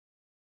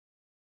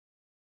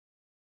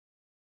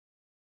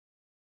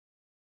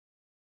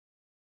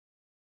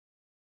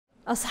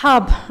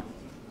أصحاب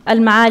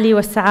المعالي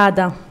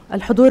والسعادة،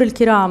 الحضور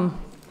الكرام،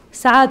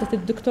 سعادة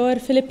الدكتور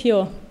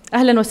فيليبيو،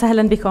 أهلا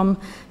وسهلا بكم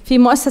في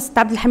مؤسسة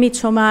عبد الحميد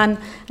شومان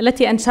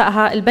التي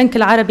أنشأها البنك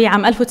العربي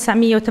عام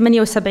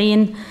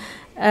 1978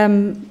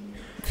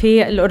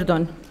 في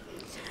الأردن.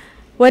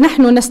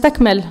 ونحن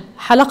نستكمل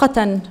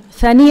حلقة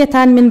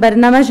ثانية من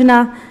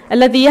برنامجنا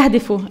الذي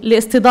يهدف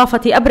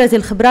لاستضافة أبرز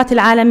الخبرات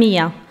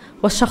العالمية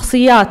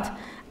والشخصيات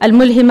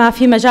الملهمة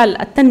في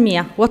مجال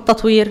التنمية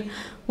والتطوير،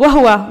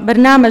 وهو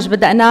برنامج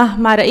بدأناه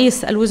مع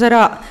رئيس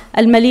الوزراء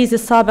الماليزي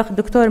السابق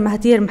الدكتور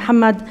مهدير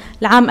محمد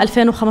العام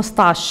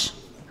 2015.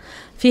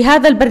 في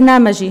هذا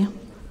البرنامج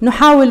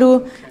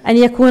نحاول أن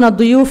يكون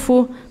الضيوف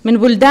من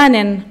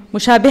بلدان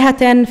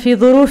مشابهة في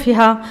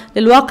ظروفها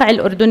للواقع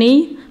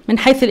الأردني من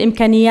حيث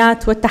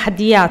الإمكانيات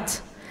والتحديات،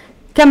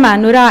 كما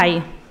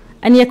نراعي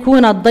أن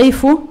يكون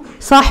الضيف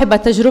صاحب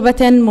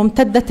تجربة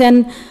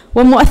ممتدة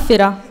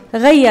ومؤثرة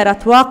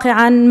غيرت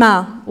واقعاً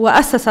ما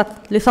وأسست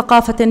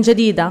لثقافة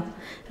جديدة،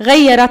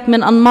 غيرت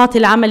من أنماط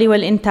العمل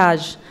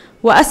والإنتاج،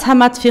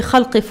 وأسهمت في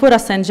خلق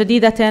فرص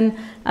جديدة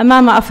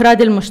أمام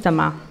أفراد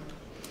المجتمع.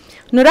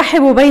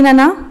 نرحب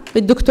بيننا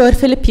بالدكتور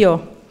فيليبيو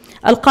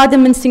القادم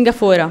من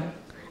سنغافورة،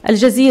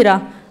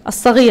 الجزيرة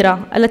الصغيرة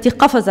التي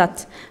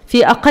قفزت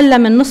في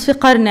أقل من نصف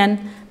قرن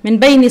من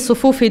بين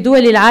صفوف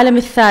دول العالم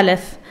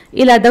الثالث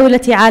إلى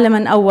دولة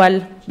عالم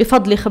أول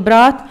بفضل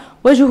خبرات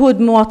وجهود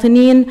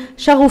مواطنين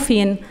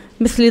شغوفين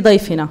مثل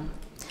ضيفنا،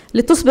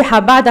 لتصبح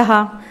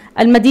بعدها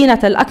المدينة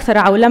الأكثر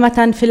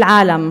عولمة في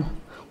العالم،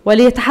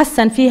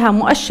 وليتحسن فيها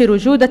مؤشر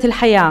جودة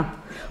الحياة،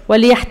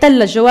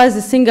 وليحتل الجواز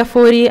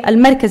السنغافوري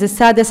المركز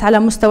السادس على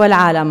مستوى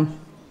العالم.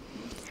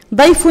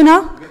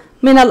 ضيفنا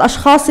من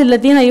الأشخاص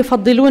الذين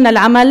يفضلون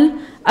العمل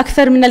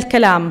أكثر من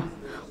الكلام،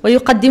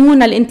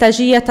 ويقدمون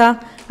الإنتاجية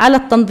على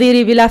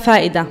التنظير بلا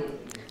فائدة،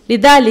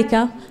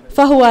 لذلك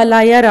فهو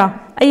لا يرى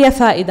أي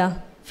فائدة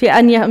في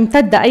أن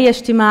يمتد أي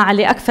اجتماع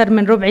لأكثر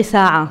من ربع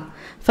ساعة،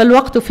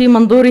 فالوقت في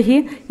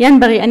منظوره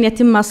ينبغي أن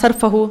يتم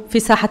صرفه في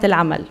ساحة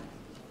العمل.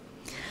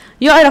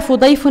 يعرف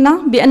ضيفنا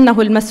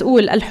بأنه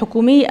المسؤول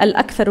الحكومي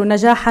الأكثر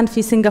نجاحاً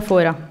في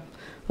سنغافورة،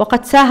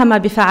 وقد ساهم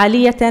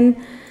بفعالية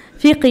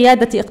في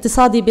قيادة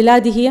اقتصاد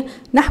بلاده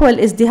نحو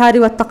الازدهار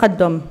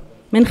والتقدم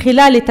من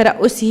خلال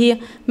ترأسه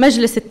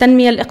مجلس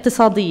التنمية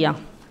الاقتصادية،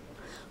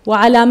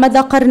 وعلى مدى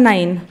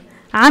قرنين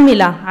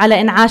عمل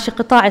على إنعاش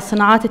قطاع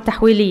الصناعات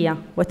التحويلية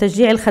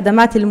وتشجيع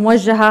الخدمات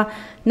الموجهة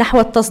نحو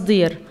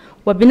التصدير،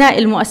 وبناء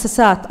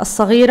المؤسسات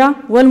الصغيرة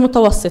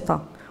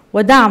والمتوسطة،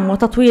 ودعم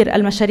وتطوير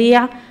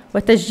المشاريع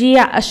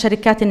وتشجيع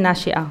الشركات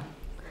الناشئة.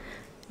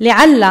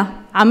 لعل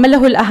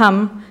عمله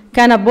الأهم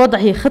كان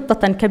بوضع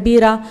خطة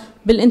كبيرة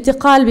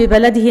بالانتقال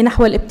ببلده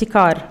نحو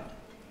الابتكار،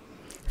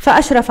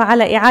 فأشرف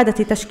على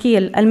إعادة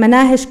تشكيل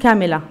المناهج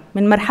كاملة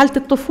من مرحلة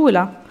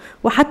الطفولة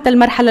وحتى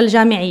المرحلة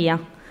الجامعية،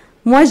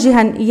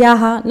 موجها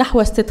إياها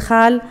نحو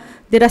استدخال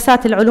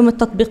دراسات العلوم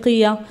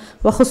التطبيقية،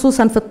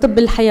 وخصوصا في الطب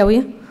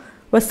الحيوي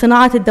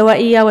والصناعات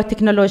الدوائية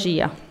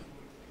والتكنولوجية.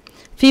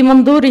 في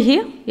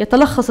منظوره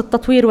يتلخص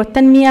التطوير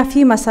والتنمية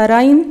في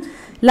مسارين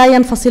لا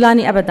ينفصلان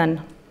أبداً،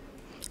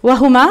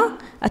 وهما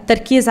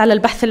التركيز على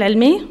البحث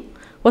العلمي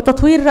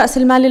وتطوير رأس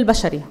المال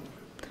البشري،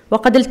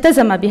 وقد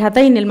التزم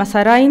بهذين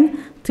المسارين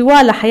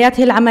طوال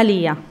حياته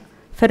العملية.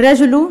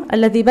 فالرجل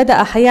الذي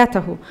بدأ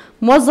حياته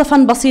موظفاً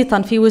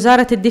بسيطاً في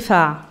وزارة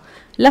الدفاع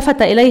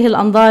لفت إليه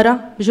الأنظار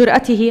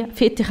بجرأته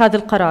في اتخاذ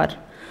القرار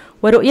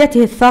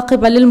ورؤيته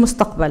الثاقبة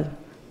للمستقبل،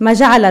 ما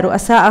جعل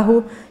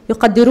رؤساءه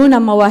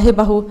يقدرون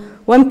مواهبه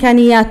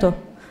وإمكانياته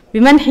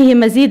بمنحه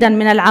مزيداً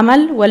من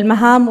العمل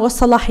والمهام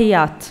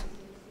والصلاحيات.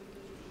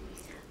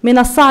 من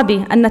الصعب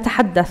أن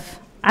نتحدث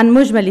عن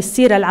مجمل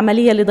السيرة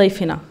العملية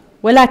لضيفنا،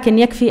 ولكن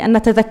يكفي أن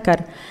نتذكر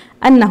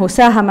أنه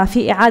ساهم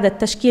في إعادة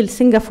تشكيل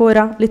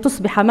سنغافورة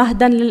لتصبح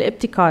مهداً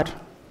للابتكار.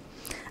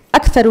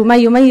 أكثر ما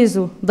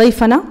يميز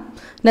ضيفنا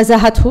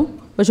نزاهته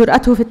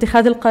وجرأته في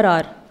اتخاذ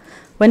القرار،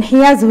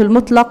 وانحيازه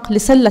المطلق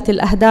لسلة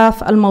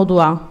الأهداف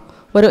الموضوعة،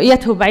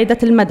 ورؤيته بعيدة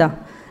المدى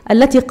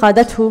التي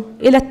قادته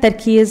إلى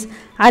التركيز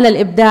على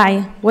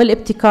الإبداع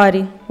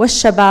والابتكار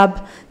والشباب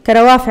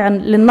كروافع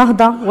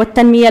للنهضة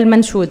والتنمية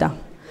المنشودة.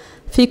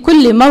 في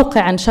كل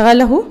موقع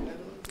شغله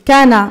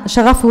كان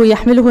شغفه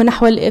يحمله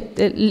نحو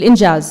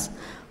الإنجاز،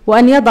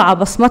 وأن يضع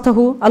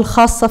بصمته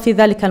الخاصة في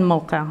ذلك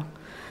الموقع،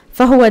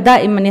 فهو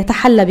دائما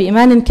يتحلى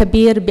بإيمان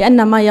كبير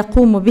بأن ما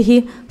يقوم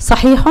به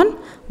صحيح،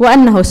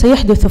 وأنه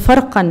سيحدث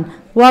فرقا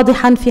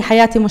واضحا في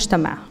حياة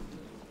مجتمع.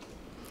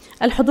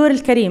 الحضور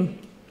الكريم،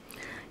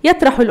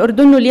 يطرح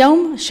الأردن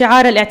اليوم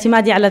شعار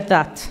الاعتماد على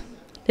الذات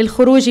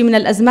للخروج من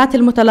الأزمات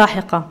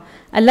المتلاحقة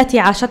التي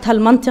عاشتها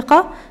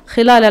المنطقة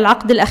خلال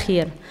العقد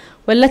الأخير،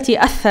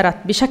 والتي أثرت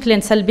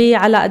بشكل سلبي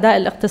على أداء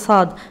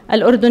الاقتصاد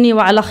الأردني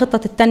وعلى خطة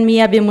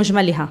التنمية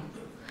بمجملها.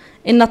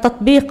 إن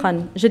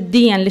تطبيقاً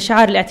جدياً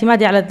لشعار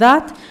الاعتماد على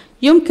الذات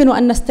يمكن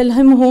أن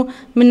نستلهمه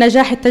من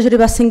نجاح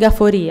التجربة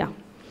السنغافورية،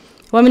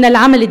 ومن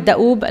العمل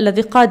الدؤوب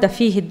الذي قاد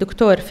فيه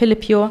الدكتور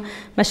فيليبيو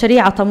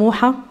مشاريع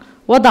طموحة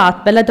وضعت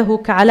بلده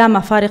كعلامة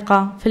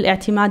فارقة في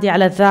الاعتماد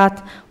على الذات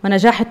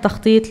ونجاح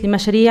التخطيط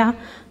لمشاريع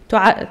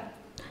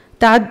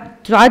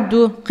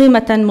تعد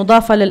قيمة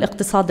مضافة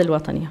للاقتصاد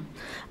الوطني.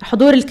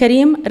 الحضور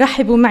الكريم،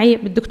 رحبوا معي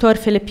بالدكتور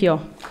فيليبيو.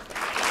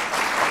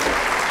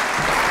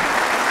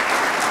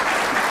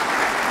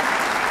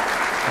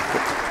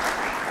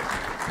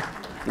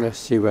 Let's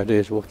see whether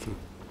it's working.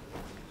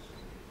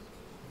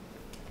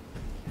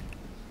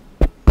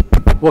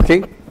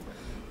 Working.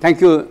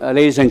 Thank you,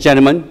 ladies and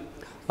gentlemen.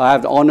 I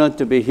have the honor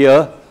to be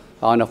here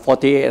on a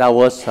 48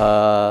 hours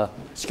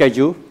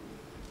schedule.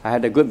 I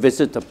had a good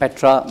visit to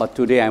Petra, but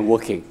today I'm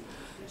working.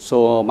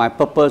 So my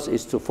purpose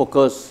is to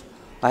focus.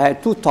 I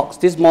had two talks.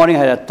 This morning I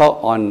had a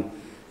talk on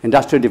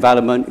industrial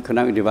development,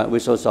 economic development,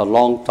 which was a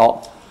long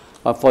talk.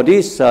 For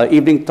this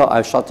evening talk,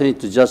 I've shortened it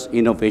to just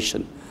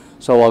innovation.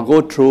 So I'll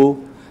go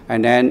through,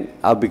 and then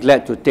I'll be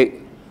glad to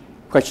take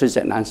questions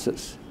and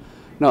answers.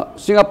 Now,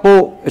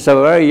 Singapore is a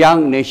very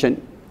young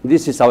nation.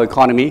 This is our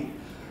economy.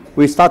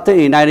 We started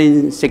in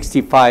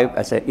 1965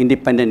 as an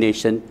independent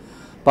nation,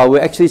 but we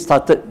actually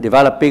started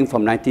developing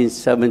from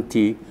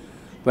 1970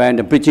 when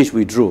the British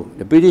withdrew.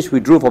 The British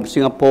withdrew from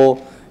Singapore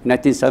in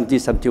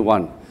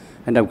 1970-71,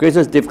 and the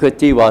greatest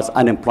difficulty was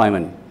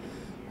unemployment.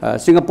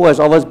 Singapore has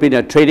always been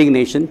a trading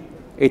nation,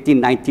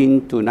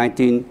 1819 to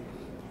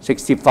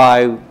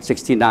 1965,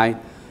 69.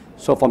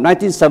 So from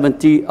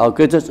 1970, our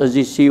greatest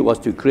urgency was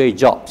to create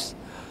jobs.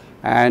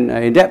 And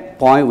in that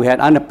point, we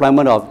had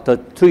unemployment of the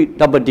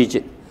double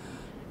digit.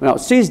 Now,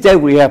 since then,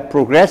 we have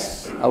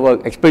progressed. I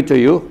will explain to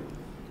you.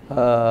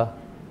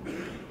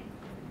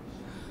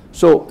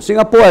 So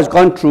Singapore has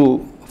gone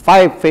through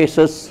 5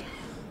 phases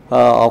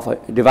of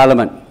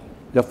development.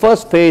 The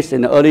first phase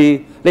in the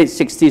late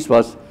 60s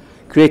was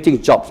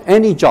creating jobs,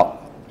 any job,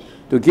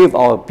 to give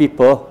our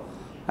people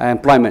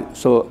employment.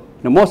 So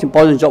the most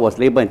important job was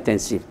labor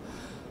intensive.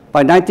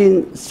 By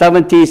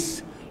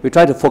 1970s, we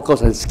tried to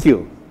focus on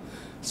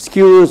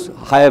skills,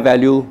 higher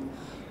value,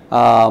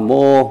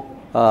 more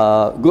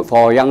good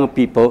for our younger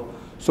people.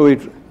 So we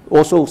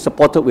also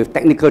supported with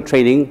technical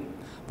training,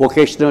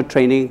 vocational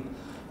training,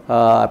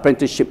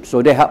 apprenticeship.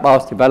 So they help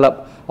us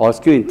develop our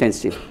skill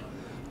intensive.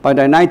 By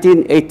the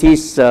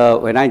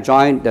 1980s, when I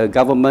joined the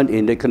government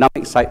in the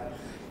economic side,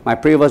 my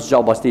previous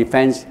job was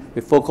defense. We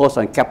focused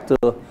on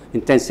capital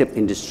intensive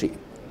industry.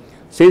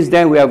 Since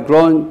then, we have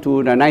grown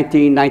to the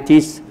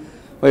 1990s,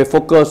 where we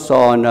focus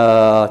on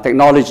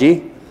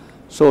technology.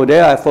 So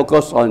there I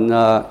focused on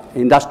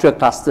industrial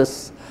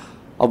clusters,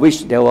 of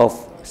which there were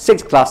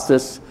 6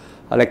 clusters: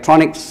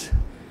 electronics,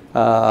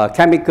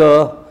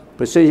 chemical,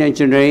 precision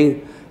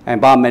engineering,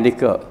 and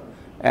biomedical,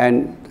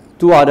 and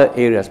 2 other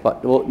areas,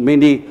 but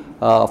mainly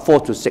 4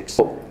 to 6.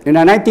 In the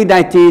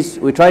 1990s,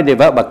 we tried to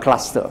develop a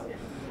cluster.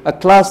 A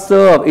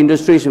cluster of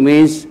industries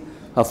means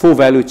a full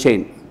value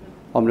chain,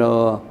 from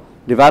the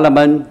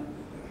development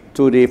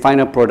to the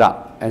final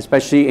product,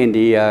 especially in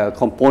the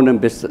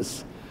component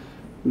business.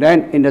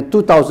 Then in the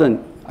 2000,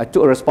 I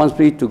took a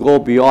responsibility to go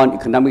beyond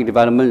economic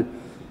development.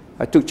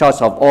 I took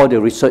charge of all the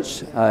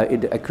research.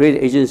 I created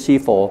an agency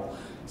for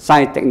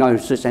science,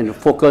 technology research, and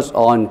focus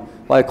on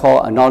what I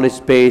call a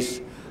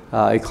knowledge-based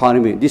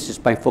economy. This is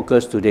my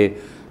focus today,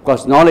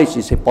 because knowledge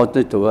is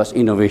important to us,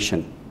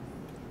 innovation.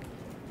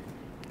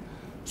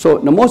 So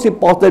the most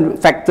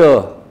important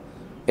factor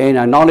in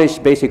a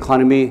knowledge-based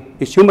economy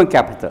is human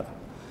capital.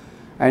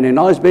 And a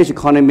knowledge-based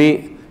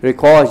economy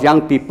requires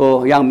young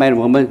people, young men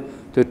and women,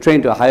 to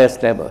train to the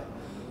highest level.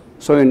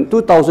 So in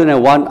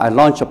 2001, I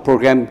launched a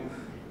program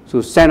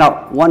to send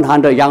out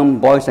 100 young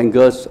boys and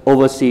girls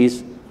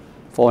overseas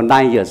for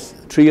 9 years.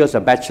 3 years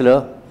of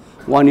bachelor,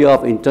 1 year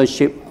of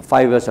internship,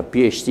 5 years of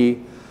PhD,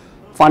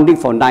 funding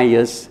for 9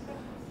 years,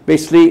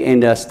 basically in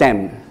the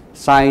STEM,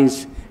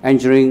 science,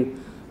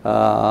 engineering,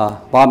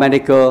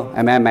 biomedical,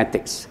 and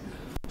mathematics.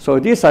 So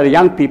these are the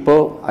young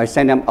people. I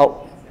send them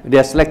out. They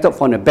are selected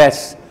from the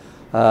best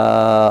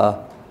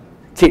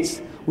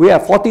kids. We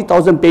have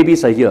 40,000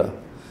 babies a year.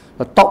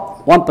 The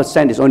top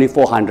 1% is only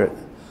 400.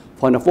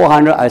 From the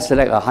 400, I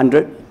select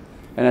 100,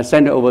 and I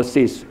send it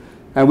overseas.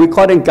 And we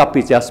call them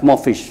guppies. They are small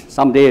fish.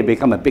 Someday they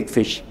become a big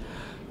fish.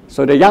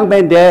 So the young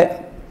man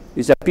there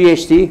is a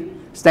PhD,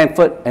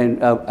 Stanford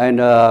and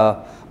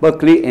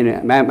Berkeley in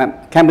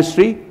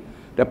chemistry.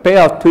 The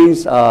pair of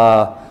twins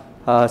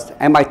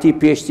MIT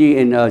PhD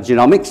in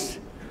genomics.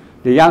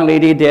 The young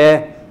lady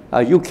there,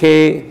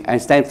 UK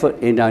and Stanford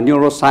in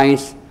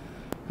neuroscience.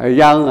 A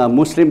young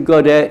Muslim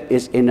girl there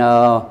is in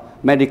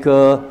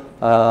medical,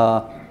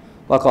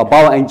 what called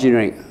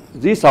bioengineering.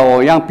 These are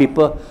our young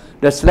people.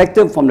 They're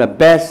selected from the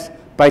best,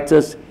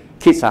 brightest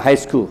kids at high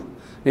school.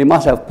 They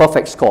must have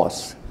perfect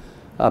scores.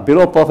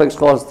 Below perfect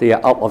scores, they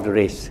are out of the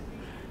race.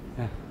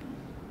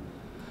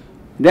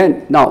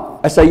 Then,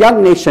 now, as a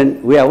young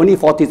nation, we have only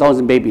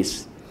 40,000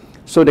 babies.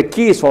 So the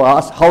key is for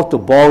us how to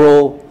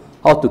borrow,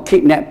 how to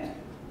kidnap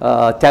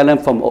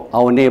talent from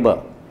our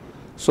neighbor.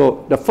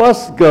 So the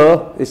first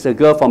girl is a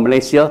girl from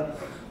Malaysia,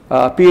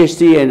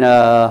 PhD in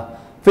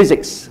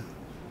physics,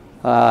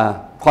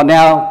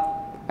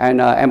 Cornell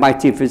and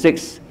MIT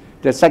physics.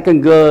 The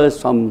second girl is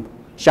from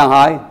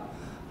Shanghai,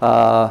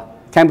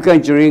 chemical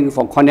engineering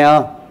from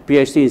Cornell,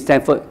 PhD in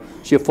Stanford.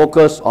 She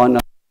focused on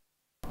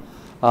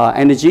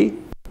energy.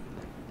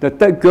 The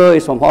third girl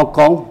is from Hong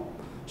Kong.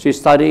 She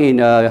studied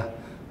in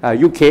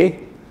UK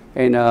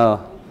in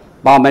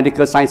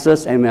biomedical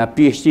sciences and a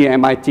PhD at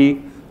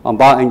MIT on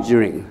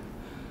bioengineering.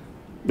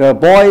 The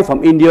boy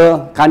from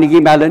India, Carnegie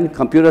Mellon,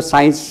 computer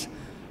science,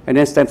 and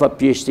then Stanford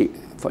PhD.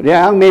 For the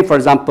young men, for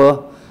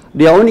example,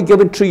 they are only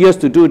given 3 years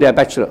to do their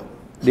bachelor.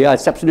 They are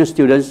exceptional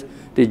students.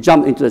 They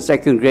jump into the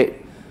second grade.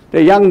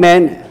 The young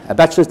man, a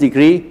bachelor's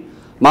degree,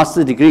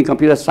 master's degree in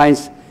computer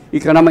science,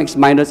 economics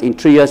minors in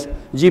 3 years,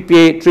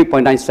 GPA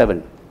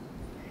 3.97.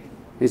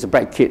 He's a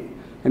bright kid.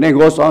 And then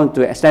goes on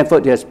to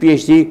Stanford, he has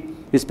PhD.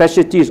 His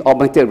specialty is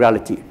augmented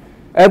reality.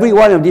 Every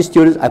one of these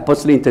students I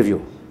personally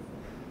interview.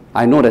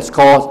 I know the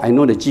scores, I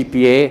know the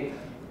GPA.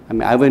 I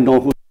mean, I even know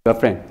who's your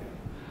friend.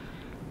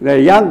 The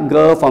young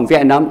girl from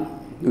Vietnam,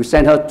 we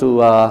sent her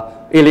to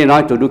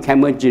Illinois to do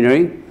chemical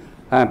engineering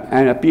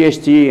and a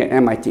PhD at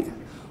MIT.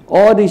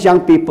 All these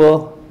young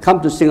people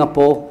come to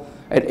Singapore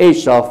at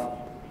age of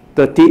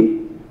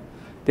 13.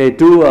 They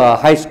do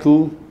high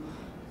school,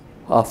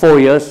 4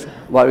 years,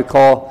 what we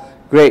call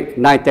grade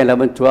 9, 10,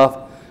 11,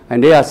 12,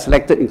 and they are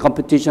selected in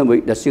competition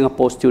with the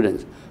Singapore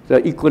students.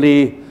 They're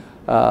equally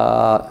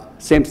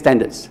same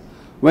standards.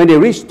 When they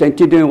reach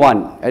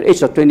 21, at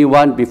age of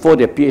 21, before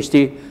their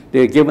PhD,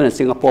 they're given a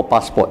Singapore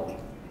passport.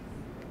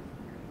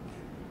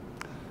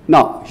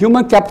 Now,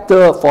 human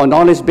capital for a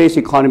knowledge-based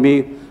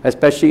economy,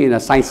 especially in the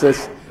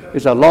sciences,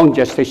 is a long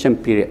gestation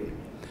period.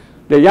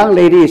 The young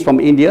lady is from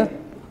India.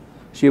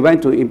 She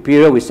went to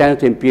Imperial, we sent her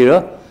to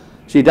Imperial.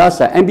 She does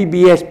an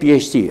MBBS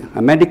PhD,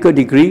 a medical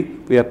degree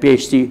with a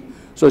PhD,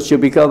 so she'll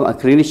become a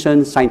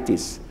clinician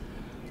scientist.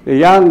 The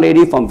young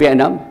lady from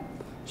Vietnam,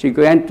 she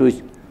went to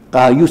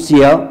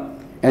UCL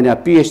and a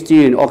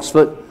PhD in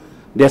Oxford.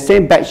 Their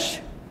same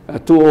batch,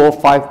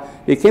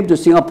 2005, they came to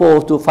Singapore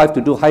 2005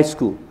 to do high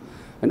school.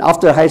 And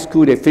after high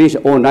school, they finish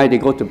at 2009, they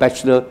go to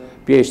bachelor,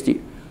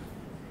 PhD.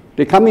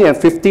 They come in at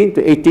 15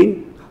 to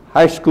 18,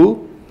 high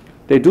school.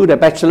 They do the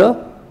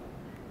bachelor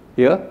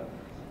here.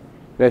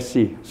 Let's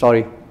see,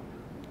 sorry.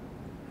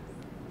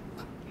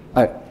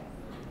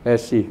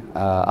 Let's see.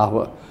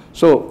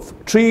 So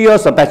 3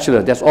 years of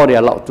bachelor, that's all they're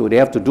allowed to. They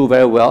have to do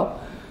very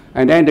well.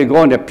 And then they go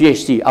on their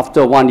PhD.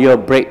 After a 1 year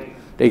break,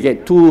 they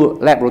get 2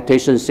 lab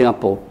rotations in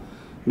Singapore.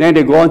 Then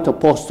they go on to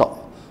postdoc.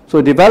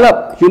 So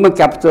develop human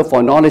capital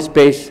for knowledge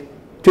base,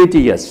 20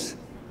 years.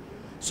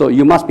 So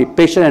you must be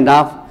patient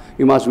enough,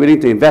 you must be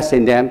willing to invest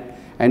in them,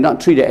 and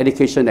not treat the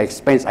education as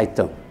expense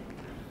item.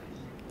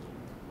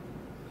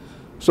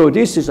 So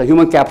this is a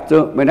human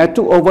capital. When I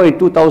took over in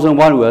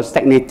 2001, we were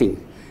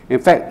stagnating. In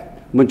fact,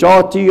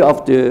 majority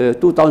of the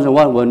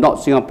 2001 were not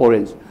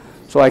Singaporeans.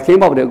 So I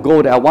came up with a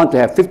goal that I want to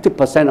have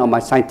 50% of my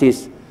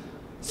scientists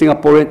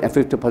Singaporean and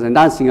 50%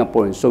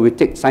 non-Singaporean. So we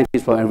take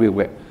scientists from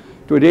everywhere.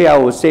 Today, I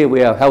would say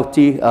we have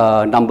healthy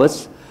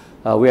numbers.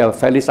 We have a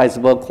fairly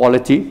sizable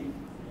quality.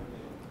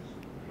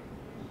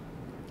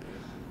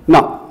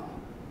 Now,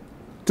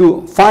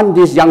 to fund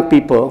these young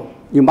people,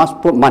 you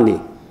must put money,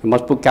 you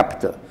must put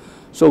capital.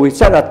 So we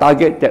set a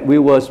target that we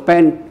will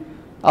spend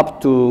up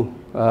to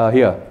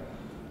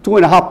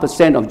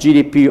 2.5% of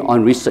GDP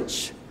on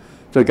research.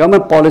 So the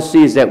government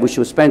policy is that we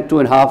should spend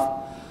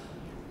 2.5%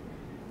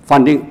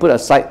 funding, put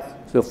aside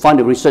to fund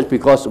the research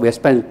because we have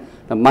spent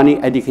the money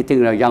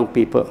educating the young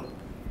people.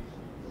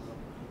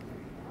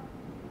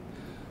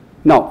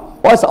 Now,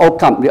 what's the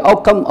outcome? The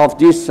outcome of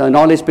this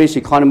knowledge-based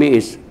economy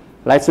is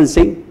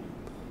licensing.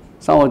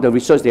 Some of the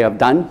research they have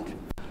done.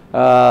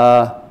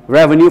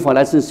 Revenue for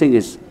licensing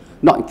is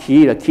not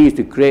key. The key is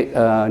to create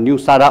new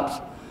startups.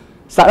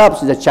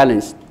 Startups is a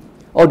challenge.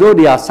 Although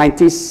they are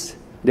scientists,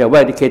 they are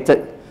well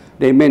educated,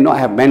 they may not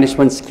have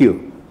management skill.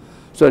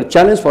 So the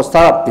challenge for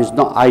startup is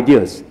not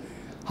ideas.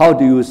 How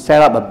do you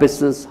set up a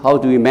business? How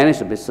do you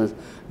manage a business?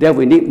 There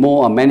we need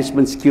more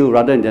management skill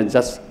rather than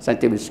just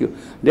scientific skill.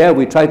 There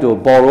we try to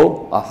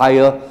borrow or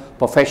hire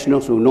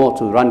professionals who know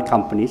to run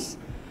companies.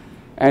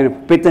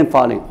 And patent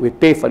filing, we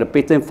pay for the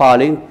patent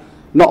filing.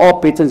 Not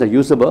all patents are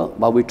usable,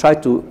 but we try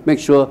to make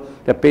sure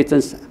the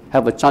patents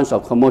have a chance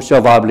of commercial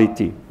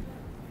viability.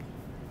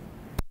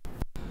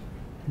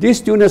 These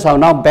students are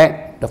now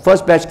back. The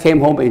first batch came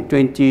home in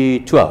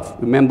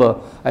 2012. Remember,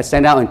 I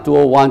sent out in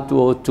 2001,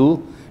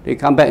 2002. They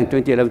come back in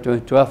 2011,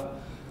 2012.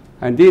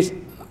 And this,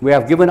 we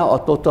have given out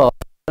a total of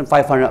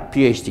 1,500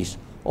 PhDs,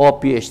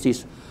 all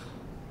PhDs.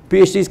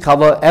 PhDs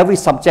cover every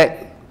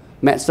subject,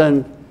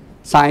 medicine,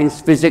 science,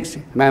 physics,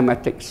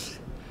 mathematics.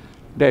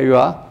 There you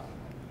are.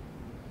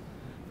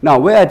 Now,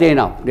 where are they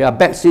now? They are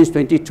back since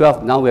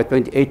 2012. Now we are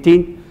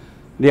 2018.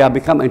 They have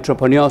become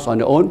entrepreneurs on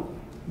their own,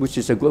 which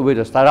is a good way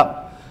to start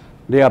up.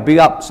 They are big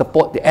up,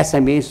 support the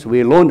SMEs.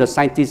 We loan the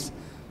scientists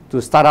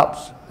to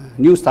startups,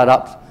 new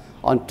startups,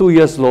 on 2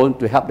 years loan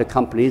to help the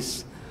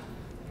companies.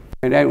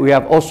 And then we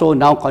have also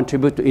now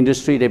contributed to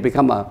industry. They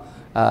become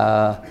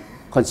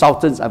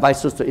consultants,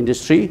 advisors to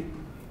industry.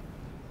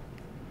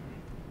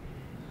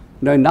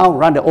 They now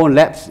run their own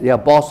labs. They are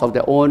boss of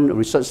their own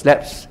research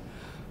labs.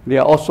 They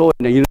are also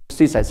in the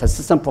universities as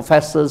assistant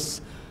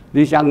professors.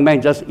 This young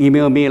man just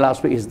emailed me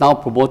last week. He's now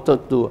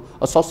promoted to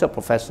associate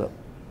professor.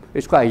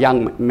 He's quite a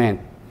young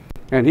man.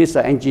 and he's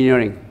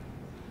engineering.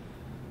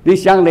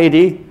 This young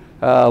lady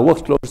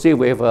works closely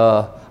with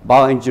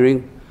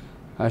bioengineering.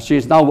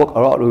 She's now worked a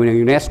lot with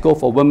UNESCO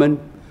for women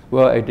who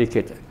are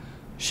educated.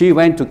 She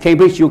went to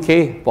Cambridge,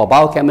 UK for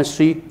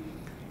biochemistry,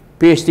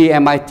 PhD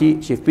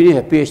MIT. She finished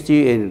her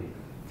PhD in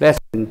less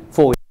than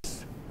 4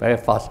 years, very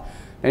fast.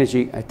 And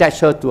she attached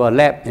her to a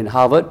lab in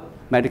Harvard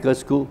Medical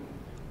School,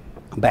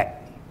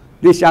 back.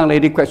 This young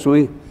lady, quite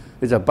soon,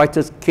 is the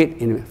brightest kid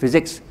in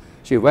physics.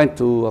 She went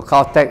to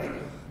Caltech.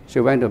 She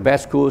went to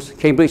best schools,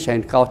 Cambridge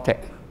and Caltech.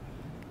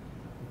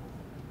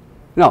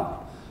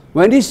 Now,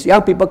 when these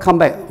young people come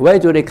back, where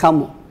do they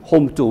come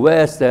home to?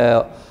 Where's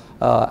the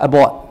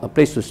abode, a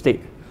place to stay?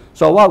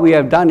 So what we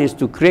have done is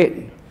to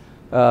create,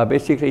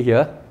 basically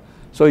here.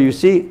 So you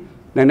see,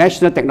 the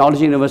National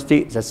Technology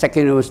University is the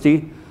second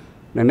university,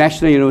 the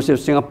National University of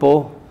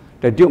Singapore,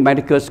 the Duke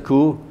Medical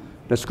School,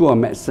 the School of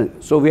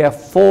Medicine. So we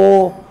have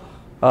 4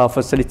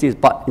 facilities,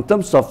 but in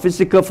terms of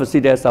physical facility,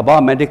 there's a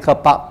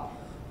biomedical park,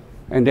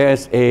 and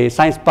there's a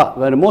science park,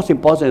 where the most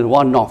important is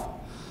One North.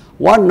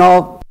 One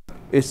North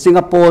is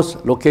Singapore's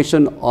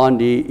location on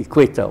the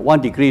equator,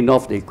 1 degree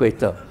north of the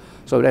equator.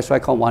 So that's why I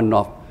call One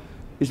North.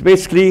 It's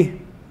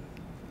basically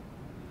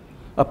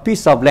a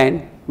piece of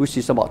land which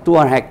is about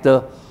 200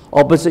 hectares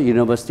opposite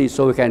university,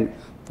 so we can,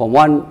 from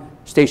one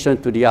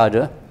station to the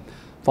other.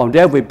 From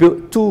there, we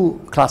built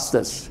 2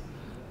 clusters.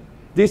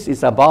 This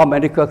is a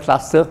biomedical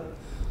cluster,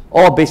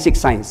 all basic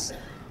science,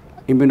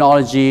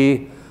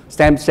 immunology,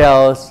 stem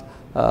cells,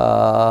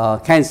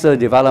 cancer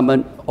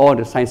development, all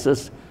the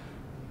sciences.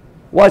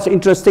 What's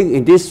interesting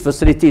in this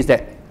facility is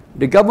that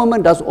the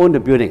government does own the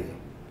building.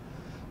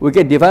 We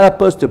get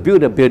developers to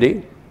build the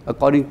building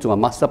according to a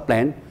master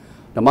plan.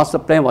 The master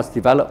plan was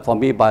developed for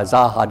me by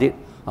Zahra Hadid,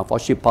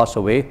 unfortunately passed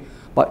away.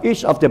 But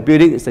each of the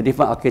building is a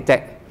different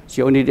architect.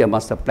 She only did a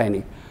master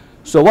planning.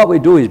 So what we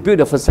do is build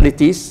the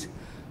facilities.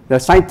 The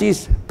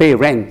scientists pay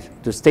rent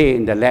to stay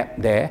in the lab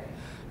there.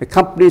 The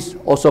companies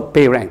also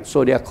pay rent,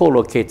 so they are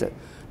co-located.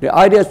 The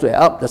idea is to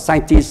help the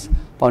scientists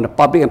from the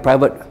public and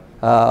private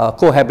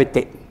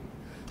cohabitate,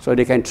 so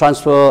they can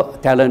transfer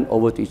talent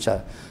over to each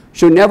other.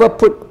 Should never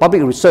put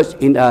public research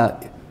in a,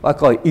 what I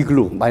call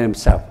igloo by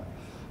themselves,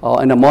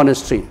 or in a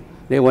monastery.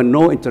 There were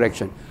no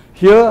interaction.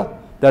 Here,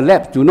 the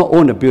labs do not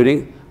own the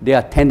building, they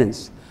are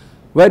tenants.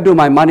 Where do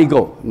my money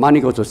go? Money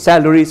goes to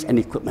salaries and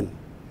equipment.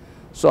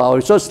 So our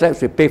research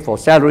labs, we pay for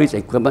salaries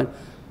and equipment.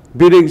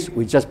 Buildings,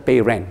 we just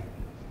pay rent.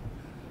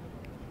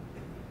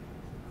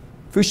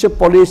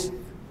 Fusionopolis,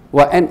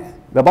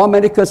 the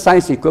biomedical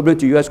science equivalent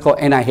to US called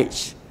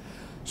NIH.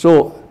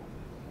 So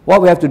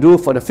what we have to do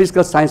for the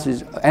physical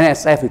sciences,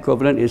 NSF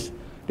equivalent, is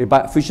the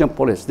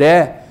Fusionopolis.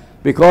 There,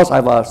 because I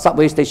have a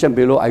subway station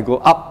below, I go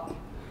up,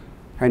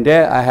 and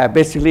there I have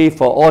basically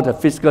for all the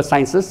physical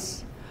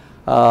sciences,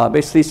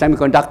 basically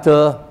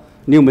semiconductor,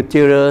 new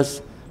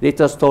materials,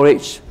 data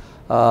storage,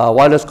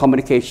 wireless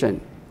communication,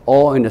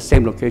 all in the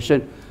same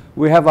location.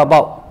 We have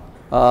about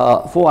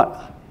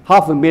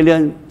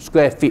 500,000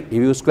 square feet, if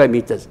you use square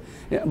meters.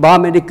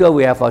 Biomedical,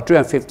 we have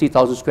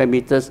 350,000 square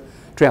meters,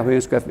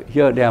 300 square feet.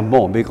 Here they are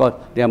more because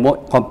they are more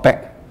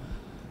compact.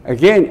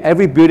 Again,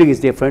 every building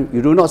is different.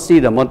 You do not see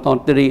the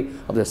monotony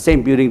of the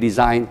same building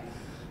design.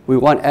 We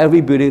want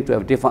every building to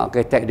have different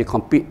architect. They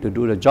compete to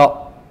do the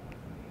job.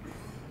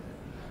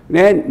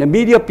 Then the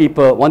media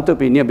people want to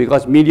be near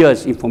because media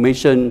is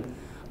information,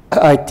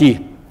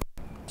 IT.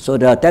 So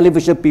the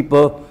television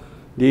people,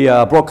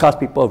 the broadcast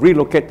people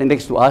relocate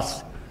next to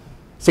us,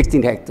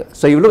 16 hectares.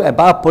 So you look at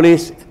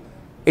Biopolis,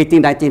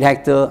 18, 19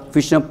 hectares,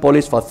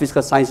 Fusionopolis for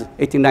physical science,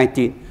 18,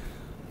 19,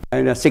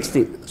 and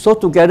 16. So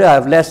together I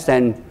have less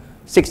than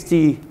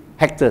 60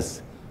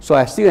 hectares. So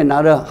I still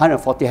another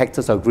 140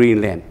 hectares of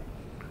green land.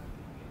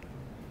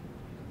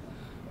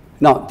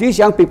 Now, these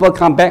young people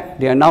come back,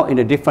 they are now in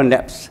the different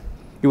labs.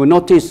 You will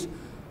notice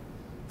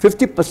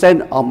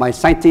 50% of my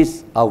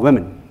scientists are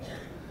women.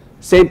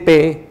 Same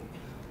pay,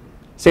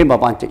 same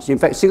advantage. In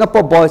fact,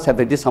 Singapore boys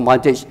have a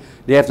disadvantage.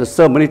 They have to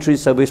serve military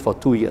service for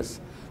 2 years.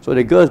 So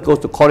the girls go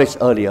to college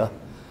earlier.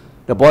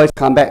 The boys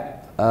come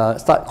back,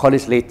 start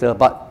college later,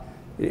 but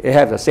they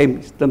have the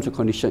same terms and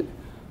conditions.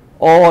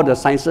 All the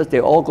sciences,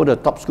 they all go to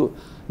the top school.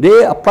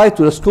 They apply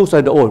to the schools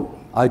of their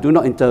own. I do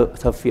not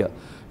interfere.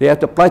 They have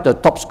to apply to the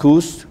top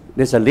schools.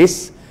 There's a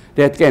list.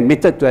 They have to get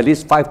admitted to at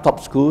least 5 top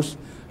schools.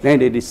 Then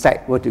they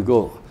decide where to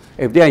go.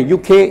 If they're in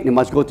UK, they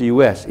must go to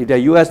US. If they're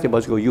US, they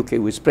must go UK.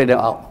 We spread them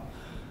out.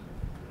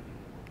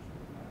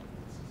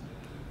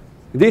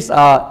 These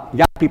are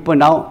young people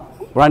now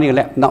running a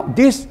lab. Now,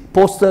 these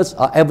posters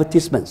are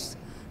advertisements,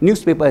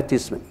 newspaper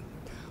advertisement.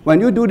 When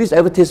you do this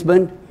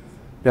advertisement,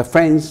 their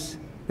friends,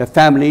 their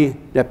family,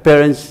 their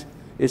parents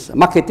is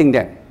marketing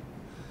them.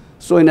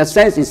 So in a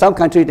sense, in some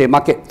countries, they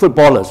market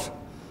footballers.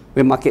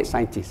 We market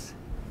scientists.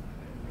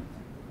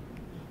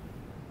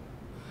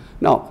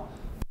 Now,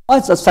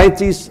 once the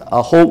scientists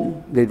are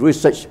home, they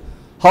research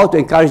how to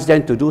encourage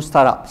them to do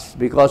startups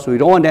because we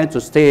don't want them to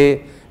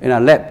stay in a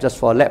lab just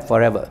for a lab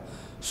forever.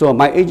 So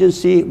my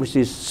agency, which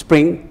is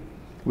Spring,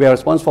 we are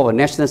responsible for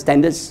national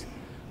standards,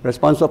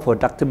 responsible for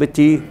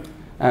productivity,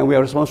 and we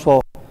are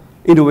responsible for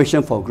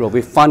innovation for growth.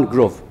 We fund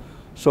growth.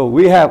 So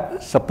we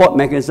have support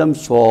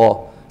mechanisms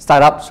for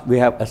startups. We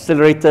have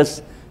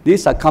accelerators.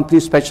 These are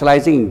companies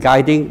specializing in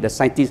guiding the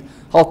scientists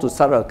how to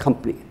start a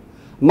company.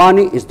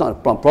 Money is not a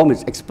problem. Problem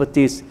is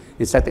expertise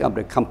in setting up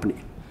the company.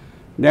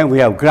 Then we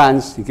have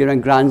grants. You give them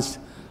grants,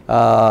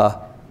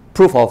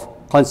 proof of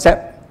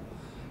concept,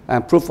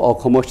 and proof of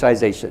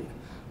commercialization.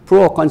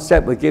 Proof of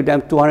concept, we give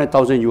them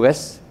 200,000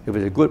 US if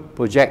it's a good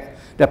project.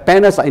 The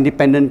panels are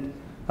independent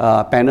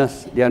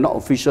panels. They are not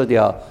official. They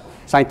are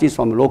scientists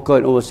from local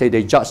and overseas.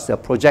 They judge the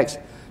projects.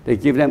 They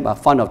give them a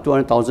fund of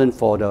 200,000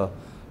 for the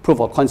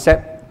proof of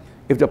concept.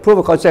 If the proof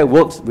of concept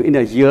works within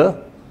a year,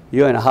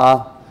 year and a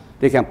half,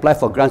 they can apply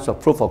for grants of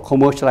proof of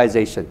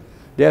commercialization.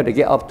 There they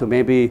get up to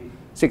maybe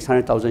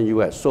 600,000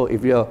 US. So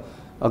if you're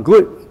a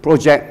good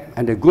project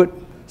and a good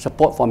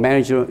support for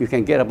manager, you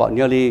can get about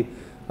nearly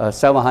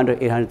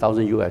 700,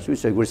 800,000 US, which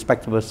is a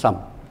respectable sum.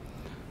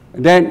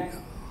 And then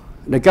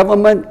the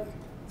government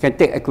can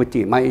take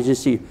equity. My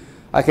agency,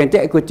 I can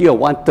take equity of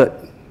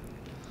 1/3.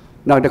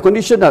 Now the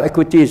condition of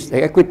equity is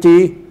the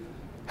equity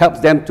helps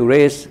them to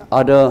raise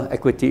other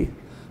equity.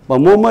 But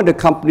the moment the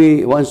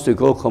company wants to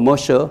go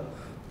commercial,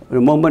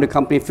 the moment the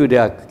company feel they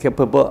are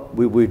capable,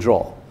 we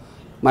withdraw.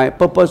 My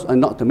purpose is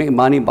not to make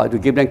money, but to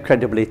give them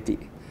credibility.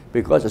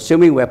 Because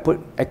assuming we have put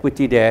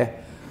equity there,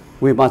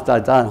 we must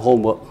have done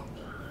homework.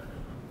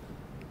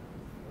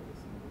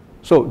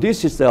 So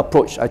this is the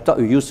approach I thought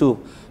we useful.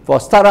 For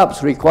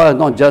startups require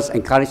not just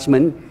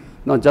encouragement,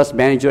 not just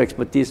manager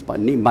expertise, but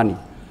need money.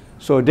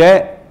 So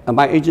there,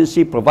 my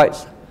agency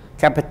provides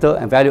capital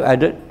and value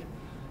added.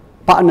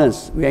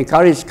 Partners, we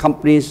encourage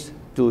companies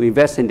to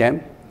invest in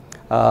them,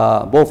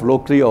 both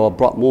locally or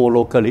abroad, more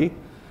locally,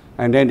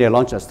 and then they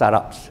launch the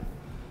startups.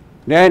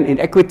 Then in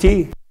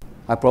equity,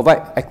 I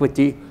provide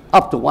equity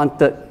up to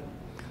 1/3,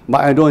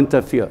 but I don't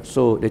interfere.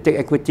 So they take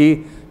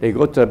equity, they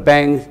go to the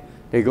banks,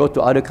 they go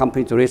to other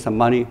companies to raise some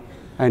money,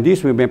 and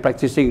this we've been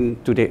practicing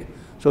today.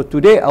 So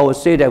today I would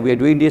say that we are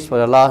doing this for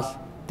the last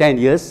 10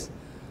 years,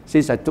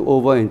 since I took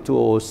over in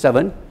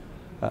 2007,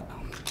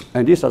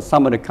 and these are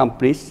some of the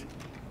companies.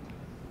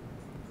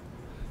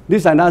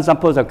 These are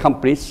examples of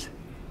companies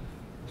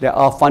that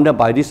are funded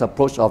by this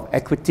approach of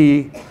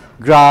equity,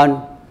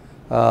 grant,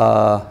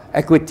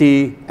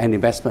 equity, and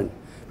investment.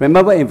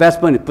 Remember,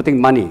 investment is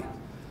putting money.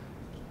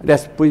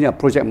 That's putting a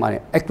project money.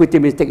 Equity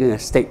means taking a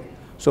stake.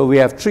 So we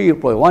have three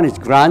approaches. One is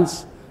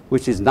grants,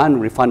 which is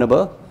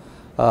non-refundable.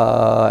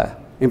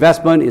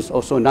 Investment is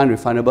also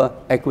non-refundable.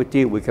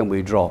 Equity, we can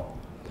withdraw.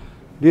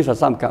 These are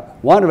some.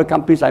 One of the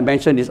companies I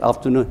mentioned this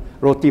afternoon,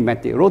 Roti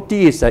Mati.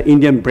 Roti is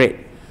Indian bread.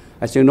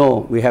 As you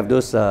know, we have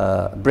those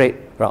bread.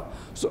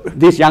 So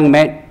this young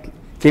man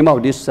came out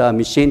with this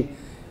machine.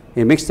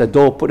 He makes the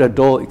dough, put the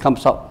dough, it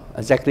comes out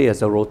exactly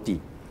as a roti.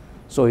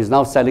 So he's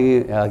now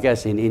selling it, I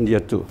guess, in India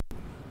too.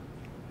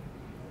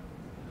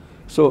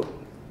 So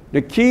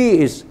the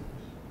key is,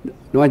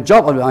 my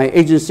job of my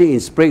agency in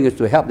Spring is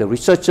to help the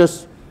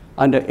researchers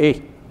under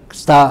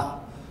A-star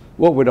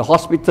work with the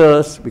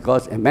hospitals,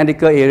 because a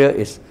medical area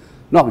is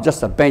not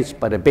just a bench,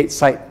 but a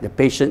bedside, the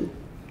patient,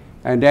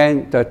 and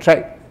then to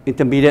attract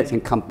intermediates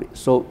and companies.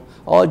 So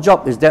our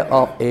job is that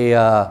of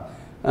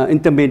an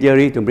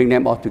intermediary to bring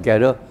them all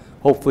together,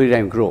 hopefully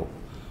them grow.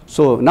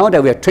 So now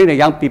that we have trained the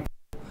young people,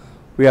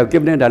 we have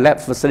given them the lab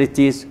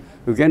facilities,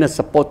 we've given them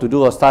support to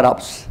do our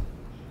startups.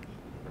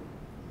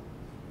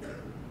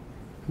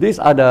 These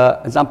are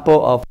the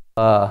example of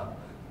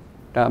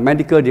the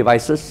medical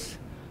devices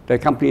the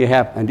company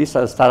have, and these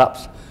are the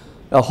startups.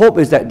 The hope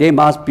is that they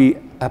must be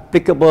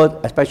applicable,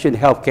 especially in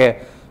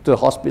healthcare, to the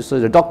hospital.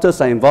 The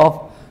doctors are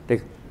involved.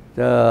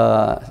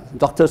 The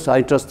doctors are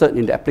interested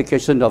in the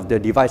application of the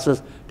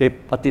devices. They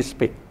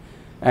participate,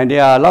 and they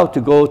are allowed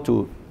to go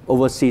to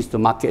overseas to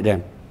market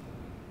them.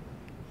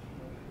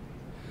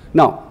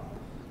 Now,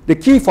 the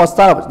key for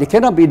startups, they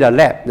cannot be the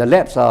lab. The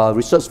labs are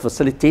research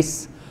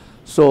facilities,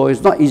 so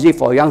it's not easy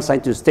for a young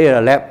scientist to stay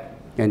at a lab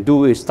and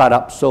do a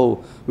startup.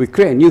 So we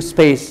create a new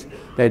space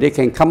that they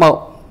can come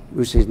out,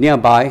 which is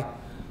nearby.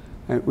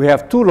 And we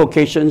have two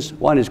locations.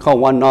 One is called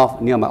One North,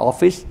 near my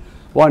office.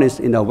 One is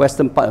in the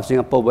western part of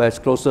Singapore, where it's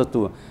closer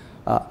to.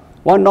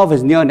 One North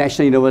is near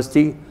National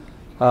University.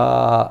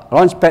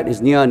 Launchpad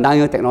is near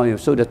Nanyang Technology.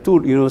 So the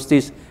two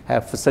universities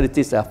have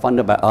facilities that are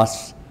funded by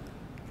us.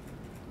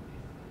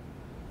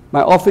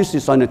 My office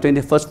is on the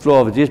 21st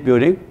floor of this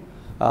building,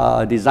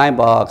 designed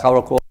by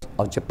Kawako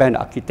of Japan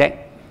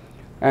architect.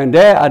 And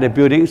there are the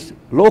buildings,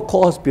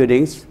 low-cost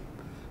buildings,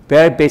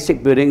 very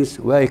basic buildings,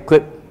 well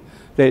equipped.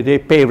 They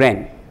pay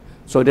rent.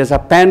 So there's a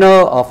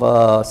panel of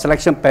a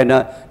selection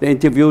panel. They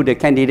interview the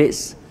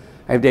candidates.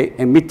 If they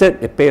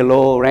admitted, they pay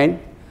low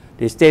rent.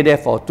 They stay there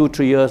for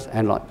 2-3 years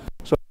and launch.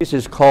 So this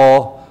is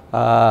called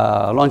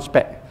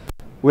Launchpad.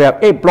 We have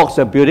 8 blocks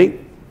of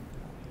building,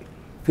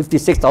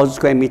 56,000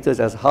 square meters,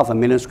 that's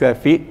 500,000 square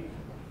feet.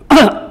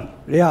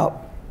 There are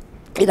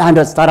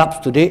 800 startups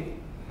today,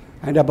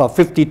 and about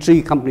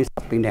 53 companies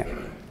helping them.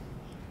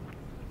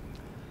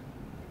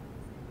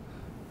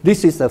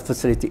 This is the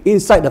facility.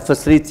 Inside the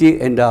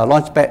facility in the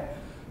Launchpad,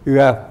 you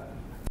have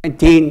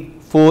canteen,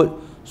 food,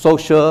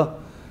 social,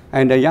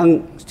 and the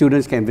young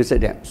students can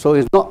visit them. So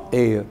it's not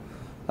a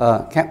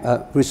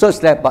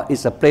research lab, but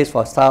it's a place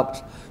for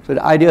startups. So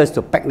the idea is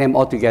to pack them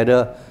all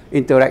together,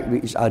 interact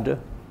with each other.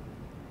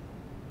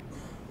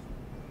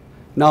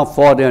 Now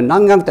for the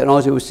Nanyang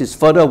technology, which is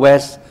further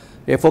west,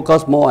 they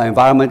focus more on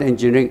environment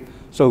engineering.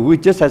 So we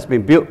just has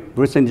been built,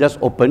 recently just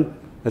opened,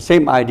 the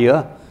same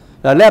idea.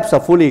 The labs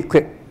are fully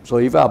equipped. So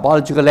if you have a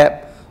biological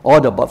lab, all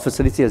the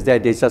facility is there,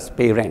 they just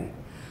pay rent.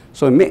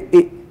 So it make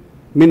it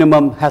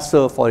minimum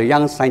hassle for the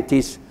young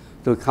scientists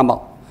to come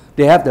out.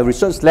 They have the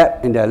research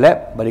lab in their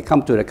lab, but they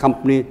come to the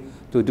company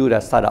to do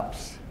their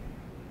startups.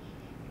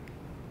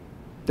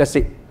 That's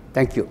it.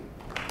 Thank you.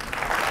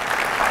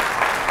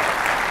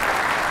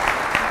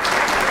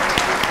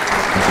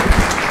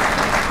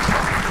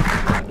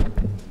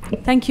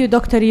 Thank you,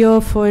 Dr. Yo,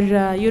 for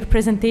your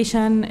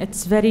presentation.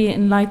 It's very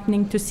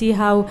enlightening to see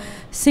how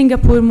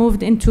Singapore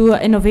moved into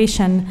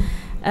innovation.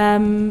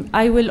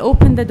 I will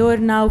open the door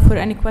now for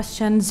any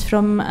questions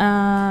from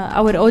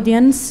our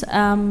audience.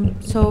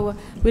 So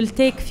we'll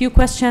take a few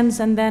questions,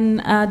 and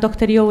then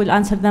Dr. Yo will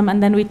answer them,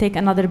 and then we take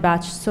another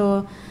batch.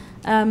 So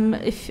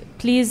if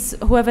please,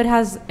 whoever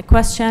has a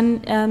question,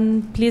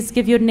 please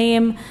give your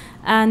name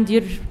and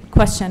your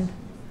question.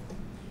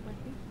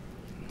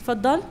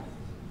 تفضل.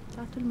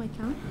 تعطوا المايك.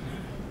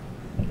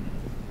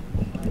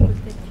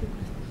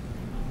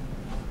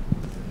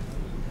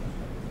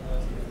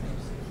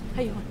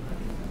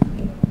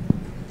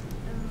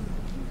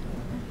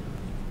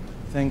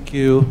 Thank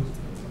you.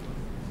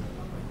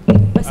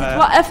 بس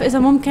توقف إذا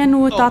ممكن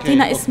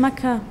وتعطينا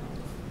اسمك.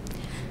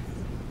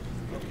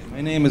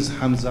 My name is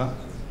Hamza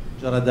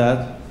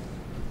Jaradad.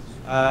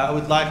 I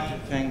would like to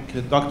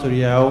thank Dr.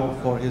 Yao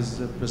for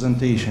his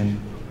presentation.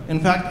 In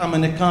fact, I'm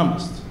an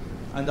economist,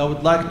 and I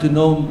would like to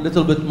know a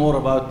little bit more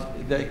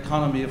about the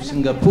economy of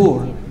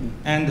Singapore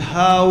and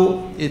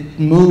how it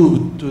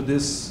moved to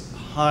this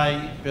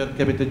high per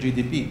capita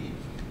GDP.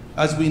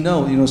 As we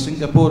know,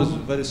 Singapore is a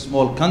very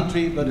small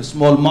country, very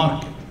small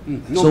market.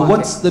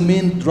 What's the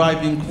main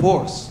driving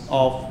force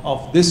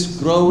of this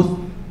growth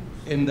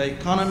in the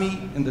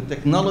economy, in the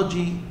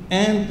technology,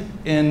 and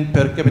in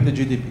per capita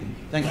GDP?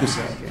 Thank you,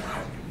 sir.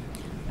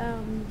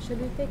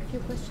 Should we take a few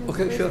questions?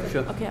 Okay, first?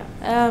 sure. Okay.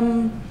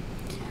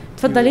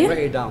 تفضلي. Write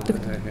it down.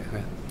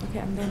 Okay,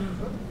 and then.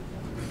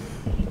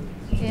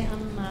 Okay,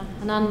 I'm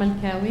Hanan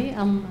Malkawi.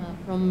 I'm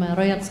from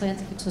Royal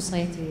Scientific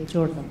Society,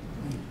 Jordan.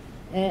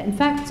 In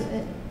fact,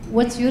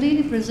 what you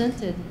really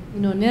presented,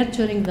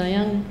 nurturing the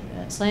young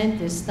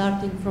scientists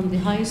starting from the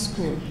high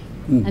school,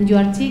 and you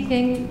are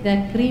taking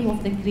the cream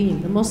of the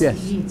cream, the most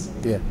elite,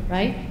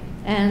 right?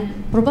 And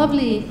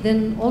probably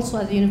then also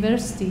at the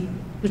university,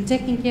 you're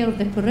taking care of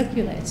the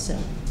curricula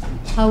itself,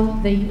 how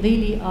they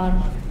really are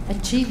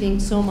achieving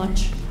so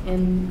much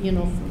in,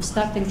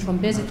 starting from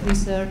basic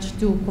research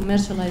to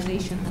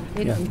commercialization and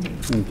patenting.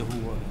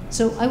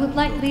 So I would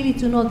like really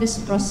to know this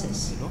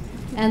process.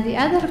 And the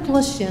other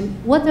question,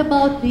 what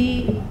about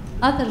the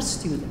other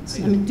students?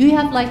 I mean, do you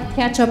have like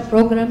catch-up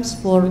programs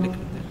for,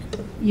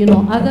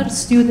 other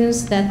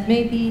students that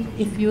maybe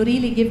if you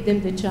really give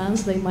them the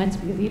chance, they might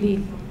be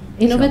really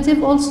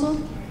innovative also?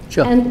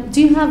 Sure. And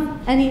do you have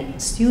any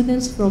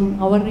students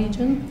from our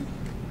region,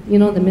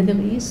 the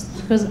Middle East?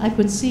 Because I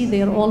could see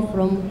they're all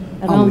from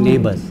around. Our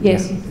neighbors.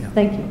 Yes,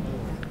 thank you.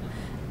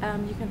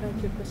 You can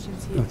write your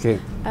questions here. Okay.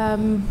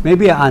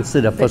 Maybe I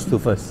answer the first two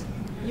first.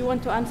 You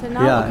want to answer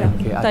now? Yeah,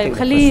 okay. okay, طيب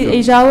خليه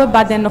يجاوب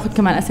بعدين ناخذ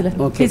كمان أسئلة.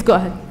 Okay. Please go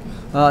ahead.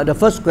 The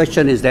first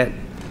question is that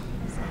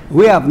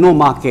we have no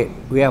market.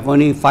 We have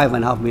only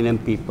 5.5 million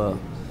people,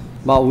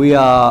 but we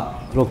are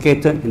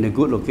located in a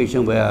good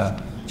location where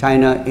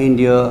China,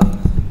 India,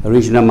 a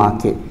regional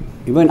market.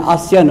 Even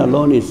ASEAN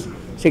alone is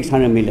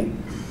 600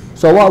 million.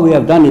 So what we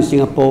have done in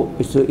Singapore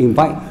is to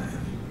invite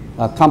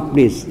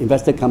companies,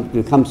 investor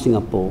companies to come to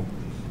Singapore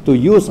to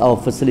use our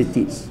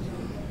facilities.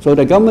 So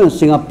the government of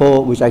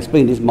Singapore, which I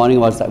explained this morning,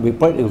 was that we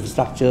put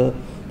infrastructure,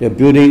 they're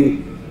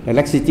building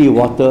electricity,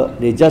 water,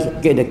 they just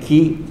get the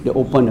key, they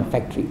open the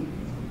factory.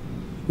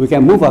 We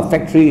can move our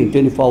factory in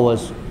 24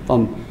 hours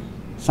from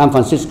San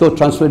Francisco,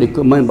 transfer the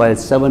equipment by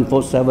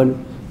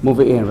 747, move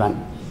it in and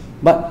run.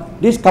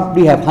 But this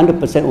company have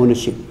 100%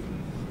 ownership.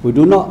 We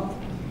do not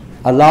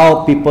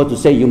allow people to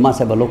say you must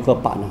have a local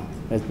partner.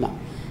 That's not.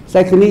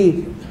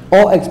 Secondly,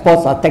 all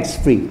exports are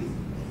tax-free.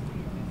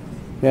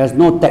 There's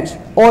no tax.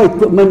 All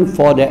equipment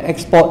for the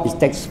export is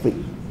tax-free.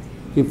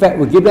 In fact,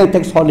 we give them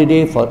tax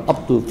holiday for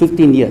up to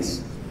 15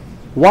 years.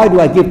 Why do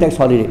I give tax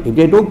holiday? If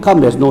they don't come,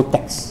 there's no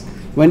tax.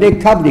 When they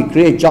come, they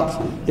create jobs.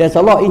 There's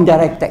a lot of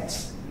indirect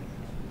tax.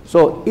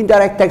 So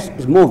indirect tax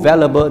is more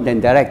valuable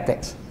than direct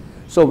tax.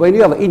 So when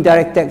you have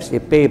indirect tax, they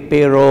pay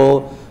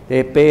payroll,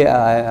 they pay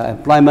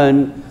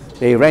employment,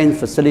 they rent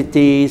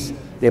facilities,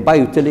 they buy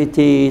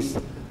utilities.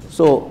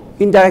 So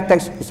indirect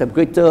tax is a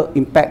greater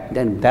impact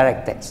than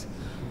direct tax.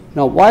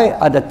 Now, why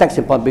are the tax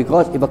important?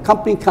 Because if a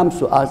company comes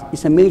to us,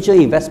 it's a major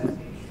investment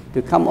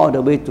to come all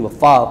the way to a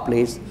far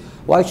place.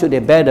 Why should they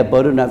bear the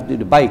burden of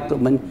to buy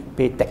equipment,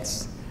 pay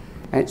tax?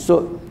 And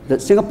so the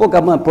Singapore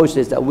government approach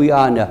is that we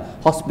are in the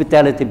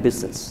hospitality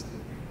business.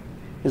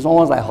 It's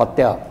almost like a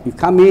hotel. You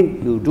come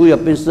in, you do your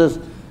business,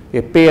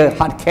 you pay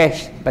hard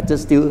cash, better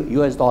still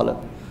US dollar,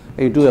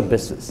 and you do your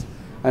business.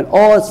 And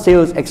all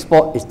sales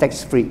export is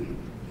tax-free.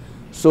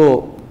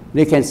 So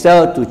they can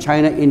sell to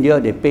China, India,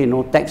 they pay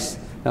no tax.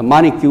 The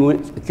money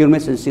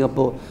accumulates in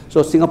Singapore.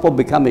 So Singapore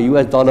becomes a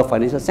US dollar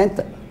financial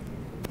center.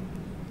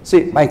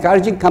 See, by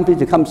encouraging companies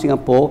to come to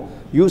Singapore,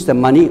 use the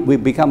money, we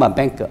become a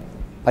banker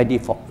by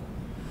default.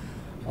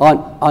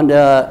 On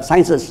the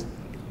sciences,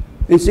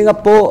 in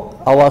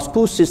Singapore, our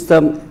school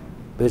system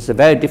is a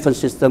very different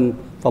system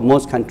from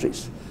most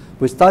countries.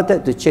 We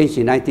started to change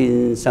in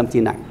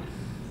 1979.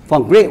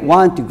 From grade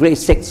 1 to grade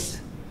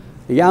 6,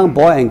 a young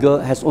boy and girl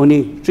has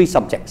only 3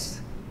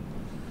 subjects.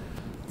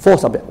 4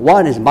 subjects.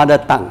 One is mother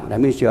tongue. That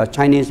means you are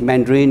Chinese,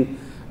 Mandarin,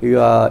 you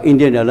are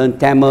Indian, you learn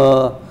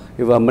Tamil,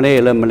 you are Malay,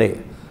 you learn Malay.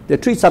 The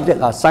 3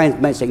 subjects are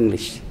science, maths, and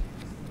English.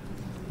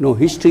 No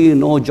history,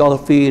 no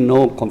geography,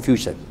 no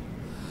confusion.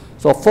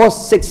 So for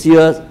 6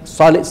 years,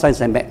 solid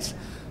science and maths.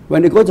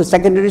 When they go to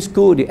secondary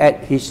school, they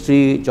add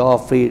history,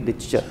 geography,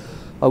 literature,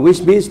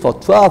 which means for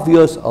 12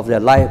 years of their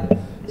life,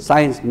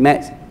 science,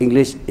 maths,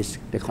 English is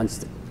the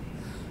constant.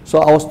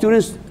 So our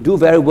students do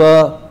very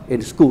well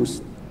in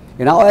schools.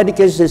 In our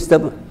education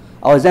system,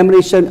 our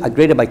examinations are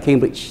graded by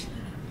Cambridge.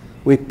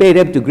 We pay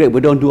them to grade,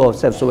 we don't do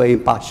ourselves, so we're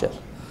impartial.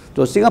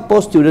 So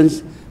Singapore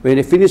students, when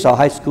they finish our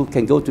high school,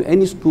 can go to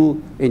any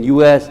school in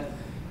US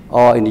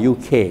or in the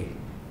UK.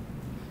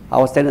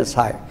 Our standard is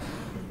high.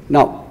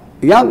 Now,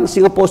 young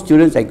Singapore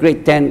students at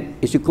grade 10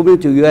 is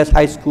equivalent to US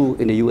high school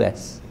in the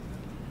US.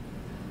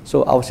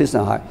 So our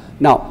system is high.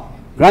 Now,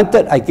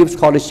 granted, I give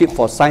scholarship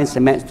for science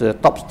and maths to the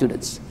top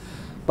students,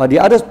 but the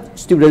other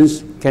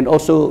students can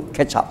also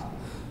catch up.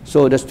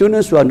 So the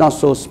students who are not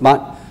so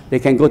smart, they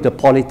can go to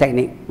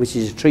Polytechnic, which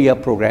is a 3-year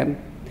program.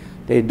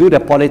 They do the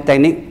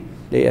Polytechnic,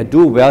 they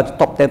do well,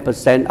 top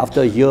 10%.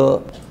 After a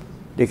year,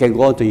 they can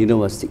go on to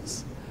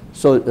universities.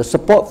 So the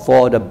support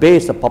for the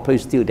base of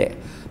population is still there.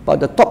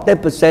 But the top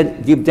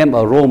 10% give them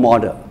a role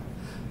model,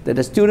 that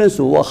the students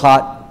who work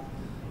hard,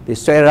 they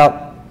sweat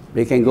up,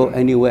 they can go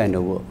anywhere in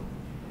the world.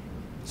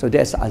 So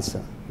that's the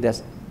answer.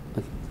 That's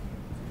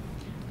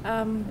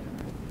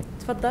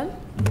تفضل.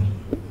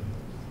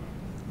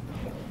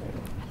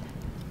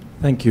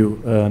 Thank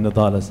you,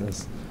 Nadala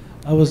says.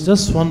 I was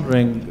just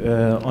wondering,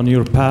 on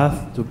your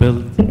path to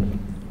build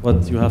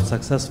what you have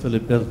successfully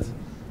built,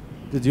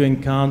 did you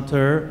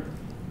encounter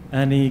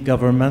any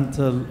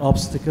governmental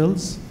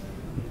obstacles,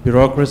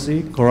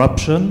 bureaucracy,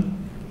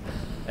 corruption,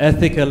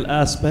 ethical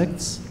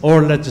aspects,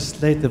 or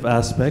legislative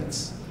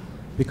aspects?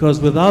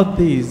 Because without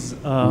these,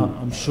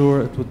 I'm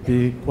sure it would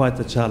be quite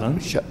a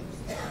challenge. Sure.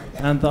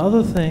 And the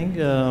other thing,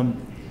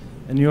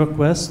 in your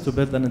quest to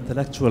build an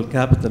intellectual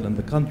capital in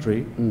the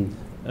country,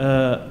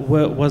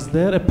 was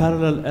there a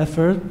parallel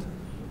effort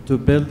to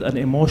build an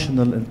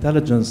emotional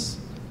intelligence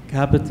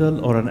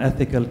capital or an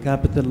ethical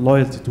capital,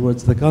 loyalty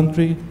towards the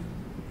country,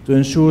 to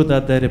ensure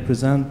that they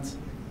represent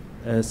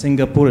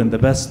Singapore in the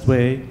best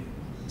way,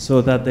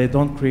 so that they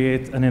don't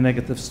create any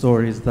negative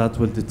stories that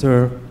will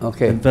deter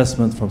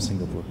investment from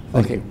Singapore?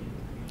 Thank you.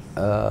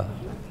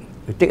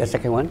 You take a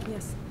second one.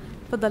 Yes.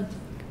 تفضل.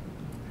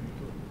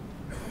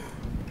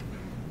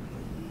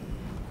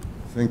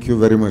 Thank you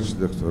very much,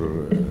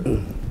 Dr.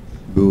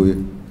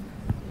 Bowie.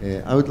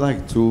 I would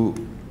like to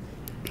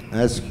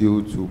ask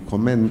you to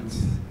comment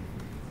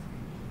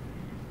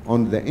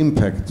on the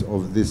impact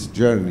of this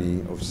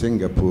journey of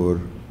Singapore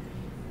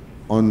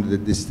on the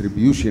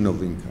distribution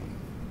of income.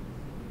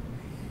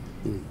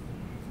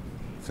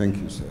 Thank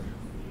you, sir.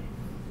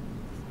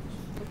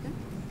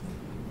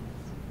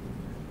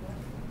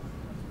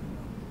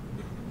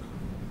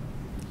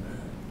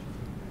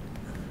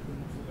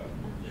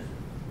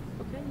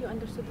 Okay, you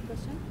understood the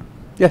question?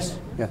 Yes.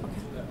 Yeah. Okay.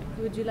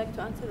 Would you like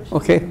to answer?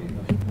 Okay.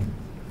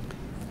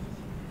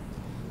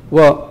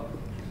 Well,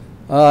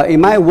 in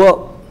my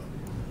work,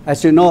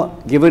 as you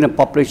know, given the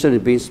population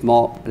is being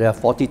small, there are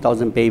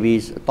 40,000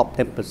 babies, top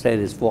 10%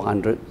 is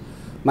 400.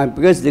 My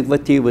biggest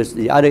difficulty was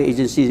the other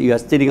agencies, you are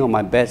stealing on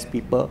my best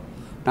people,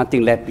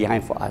 nothing left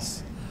behind for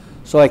us.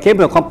 So I came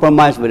to a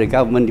compromise with the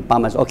government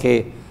departments.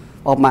 Okay,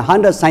 of my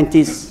 100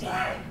 scientists,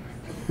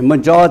 the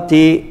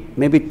majority,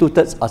 maybe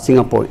 2/3 are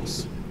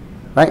Singaporeans,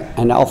 right?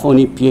 And I offer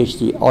only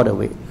PhD all the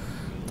way.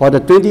 For the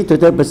 20 to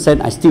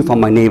 30%, I steal from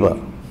my neighbor,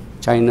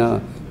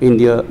 China,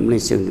 India,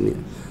 Malaysia, India.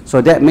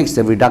 So that makes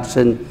the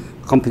reduction,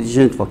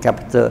 competition for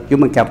capital,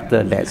 human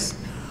capital less.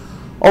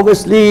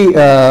 Obviously,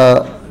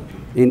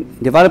 in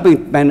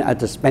developing plan, I have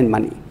to spend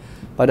money.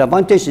 But the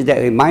advantage is that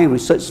in my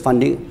research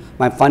funding,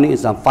 my funding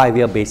is on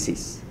 5-year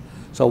basis.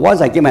 So once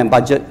I get my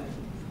budget,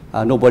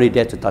 nobody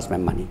dare to touch my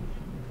money.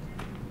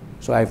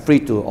 So I'm free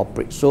to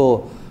operate.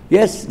 So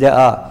yes, there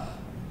are,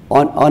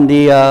 on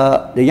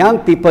the young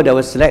people that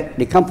were selected,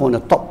 they come from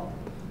the top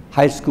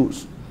high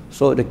schools.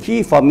 So the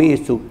key for me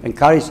is to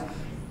encourage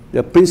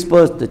the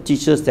principals, the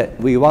teachers, that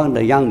we want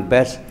the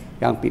best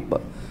young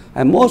people.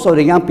 And most of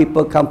the young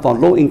people come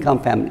from low-income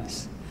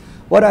families.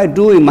 What I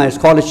do in my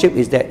scholarship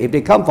is that if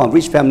they come from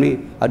rich family,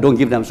 I don't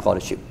give them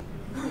scholarship.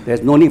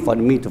 There's no need for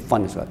me to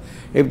fund as well.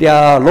 If they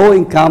are low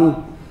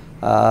income,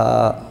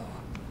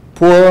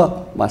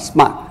 poor but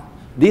smart.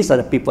 These are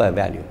the people I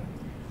value.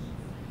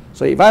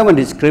 So if I want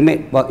to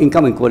discriminate about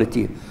income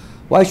inequality,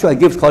 why should I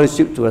give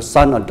scholarship to a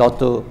son or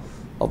daughter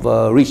of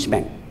a rich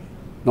man,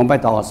 no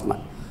matter how smart?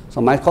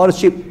 So my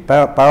scholarship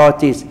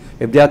priorities,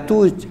 if there are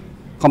two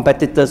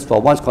competitors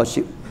for one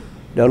scholarship,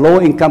 the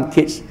lower income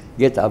kids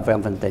get an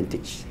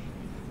advantage.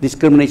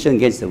 Discrimination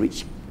against the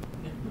rich.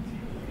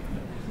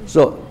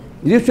 So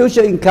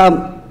differential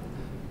income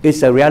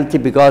is a reality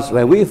because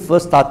when we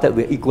first started,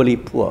 we were equally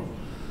poor.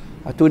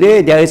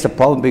 Today, there is a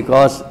problem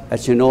because,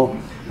 as you know,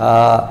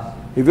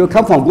 if you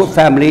come from a good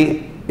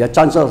family, your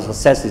chances of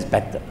success is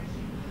better.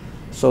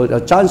 So the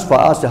chance for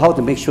us to how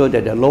to make sure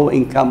that the low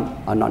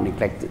income are not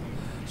neglected.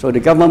 So the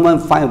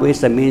government find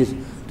ways and means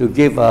to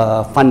give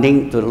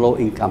funding to the low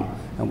income.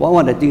 And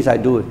one of the things I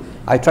do,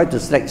 I try to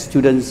select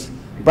students,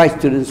 bright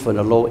students for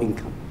the low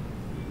income.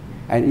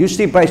 And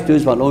usually bright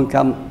students for low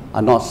income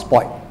are not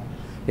spoiled.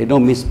 They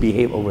don't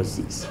misbehave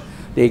overseas.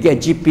 They get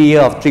GPA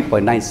of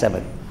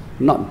 3.97,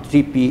 not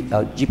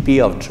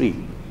GPA of 3.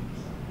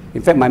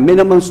 In fact, my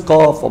minimum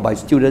score for my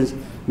students,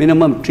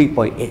 minimum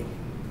 3.8.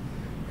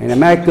 In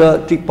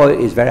America, 3.8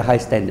 is very high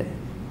standard.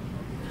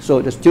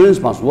 So the students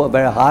must work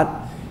very hard,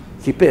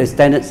 keep it as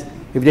standards.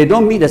 If they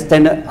don't meet the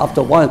standard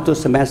after 1 or 2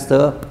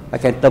 semesters, I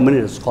can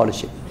terminate the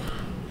scholarship.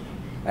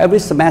 Every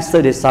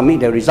semester they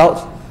submit their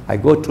results. I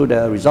go through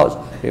the results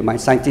with my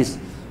scientists.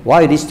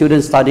 Why are these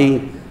students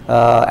studying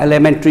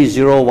elementary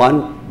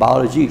 01,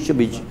 biology should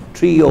be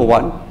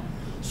 301.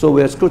 So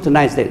we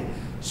scrutinize that.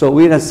 So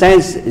we, in a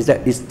sense, is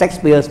that it's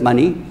taxpayers'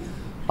 money.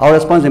 Our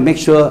response is to make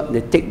sure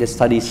they take the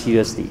study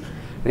seriously.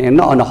 They are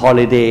not on a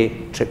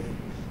holiday trip.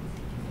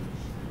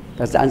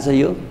 Does that answer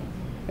you?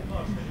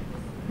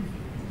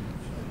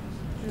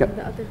 The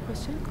other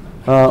question?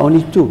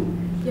 Only 2.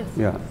 Yes.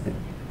 Yeah.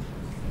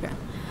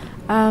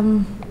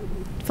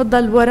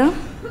 تفضل ورا.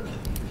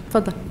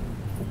 تفضل.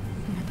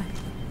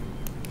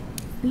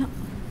 لا.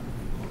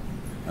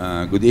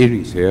 Good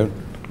evening, sir.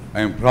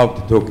 I am proud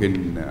to talk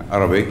in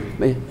Arabic.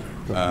 May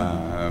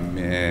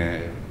I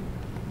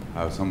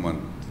have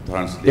someone to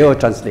translate? They will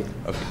translate.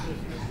 Okay.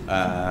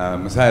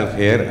 مساء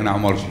الخير، أنا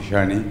عمر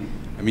شيشاني،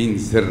 أمين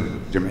سر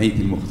جمعية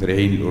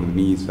المخترعين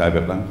الأردنيين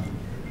سابقا.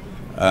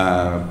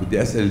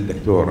 بدي أسأل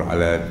الدكتور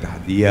على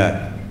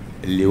التحديات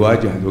اللي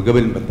واجهته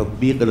قبل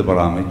تطبيق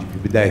البرامج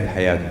في بداية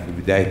حياته، في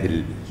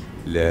بداية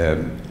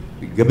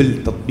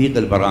قبل تطبيق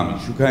البرامج،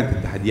 شو كانت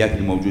التحديات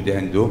الموجودة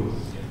عنده؟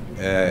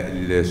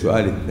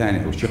 السؤال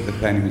الثاني أو الشق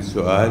الثاني من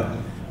السؤال،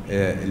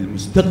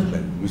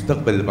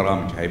 مستقبل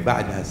البرامج هاي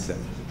بعد هسه،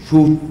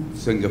 شو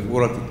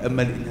سنغافورة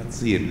تتأمل إنها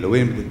تصير؟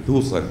 لوين بدها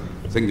توصل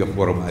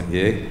سنغافورة بعد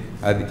هيك؟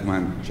 هذه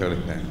كمان شغلة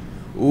ثانية.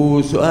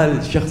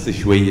 وسؤال شخصي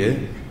شوية،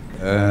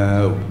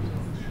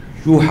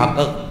 شو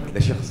حققت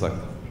لشخصك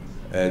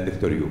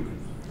دكتور يوب؟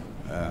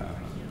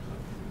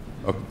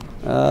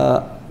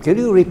 Can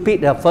you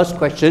repeat the first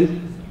question?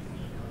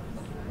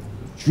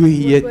 شو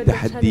هي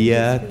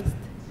التحديات؟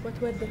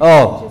 What were the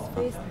challenges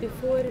faced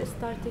before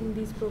starting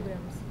these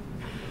programs?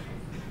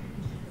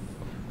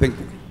 Thank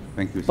you.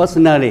 Thank you.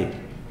 Personally.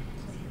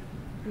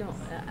 No,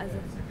 as a,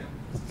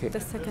 Okay. the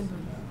second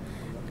one.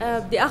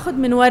 بدي اخذ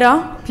من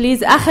ورا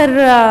بليز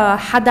اخر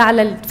حدا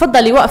على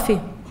تفضلي وقفي.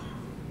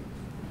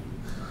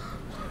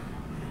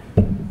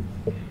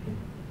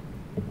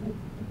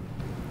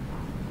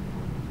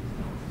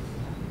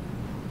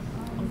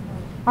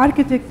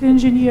 Architect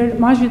Engineer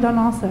Majida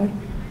Nasser.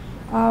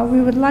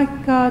 We would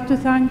like to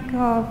thank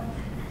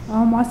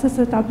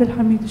مؤسسة عبد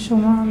الحميد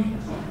Shoman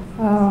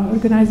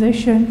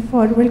organization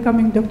for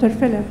welcoming Dr.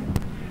 Philip.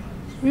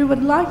 We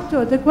would like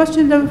to, the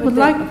question that we would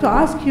like to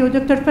ask you,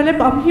 Dr.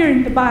 Philip, I'm here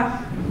in the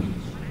back.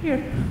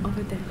 Here.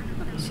 Over there.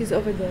 She's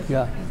over there.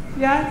 Yeah.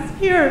 Yes,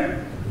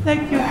 here.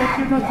 Thank you that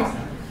you noticed.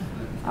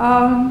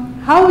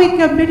 How we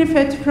can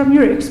benefit from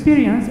your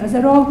experience as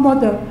a role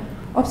model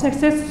of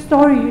success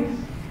story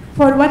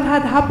for what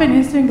had happened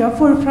in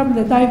Singapore, from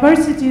the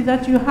diversity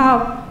that you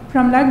have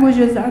from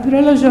languages and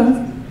religions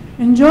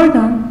in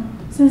Jordan,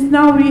 since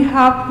now we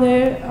have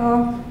the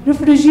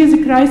refugees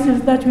crisis,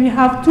 that we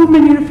have too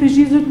many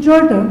refugees in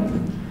Jordan.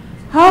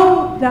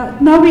 How that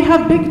now we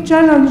have big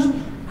challenge,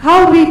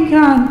 how we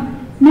can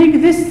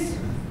make this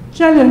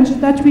challenge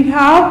that we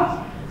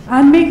have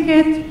and make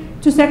it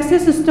to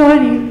success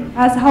story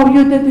as how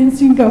you did in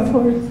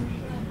Singapore.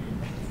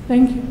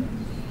 Thank you.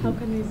 How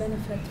can we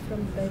benefit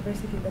from the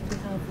diversity that we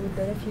have with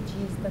the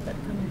refugees that are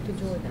coming to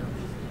Jordan?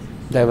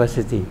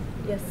 Diversity.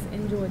 Yes,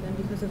 in Jordan,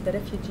 because of the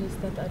refugees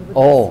that are with us.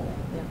 Oh,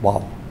 Yeah.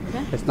 wow.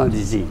 Okay. That's not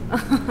easy.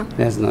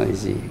 That's not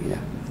easy, yeah.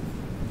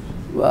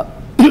 Well,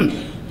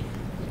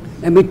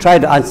 let me try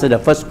to answer the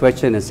first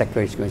question and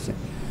second question.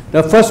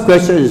 The first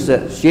question is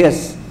that,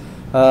 yes,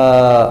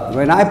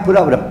 when I put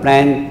up the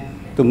plan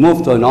to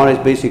move to a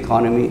knowledge-based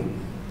economy,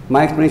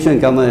 my explanation in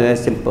government is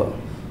very simple.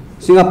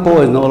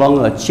 Singapore is no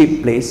longer a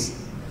cheap place.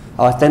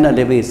 Our standard of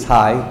living is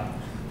high.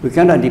 We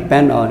cannot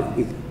depend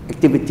on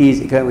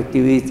activities, economic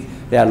activities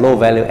that are low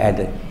value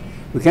added.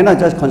 We cannot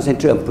just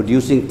concentrate on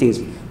producing things.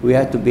 We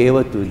have to be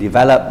able to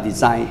develop,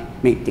 design,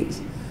 make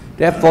things.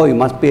 Therefore, you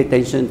must pay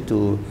attention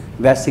to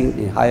investing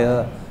in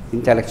higher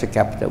intellectual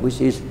capital, which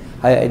is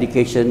higher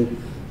education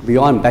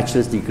beyond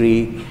bachelor's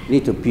degree,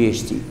 need to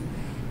PhD.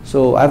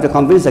 So I have to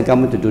convince the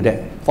government to do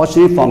that.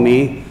 Fortunately for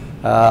me,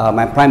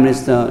 my Prime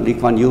Minister, Lee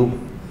Kuan Yew,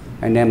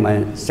 and then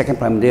my second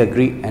Prime Minister, they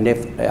agreed and they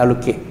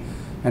allocate.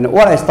 And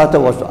what I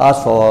started was to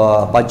ask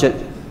for a budget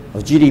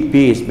of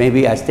GDP is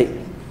maybe I state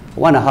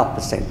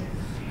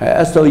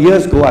 1.5%. So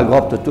years ago, I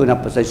got up to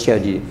 2.5% share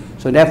of GDP.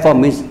 So therefore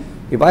means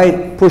if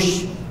I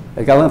push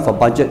the government for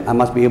budget, I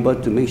must be able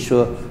to make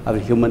sure I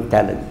have human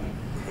talent.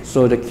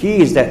 So the key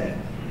is that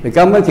the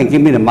government can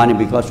give me the money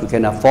because we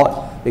can afford.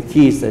 The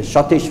key is the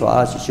shortage for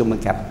us is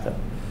human capital.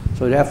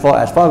 So therefore,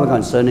 as far as I'm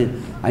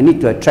concerned, I need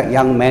to attract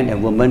young men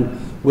and women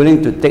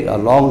willing to take a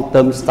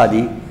long-term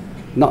study,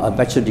 not a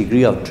bachelor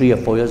degree of 3 or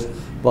 4 years,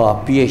 but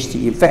a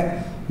PhD. In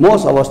fact,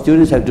 most of our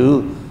students have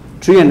to do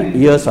 3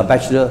 years of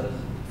bachelor,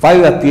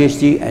 5-year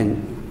PhD,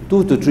 and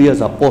 2 to 3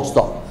 years of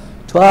postdoc,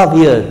 12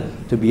 years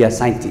to be a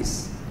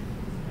scientist.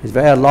 It's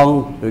very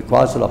long,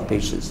 requires a lot of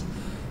patience.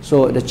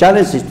 So the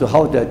challenge is to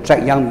how to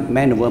attract young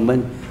men and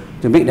women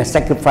to make the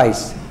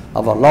sacrifice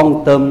of a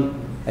long-term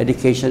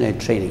education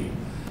and training.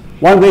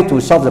 One way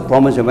to solve the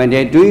problem is when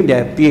they're doing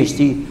their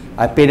PhD,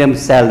 I pay them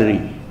salary.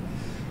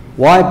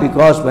 Why?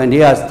 Because when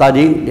they are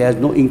studying, there's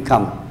no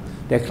income.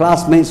 Their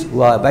classmates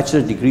who are a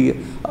bachelor degree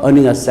are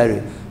earning a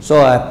salary.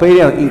 So I pay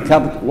them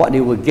income, what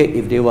they would get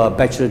if they were a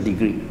bachelor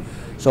degree.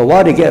 So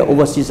while they get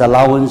overseas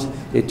allowance,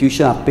 the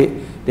tuition are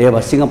paid, they have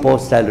a Singapore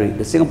salary.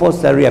 The Singapore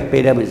salary I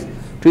pay them is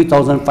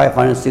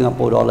 3,500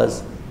 Singapore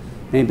dollars.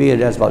 Maybe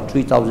that's about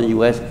 3,000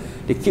 US.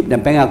 They keep the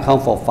bank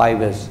account for 5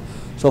 years.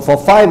 So for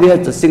 5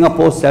 years, the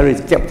Singapore salary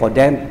is kept for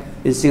them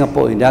in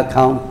Singapore in their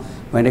account.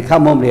 When they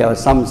come home, they have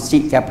some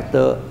seed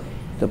capital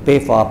to pay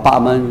for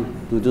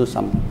apartment, to do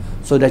something.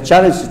 So the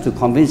challenge is to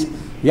convince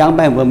young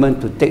men and women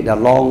to take the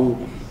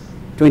long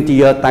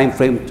 20-year time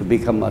frame to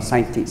become a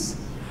scientist.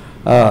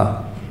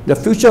 The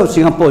future of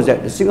Singapore is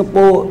that the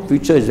Singapore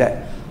future is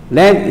that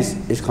land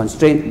is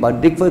constrained,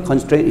 but the different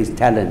constraint is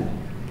talent.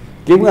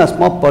 Given a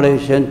small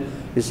population,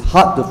 it's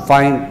hard to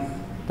find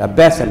the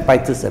best and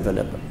brightest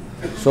available.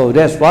 So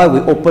that's why we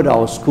open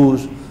our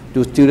schools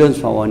to students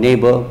from our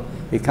neighbor.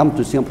 They come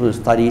to Singapore to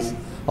study.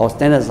 Our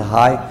standards are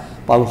high,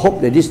 but we hope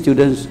that these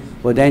students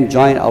will then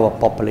join our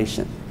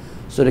population.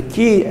 So the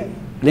key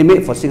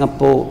limit for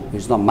Singapore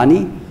is not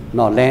money,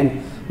 not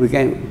land.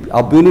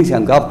 Our buildings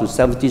can go up to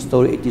 70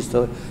 stories, 80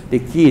 stories. The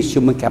key is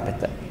human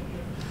capital.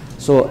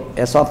 So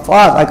as far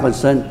as I'm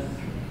concerned,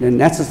 the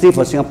necessity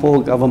for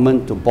Singapore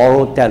government to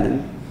borrow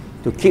talent,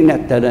 to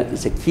kidnap talent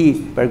is a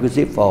key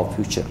prerequisite for our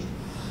future.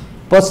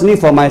 Personally,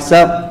 for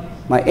myself,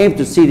 my aim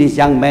to see these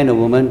young men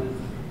and women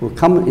who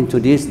come into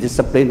this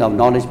discipline of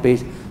knowledge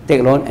base,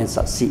 take loan and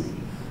succeed.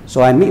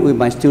 So I meet with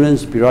my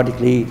students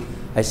periodically.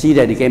 I see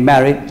that they get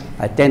married,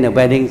 I attend their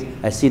weddings,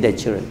 I see their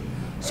children.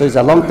 So it's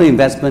a long-term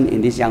investment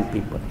in these young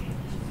people.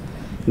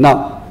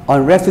 Now,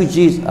 on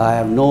refugees, I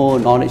have no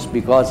knowledge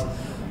because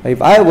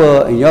if I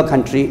were in your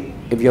country,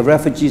 if your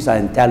refugees are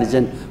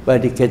intelligent, well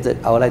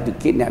educated, I would like to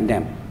kidnap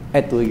them,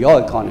 add to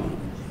your economy.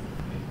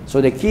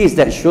 So the key is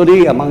that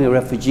surely among your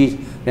refugees,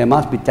 there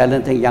must be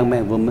talented young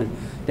men and women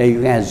that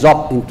you can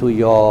absorb into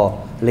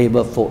your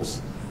labor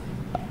force.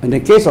 In the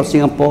case of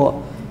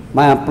Singapore,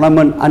 my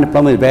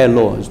unemployment is very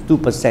low, it's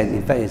 2%.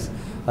 In fact, it's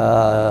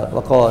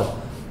what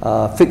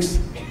called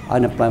fixed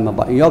unemployment.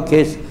 But in your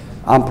case,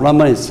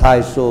 unemployment is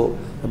high, so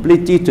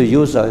ability to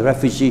use a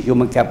refugee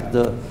human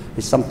capital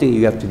is something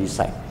you have to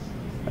decide.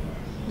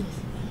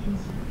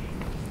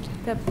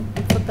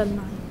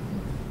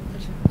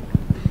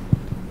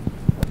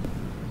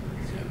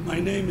 My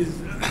name is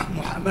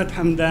Mohammed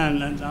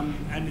Hamdan and I'm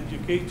an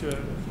educator.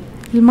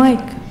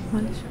 المايك.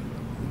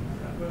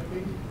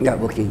 Yeah,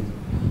 working.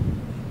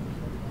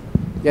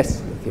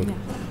 Yes, okay. Yeah.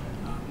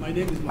 My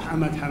name is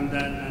Mohammed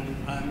Hamdan and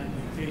I'm an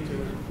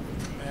educator,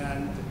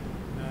 and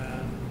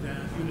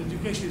the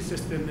education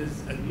system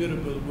is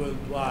admirable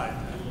worldwide.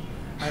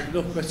 I have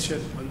no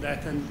question on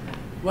that, and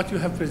what you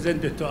have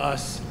presented to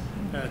us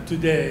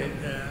today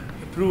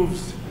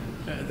proves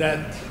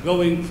that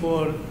going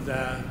for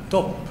the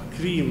top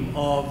cream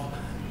of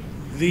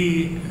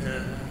the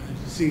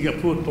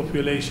Singapore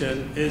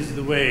population is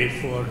the way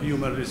for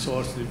human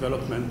resource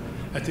development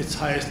at its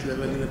highest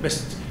level in the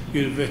best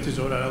universities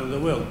all around the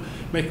world.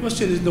 My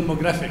question is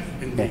demographic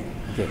indeed.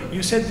 Okay.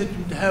 You said that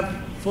you'd have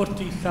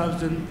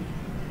 40,000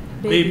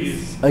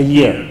 babies a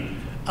year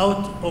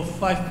out of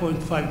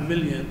 5.5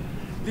 million.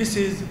 This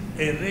is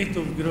a rate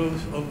of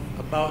growth of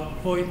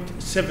about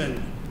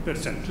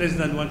 0.7%, less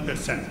than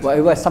 1%. Well,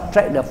 if I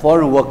subtract the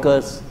foreign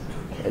workers,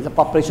 the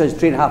population is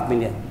 3.5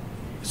 million.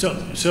 So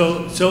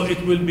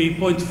it will be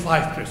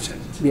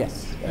 0.5%.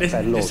 Yes.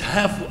 It's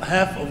half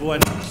of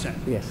 1%.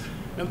 Yes.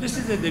 Now this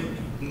is a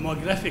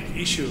demographic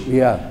issue,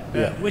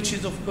 which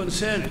is of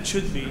concern. It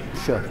should be.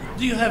 Sure.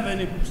 Do you have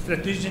any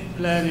strategic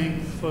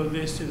planning for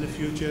this in the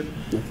future?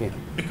 Okay.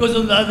 Because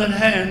on the other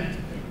hand,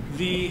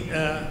 the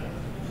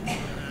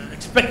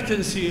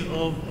expectancy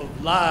of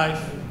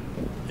life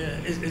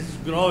is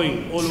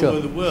growing all over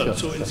the world.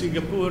 So in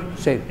Singapore,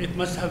 Same. it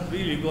must have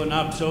really gone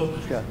up. So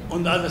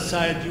on the other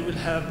side, you will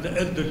have the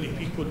elderly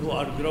people who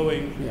are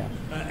growing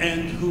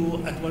and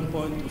who at one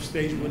point of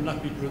stage will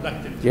not be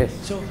productive. Yes.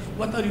 So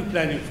what are you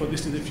planning for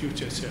this in the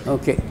future, sir?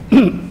 Okay.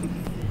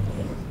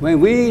 When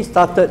we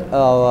started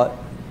our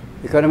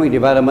economic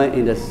development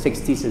in the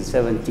 60s and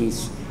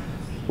 70s,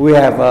 we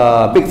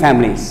have big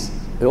families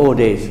in the old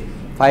days,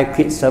 5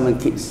 kids, 7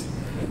 kids.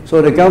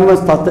 So the government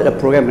started a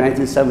program in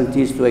the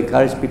 1970s to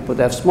encourage people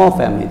to have small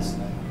families.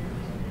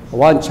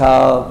 1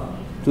 child,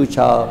 2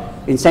 child,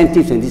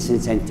 incentives and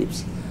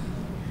disincentives.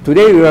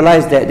 Today we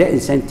realize that that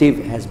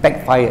incentive has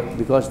backfired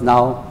because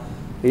now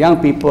the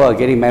young people are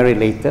getting married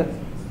later.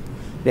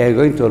 They are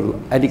going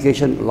to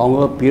education,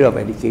 longer period of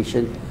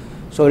education.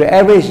 So the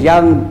average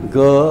young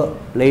girl,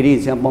 lady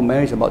in Singapore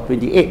marries about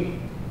 28.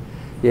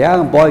 The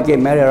young boy get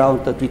married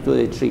around 32,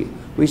 33,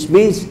 which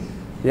means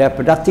their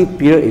productive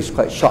period is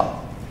quite short.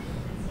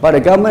 But the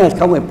government has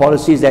come with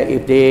policies that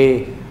if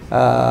they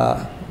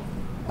are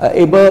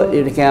able,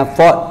 if they can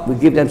afford, we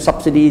give them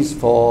subsidies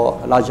for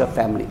larger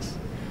families.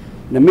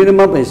 The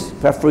minimum is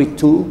preferably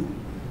 2,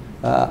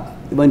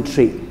 even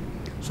 3.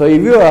 So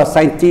if you are a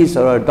scientist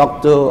or a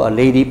doctor or a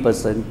lady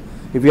person,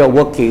 if you are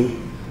working,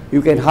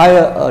 you can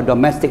hire a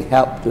domestic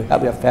help to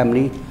help your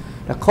family.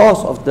 The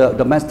cost of the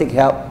domestic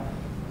help,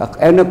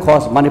 annual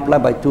cost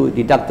multiplied by 2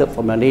 deducted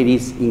from the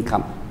lady's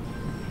income.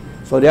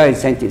 So there are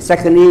incentives.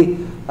 Secondly,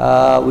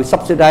 we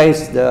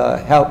subsidize the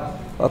help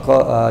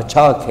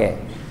child care.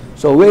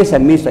 So ways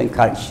and means to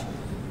encourage.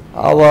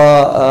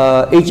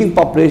 Our aging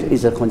population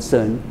is a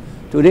concern.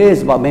 Today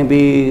is about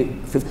maybe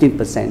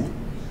 15%.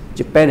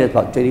 Japan is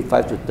about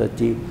 25 to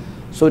 30.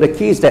 So the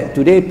key is that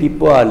today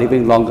people are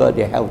living longer,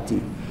 they're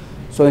healthy.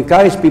 So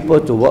encourage people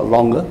to work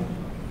longer.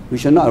 We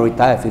should not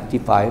retire at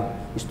 55.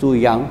 It's too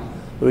young.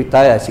 We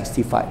retire at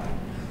 65.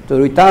 The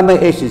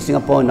retirement age in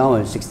Singapore now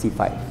is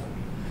 65.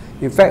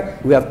 In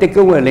fact, we have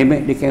taken away a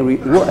limit. They can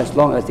work as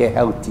long as they're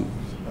healthy.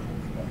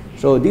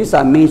 So these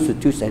are means to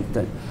choose and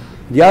turn.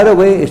 The other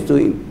way is to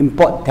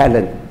import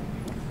talent.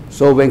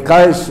 So we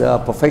encourage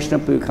professional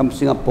people to come to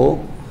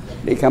Singapore.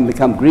 They can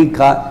become green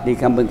card. They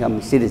can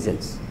become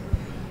citizens.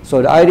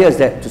 So the idea is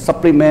that to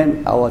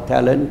supplement our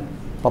talent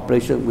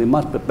population, we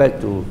must prepare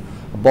to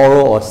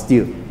borrow or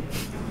steal.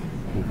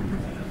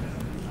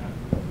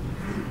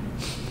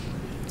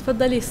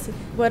 تفضلي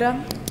ورا.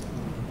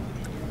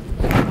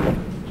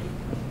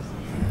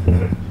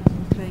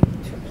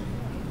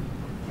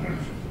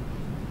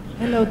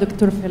 Hello,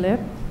 Dr. Philip.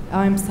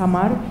 I'm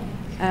Samar,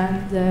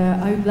 and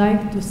I would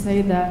like to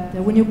say that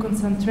when you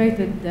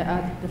concentrated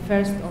at the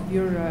first of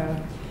your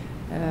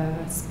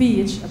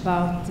speech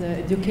about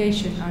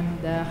education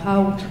and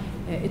how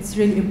it's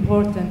really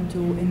important to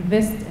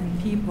invest in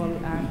people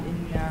and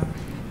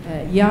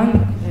in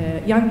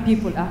young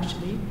people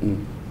actually.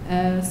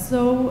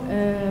 So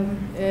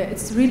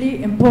it's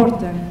really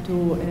important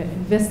to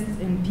invest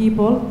in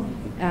people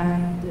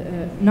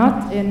and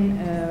not in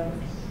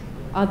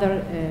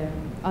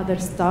other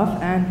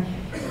stuff. And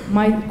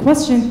my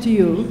question to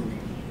you,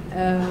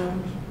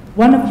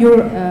 one of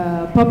your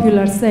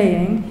popular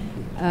saying,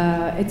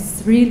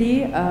 it's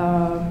really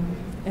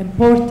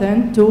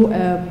important to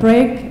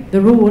break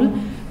the rule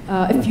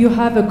if you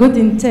have a good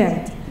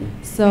intent.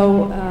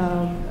 So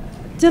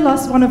tell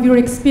us one of your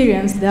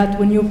experience that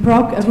when you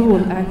broke a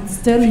rule and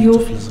still you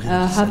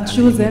have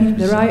chosen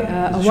the right,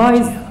 a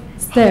wise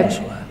step,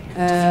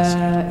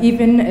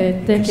 even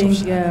taking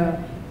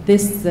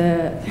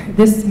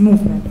this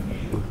movement.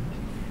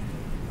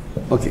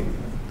 Okay,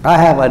 I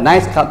have a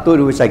nice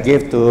cartoon which I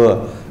gave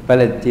to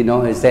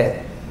Valentino. Is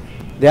that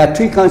there are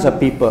 3 kinds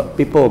of people: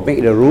 people who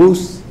make the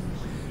rules,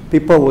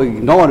 people who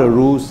ignore the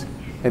rules,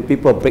 and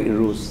people who break the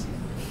rules.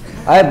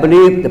 I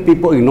believe the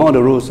people who ignore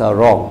the rules are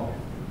wrong.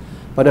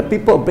 But the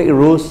people who break the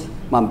rules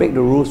must break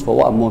the rules for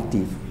what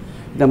motive.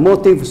 The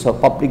motive is for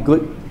public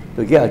good,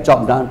 to get a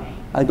job done.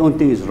 I don't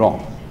think it's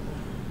wrong.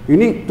 You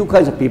need 2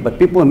 kinds of people.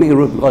 People who make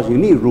rules because you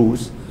need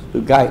rules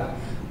to guide.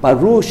 But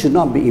rules should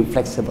not be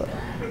inflexible.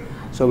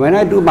 So when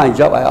I do my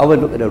job, I always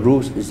look at the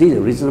rules. Is this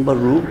a reasonable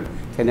rule?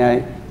 Can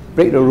I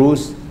break the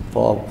rules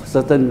for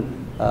certain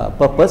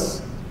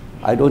purpose?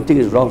 I don't think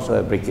it's wrong, so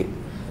I break it.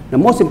 The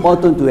most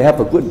important to have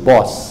a good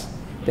boss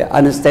that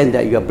understands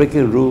that you are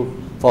breaking the rule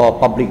for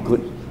public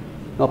good,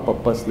 not for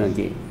personal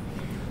gain.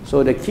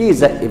 So the key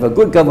is that if a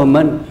good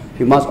government,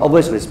 you must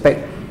always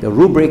respect the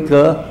rule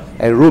breaker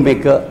and rule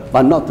maker,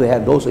 but not to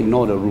have those who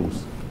ignore the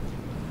rules.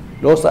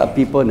 Those are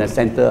people in the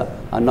center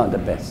are not the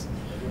best.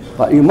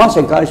 But you must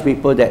encourage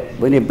people that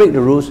when they break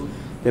the rules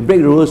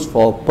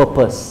for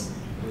purpose.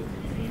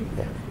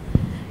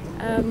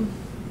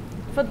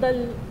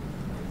 تفضل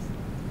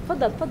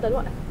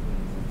وقت.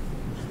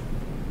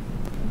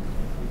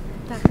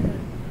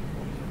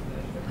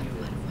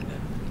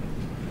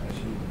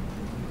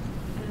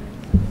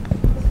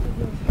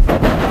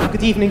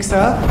 Good evening,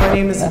 sir. My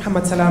name is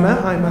Muhammad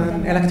Salama. I'm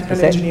an electrical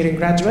engineering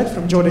graduate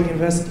from Jordan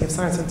University of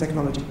Science and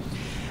Technology.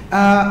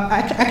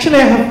 Actually,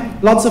 I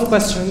have lots of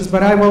questions,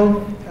 but I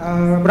will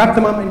wrap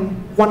them up in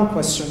one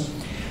question.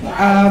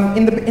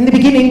 In the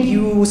beginning,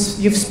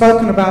 you've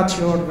spoken about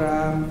your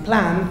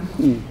plan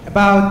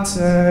about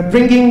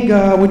bringing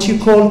what you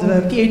called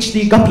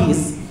PhD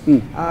guppies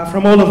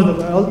from all over the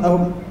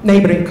world,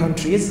 neighboring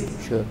countries,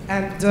 sure.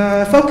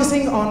 And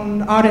focusing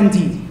on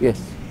R&D.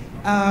 Yes.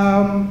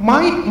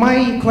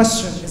 My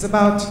question is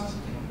about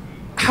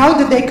how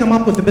did they come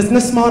up with the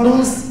business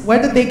models?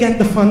 Where did they get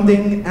the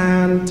funding?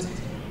 And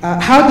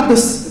how did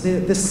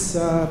this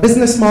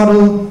business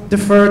model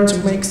differ to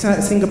make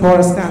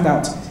Singapore stand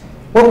out?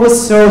 What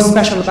was so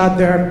special about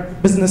their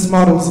business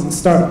models and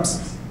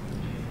startups?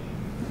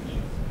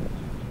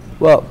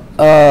 Well,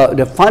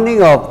 the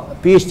funding of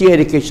PhD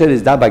education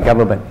is done by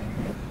government.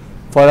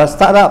 For the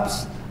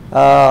startups,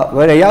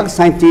 when a young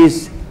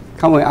scientist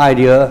come with an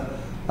idea,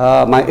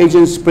 my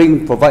agent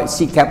Spring provides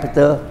seed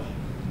capital,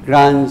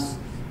 grants,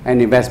 and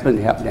investment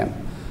to help them.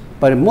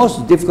 But the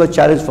most difficult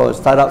challenge for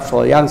startups,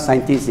 for young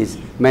scientists, is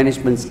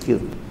management skill.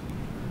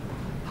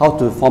 How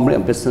to formulate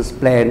a business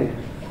plan,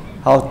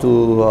 how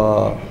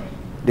to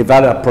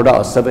develop a product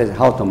or service,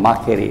 how to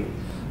market it.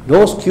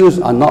 Those skills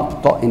are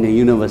not taught in the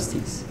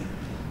universities.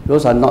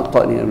 Those are not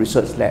taught in a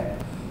research lab.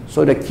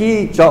 So the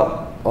key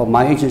job of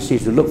my agency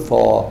is to look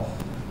for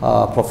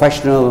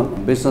professional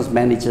business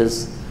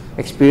managers,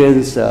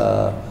 experienced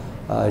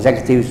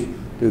executives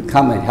to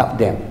come and help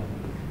them.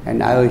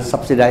 And I will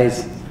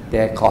subsidize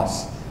their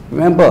costs.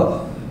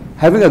 Remember,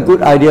 having a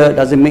good idea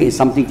doesn't mean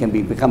something can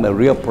become a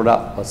real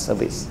product or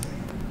service.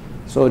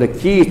 So the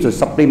key is to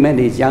supplement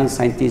these young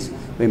scientists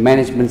with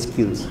management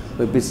skills,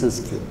 with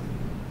business skills.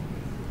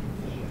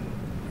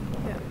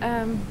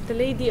 The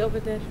lady over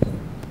there.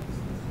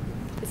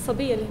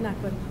 الصبية اللي هناك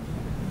برا.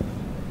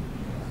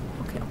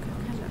 اوكي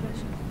هلا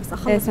بس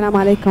اخلص. السلام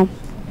عليكم.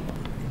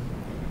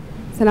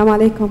 السلام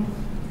عليكم.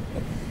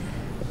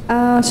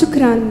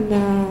 شكرا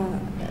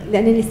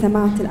لأنني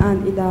سمعت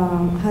الآن إلى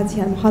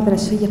هذه المحاضرة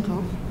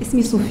الشيقة.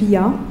 اسمي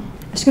صوفيا.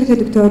 أشكرك يا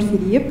دكتور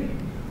فيليب.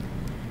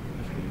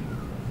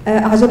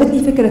 أعجبتني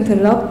فكرة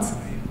الربط،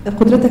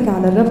 قدرتك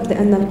على الربط،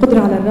 لأن القدرة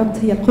على الربط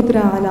هي القدرة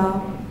على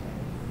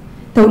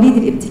توليد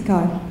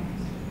الابتكار.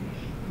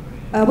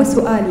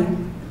 وسؤالي،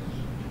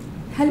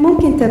 هل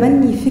ممكن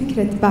تبني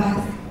فكرة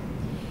بحث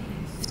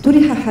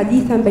طرح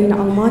حديثا بين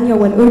ألمانيا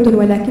والأردن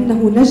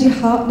ولكنه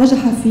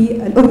نجح في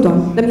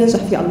الأردن لم ينجح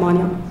في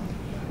ألمانيا،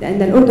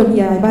 لأن الأردن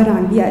هي عبارة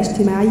عن بيئة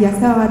اجتماعية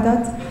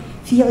ساعدت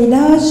في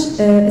علاج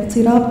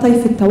اضطراب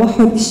طيف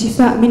التوحد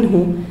للشفاء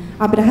منه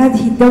عبر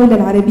هذه الدولة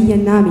العربية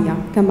النامية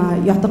كما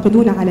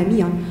يعتقدون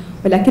عالميا،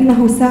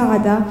 ولكنه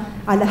ساعد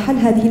على حل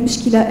هذه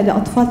المشكلة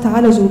لأطفال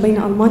تعالجوا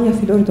بين ألمانيا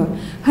في الأردن.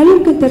 هل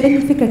يمكن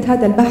تبني فكرة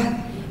هذا البحث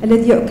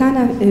الذي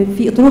كان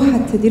في أطروحة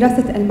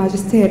دراسة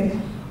الماجستير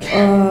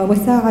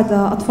وساعد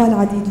أطفال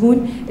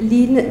عديدون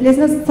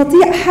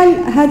لنستطيع حل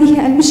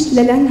هذه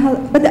المشكلة، لأنها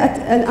بدأت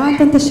الآن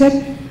تنتشر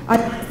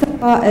على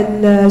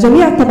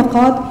جميع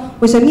الطبقات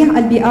وجميع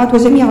البيئات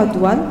وجميع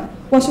الدول.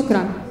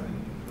 وشكرا.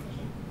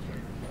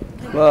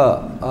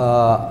 Well,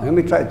 let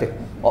me try to take.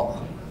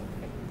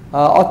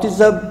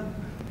 Autism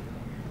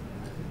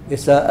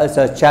is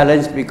a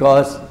challenge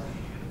because,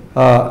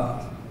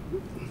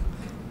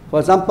 for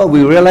example,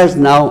 we realize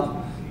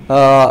now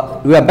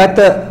we are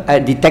better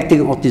at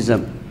detecting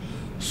autism.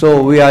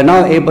 So we are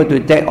now able to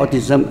detect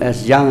autism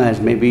as young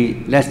as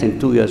maybe less than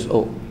 2 years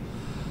old.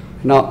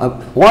 Now,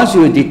 once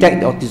you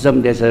detect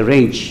autism, there's a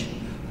range.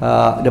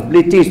 The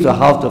ability is to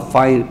how to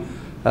find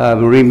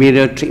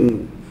remedial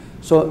treatment.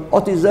 So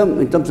autism,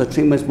 in terms of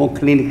treatment, is more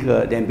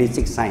clinical than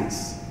basic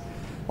science.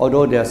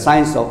 Although the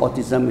science of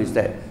autism is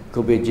that it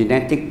could be a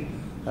genetic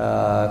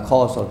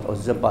cause of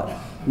autism, but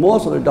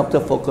most of the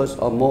doctors focus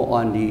more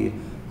on the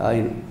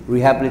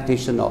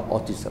rehabilitation of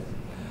autism.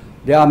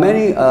 There are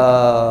many,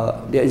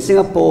 in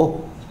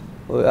Singapore,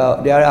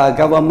 there are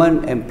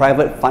government and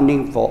private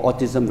funding for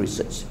autism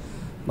research,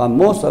 but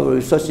most of the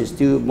research is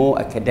still more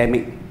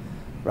academic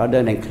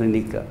rather than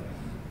clinical,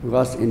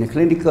 because in the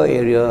clinical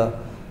area,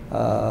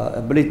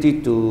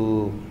 ability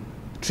to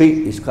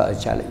treat is quite a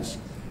challenge.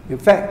 In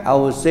fact, I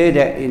would say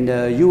that in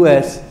the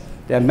US,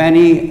 there are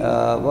many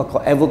what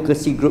called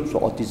advocacy groups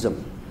for autism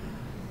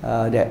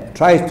that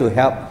tries to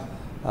help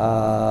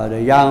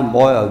the young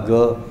boy or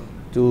girl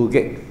to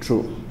get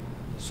through.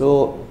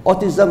 So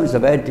autism is a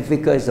very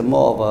difficult, it's a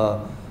more of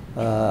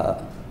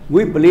a,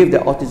 we believe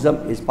that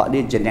autism is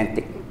partly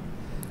genetic,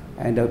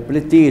 and the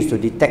ability is to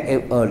detect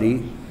it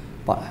early,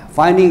 but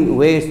finding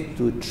ways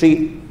to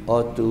treat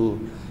or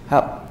to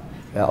help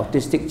an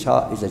autistic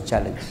child is a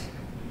challenge.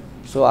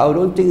 So I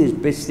don't think it's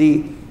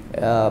basically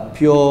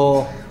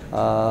pure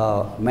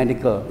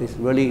medical. It's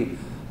really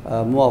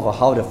more of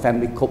how the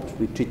family copes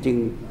with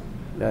treating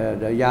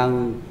the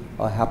young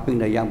or helping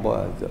the young boy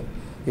or girl.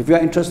 If you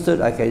are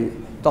interested, I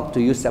can talk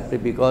to you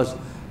separately, because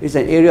it's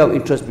an area of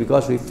interest,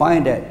 because we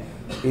find that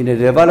in the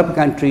developed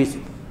countries,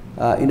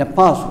 in the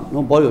past,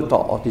 nobody would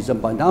talk autism,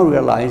 but now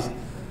realize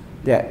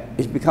that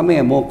it's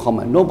becoming more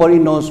common. Nobody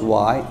knows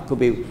why. It could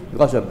be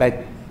because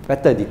we're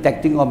better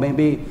detecting, or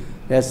maybe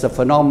there's a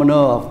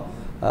phenomenon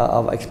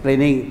of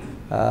explaining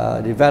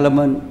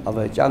development of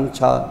a young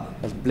child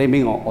as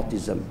blaming on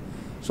autism.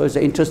 So it's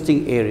an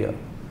interesting area.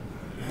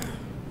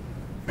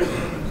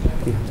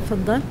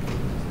 تفضل.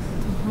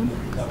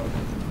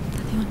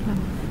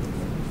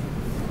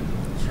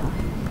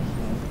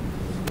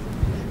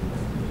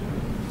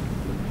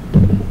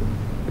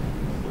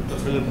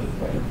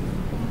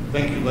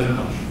 Thank you very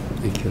much.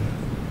 Thank you.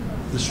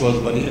 This was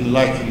very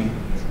enlightening,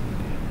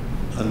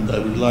 and I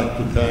would like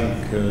to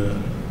thank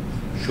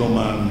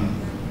Shoman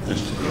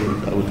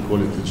Institute, I would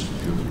call it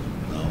Institute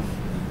now,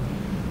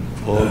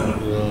 for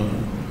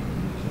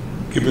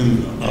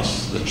giving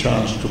us the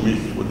chance to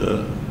meet with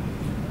a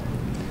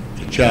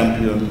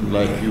champion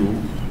like you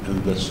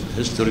in this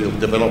history of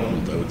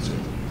development, I would say.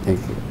 Thank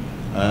you.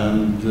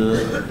 And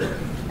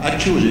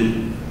actually,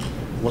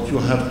 what you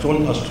have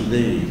told us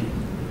today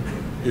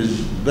is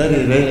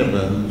very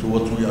relevant to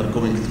what we are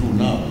going through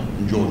now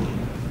in Jordan.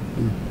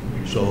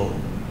 So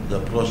the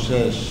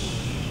process,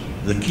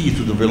 the key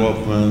to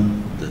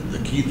development, the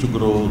key to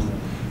growth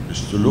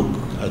is to look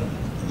at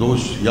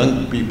those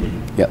young people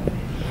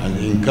and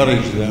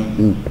encourage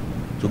them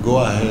to go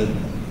ahead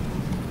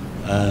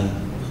and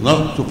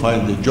not to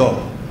find a job,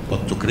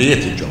 but to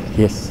create a job.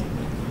 Yes.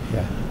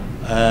 Yeah.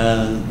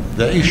 And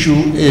the issue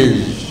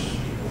is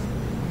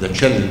the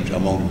challenge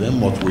among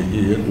them, what we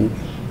hear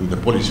in the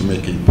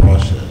policy-making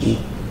process,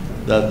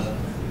 that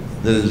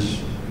there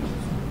is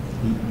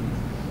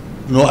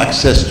no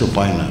access to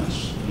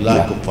finance,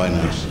 lack of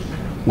financing,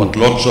 but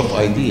lots of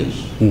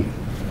ideas,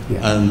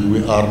 and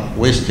we are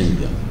wasting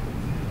them.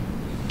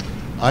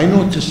 I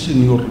noticed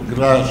in your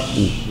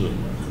graphs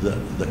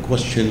the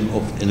question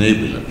of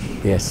enablers.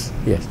 Yes,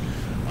 yes.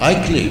 I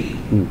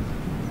claim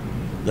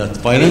that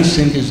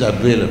financing is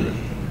available,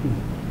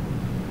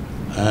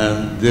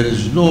 and there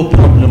is no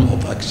problem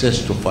of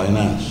access to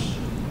finance.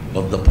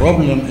 But the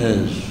problem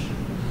is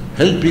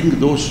helping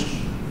those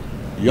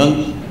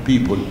young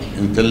people,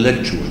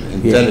 intellectual,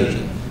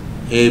 intelligent,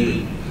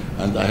 able,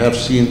 and I have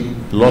seen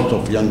a lot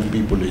of young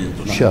people here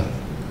tonight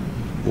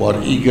who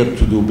are eager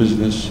to do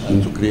business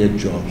and to create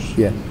jobs.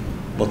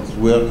 But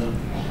where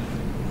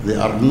they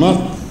are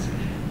not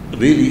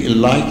really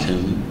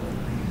enlightened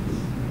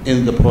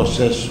in the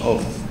process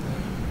of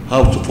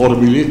how to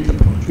formulate the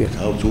project,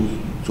 how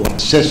to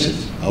assess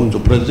it, how to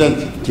present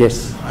it.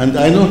 Yes. And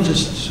I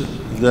noticed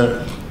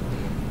that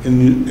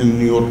in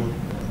your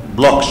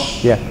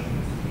blocks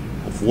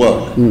of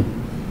work,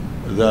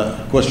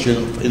 the question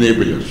of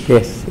enablers.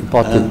 Yes,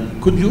 important.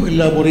 And could you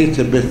elaborate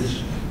a bit?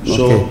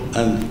 So,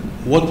 and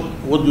what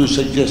do you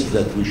suggest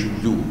that we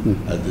should do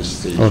at this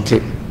stage? Okay.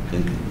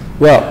 Thank you.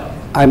 Well,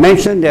 I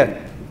mentioned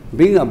that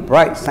being a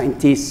bright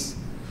scientist,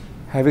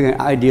 having an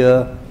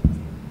idea,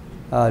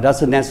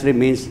 doesn't necessarily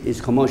mean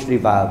it's commercially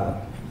viable.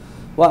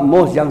 What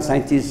most young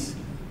scientists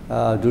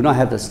do not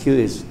have the skill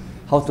is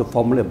how to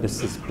formulate a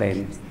business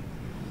plan,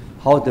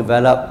 how to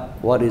develop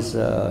what is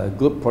a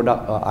good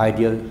product or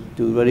idea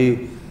to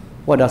really,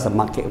 what does the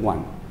market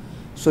want.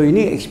 So you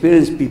need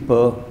experienced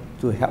people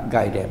to help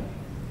guide them.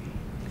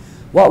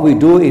 What we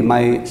do in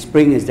my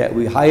spring is that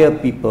we hire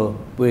people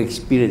with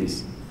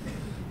experience,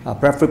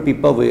 preferably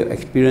people with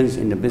experience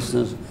in the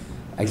business,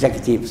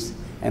 executives,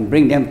 and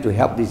bring them to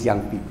help these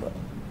young people.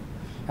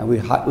 And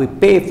we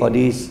pay for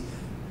these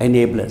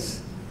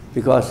enablers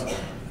because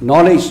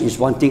knowledge is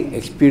one thing,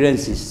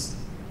 experience is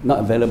not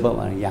available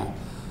when young.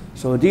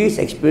 So these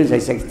experienced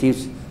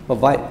executives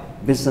provide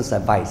business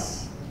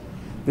advice,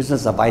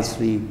 business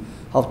advisory,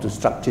 how to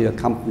structure your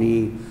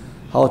company,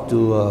 how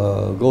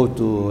to go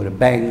to the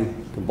bank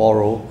to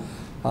borrow.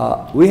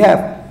 What we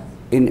have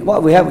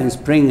in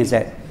Spring is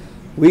that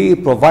we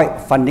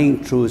provide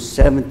funding through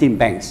 17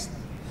 banks.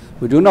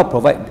 We do not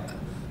provide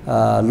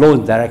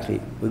loans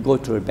directly. We go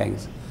through the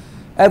banks.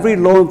 Every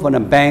loan from the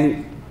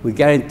bank, we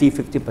guarantee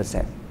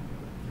 50%.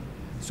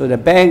 So the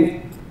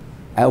bank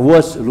at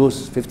worst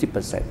lose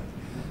 50%.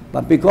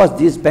 But because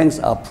these banks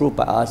are approved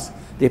by us,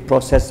 they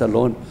process the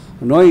loan,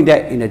 knowing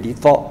that in a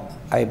default,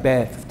 I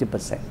bear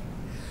 50%.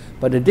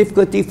 But the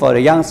difficulty for the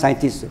young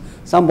scientists,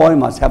 somebody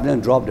must help them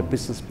draw up the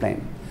business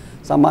plan.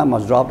 Someone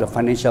must draw up the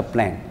financial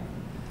plan,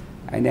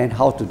 and then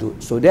how to do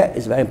it. So that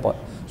is very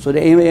important. So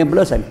the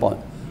enablers are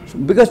important. So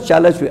the biggest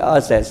challenge with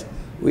us is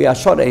we are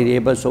short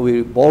enablers, so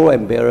we borrow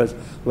enablers,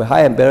 we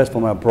hire enablers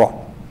from abroad.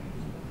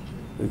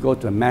 We go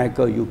to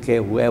America,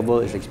 UK,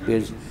 whoever is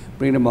experienced,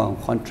 bring them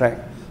on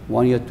contract,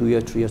 1 year, 2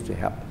 years, 3 years to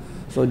help.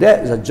 So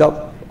that is a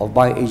job of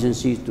my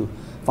agencies to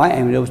find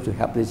enablers to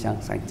help these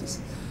young scientists.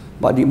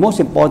 But the most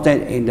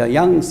important in the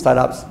young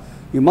startups,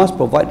 you must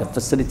provide the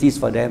facilities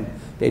for them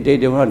that they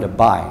don't want to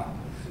buy.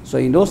 So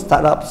in those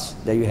startups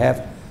that you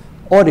have,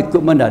 all the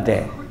equipment are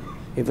there.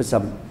 If it's a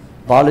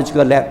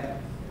biological lab,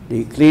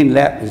 the clean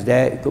lab is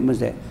there, equipment is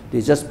there.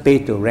 They just pay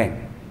to rent.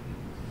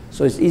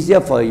 So it's easier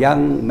for a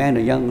young man or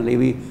young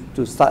lady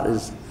to start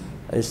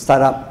a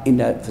startup in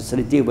a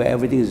facility where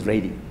everything is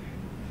ready.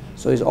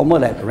 So it's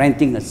almost like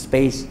renting a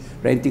space,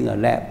 renting a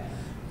lab,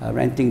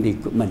 renting the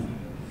equipment.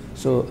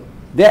 So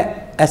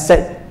that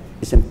asset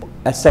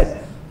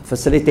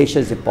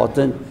facilitation is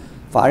important.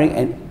 Firing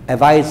and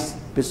advice,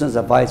 business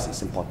advice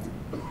is important.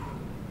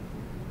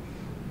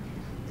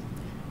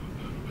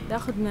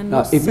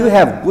 Now, if you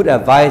have good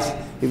advice,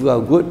 if you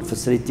have good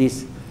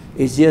facilities,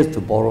 it's easier to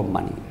borrow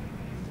money.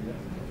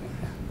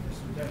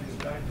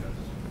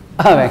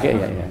 Okay,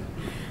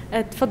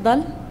 yeah.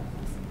 تفضل.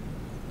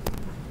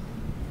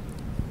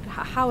 رح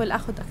أحاول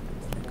أخذ أكثر.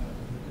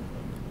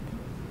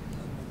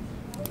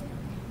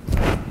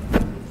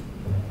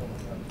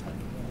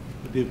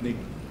 Good evening,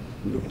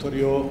 Dr.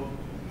 Yo.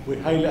 We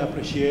highly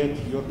appreciate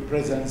your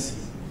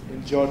presence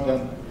in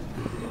Jordan,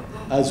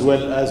 as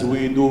well as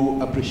we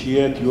do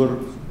appreciate your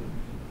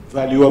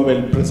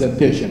valuable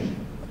presentation.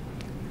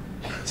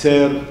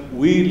 Sir,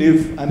 we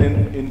live in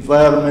an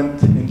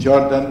environment in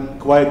Jordan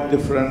quite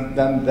different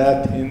than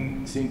that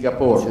in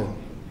Singapore. Sure.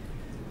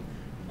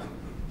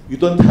 You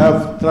don't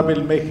have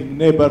troublemaking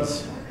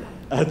neighbors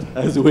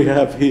as we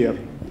have here.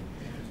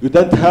 You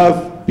don't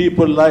have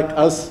people like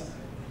us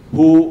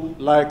who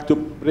like to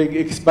bring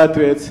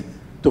expatriates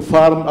to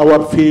farm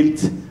our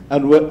fields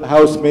and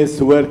housemates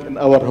to work in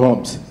our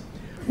homes.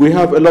 We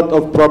have a lot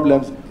of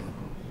problems,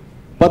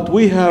 but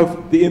we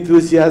have the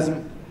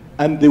enthusiasm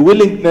and the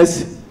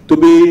willingness to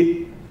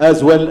be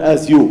as well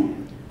as you.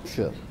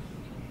 Sure.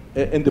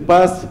 In the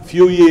past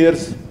few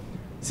years,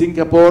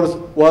 Singapore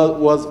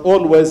was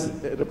always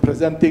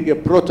representing a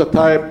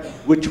prototype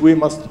which we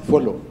must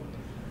follow.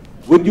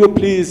 Would you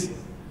please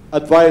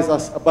advise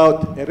us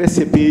about a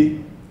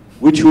recipe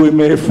which we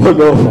may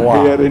follow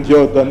here in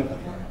Jordan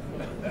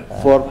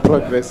for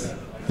progress?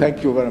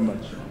 Thank you very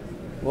much.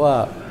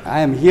 Well,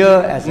 I am here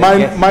as a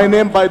guest. My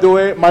name, by the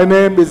way, my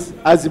name is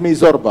Azmi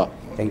Zorba.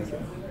 Thank you.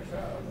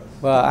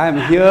 Well, I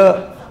am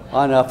here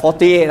on a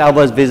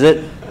 48-hour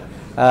visit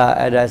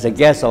and as a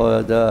guest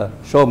of the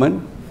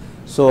Shoman.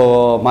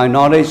 So my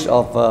knowledge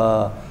of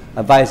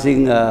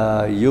advising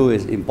you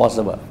is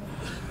impossible.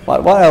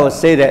 But what I would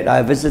say that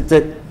I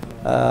visited,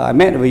 I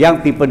met with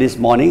young people this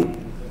morning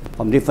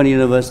from different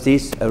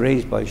universities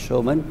arranged by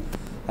Shoman.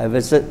 I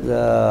visited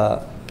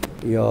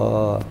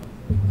your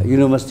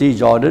University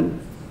Jordan.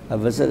 I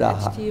visited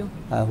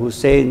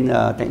Hussein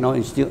Technology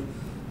Institute.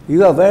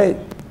 You are very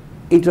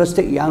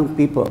interested young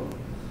people,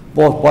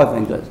 both boys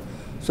and girls.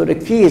 So the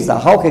key is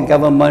that how can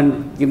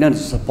government give them the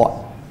support?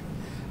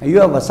 And you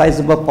have a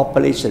sizable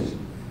population.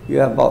 You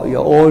have about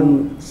your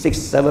own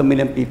 6-7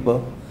 million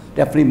people,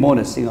 definitely more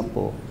than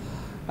Singapore.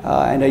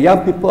 And the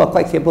young people are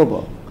quite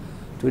capable.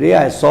 Today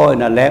I saw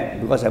in a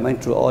lab, because I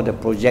went through all the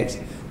projects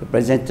they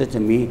presented to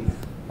me,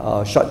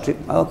 short trip,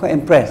 I was quite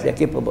impressed, they're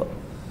capable.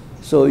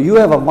 So you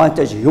have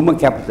advantage, human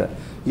capital.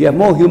 You have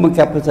more human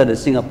capital than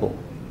Singapore,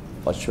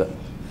 for sure.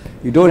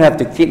 You don't have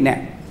to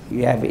kidnap,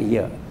 you have it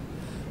here.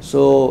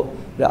 So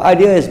the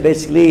idea is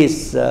basically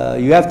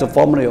you have to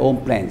formulate your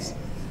own plans.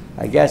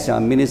 I guess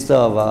Minister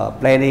of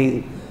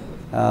Planning,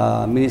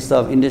 Minister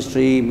of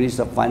Industry,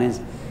 Minister of Finance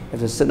have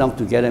to sit down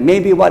together.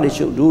 Maybe what they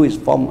should do is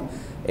form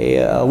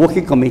a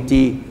working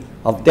committee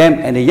of them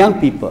and the young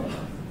people,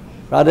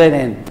 rather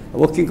than a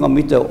working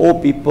committee of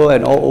old people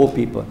and all old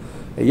people.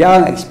 The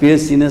young,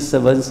 experienced senior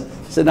servants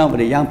sit down with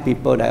the young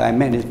people that I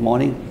met this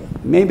morning.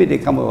 Maybe they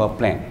come up with a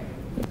plan.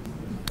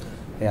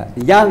 Yeah,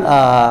 the young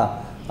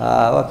are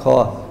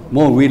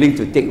more willing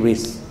to take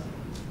risks,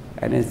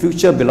 and the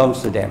future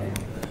belongs to them.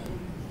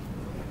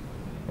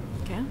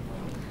 Okay.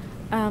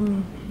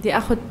 بدي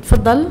أخذ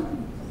تفضل.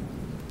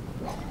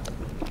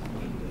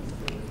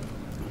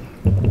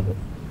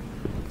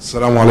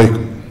 السلام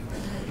عليكم.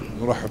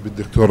 نرحب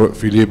بالدكتور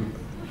فيليب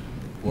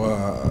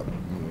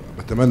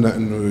وبتمنى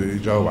انه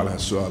يجاوب على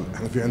هالسؤال.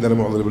 احنا في عندنا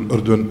معضله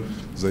بالاردن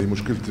زي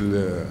مشكله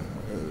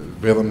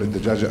البيضه من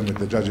الدجاجه ام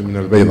الدجاجه من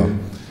البيضه.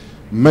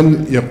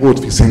 من يقود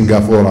في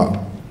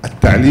سنغافوره؟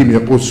 التعليم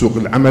يقود سوق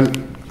العمل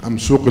ام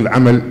سوق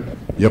العمل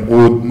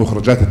يقود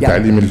مخرجات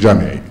التعليم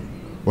الجامعي؟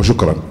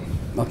 وشكرا.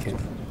 Okay.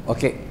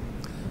 Okay.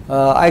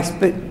 I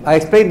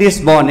explained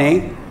this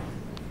morning.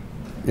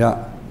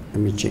 Yeah.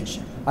 Let me change.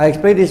 I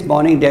explained this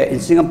morning that in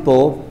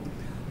Singapore,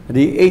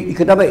 the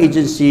economic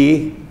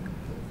agency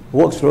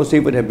works closely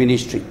with the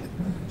ministry.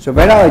 So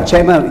when I was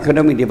chairman of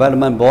Economic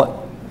Development Board,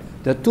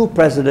 the two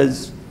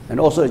presidents and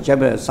also the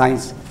chairman of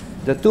science,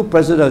 the two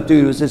presidents of two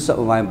universities serve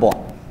on my board.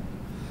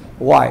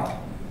 Why?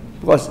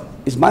 Because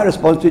it's my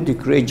responsibility to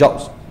create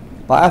jobs.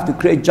 But I have to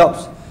create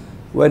jobs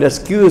where the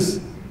skills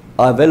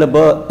are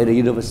available at the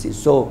university.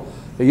 So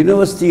the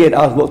university and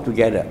us work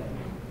together.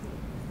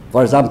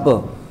 For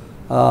example,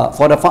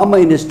 for the pharma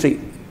industry,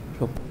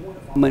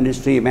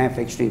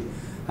 manufacturing,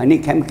 I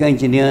need chemical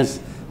engineers,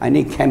 I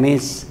need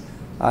chemists,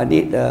 I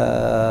need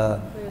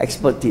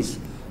expertise.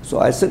 So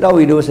I sit down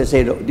with university and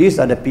say, look, these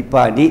are the people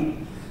I need,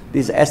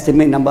 this is the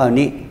estimate number I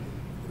need.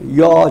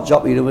 Your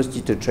job,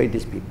 university, to train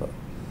these people.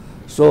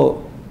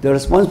 So the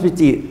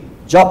responsibility,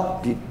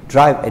 job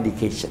drive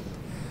education.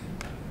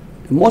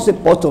 The most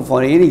important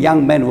for any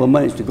young man or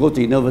woman is to go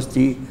to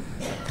university,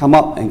 come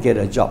up and get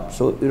a job.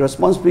 So the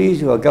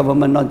responsibility of our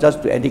government not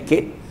just to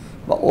educate,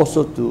 but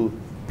also to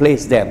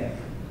place them.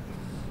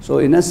 So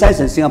in a sense,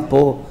 in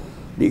Singapore,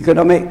 the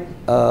economic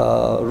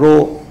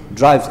role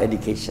drives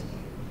education,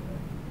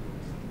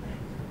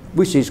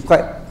 which is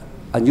quite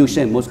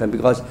unusual in most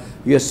countries, because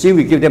you assume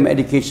we give them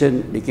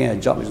education, they get a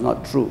job. It's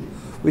not true.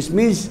 Which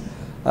means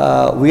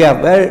we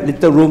have very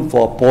little room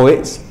for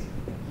poets,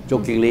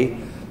 jokingly,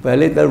 very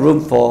little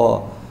room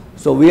for,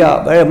 so we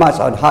are very much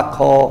on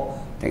hardcore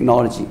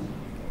technology.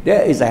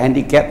 there is a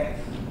handicap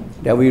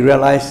that we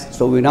realize,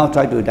 so we now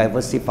try to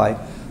diversify.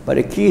 But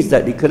the key is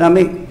that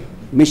economic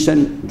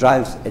mission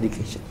drives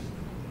education.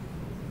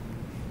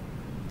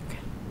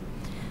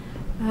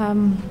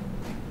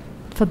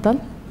 تفضل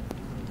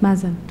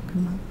مازن.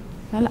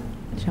 لا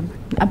شمال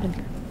قبل.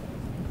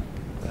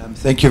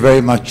 Thank you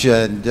very much.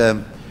 And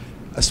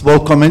a small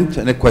comment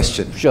and a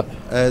question. Sure.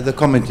 The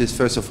comment is,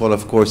 first of all,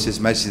 of course, His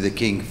Majesty the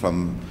King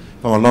from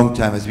a long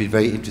time has been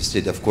very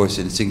interested, of course,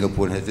 in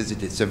Singapore and has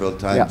visited several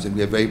times. And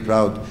we are very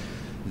proud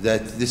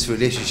that this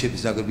relationship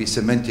is now going to be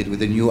cemented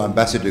with a new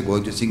ambassador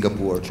going to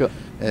Singapore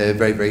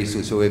very, very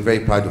soon. So we're very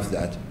proud of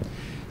that.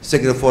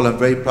 Second of all, I'm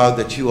very proud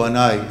that you and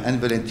I and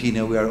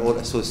Valentina, we are all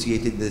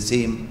associated in the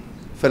same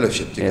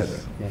fellowship together.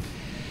 Yes.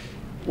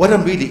 What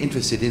I'm really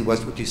interested in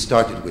was what you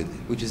started with,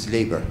 which is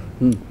labor.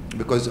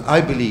 Because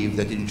I believe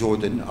that in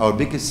Jordan, our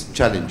biggest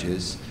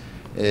challenges,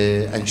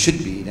 and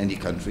should be in any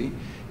country,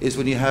 is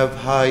when you have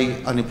high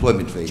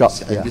unemployment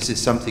rates. And this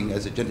is something,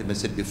 as a gentleman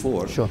said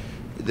before,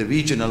 the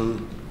regional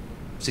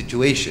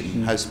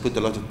situation has put a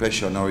lot of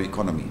pressure on our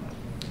economy.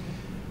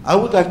 I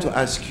would like to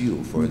ask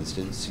you, for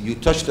instance, you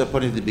touched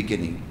upon it in the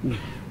beginning,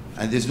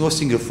 and there's no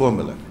single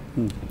formula.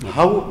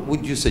 How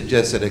would you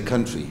suggest that a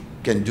country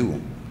can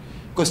do?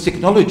 Because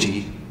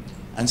technology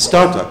and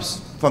startups,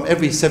 from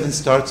every 7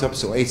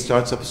 startups or 8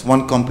 startups,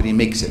 1 company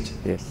makes it.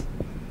 Yes.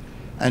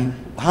 And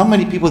how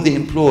many people they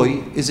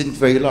employ isn't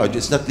very large.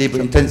 It's not labor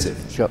intensive.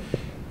 Sure.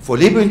 For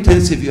labor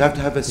intensive, you have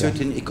to have a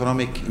certain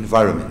economic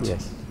environment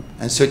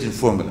and certain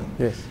formula.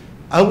 Yes.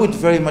 I would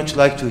very much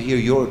like to hear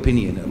your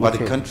opinion about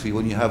a country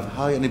when you have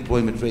high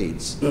unemployment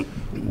rates,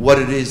 what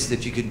it is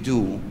that you can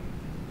do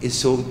is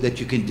so that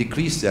you can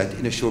decrease that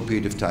in a short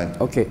period of time.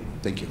 Okay.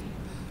 Thank you.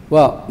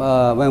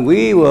 Well, when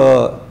we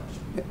were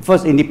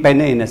first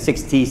independent in the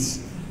 60s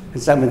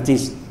and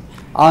 70s,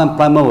 our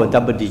employment was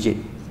double digit.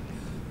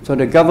 So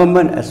the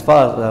government, as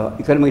far as the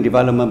Economic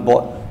Development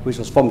Board, which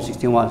was formed in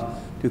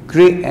 1961, to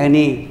create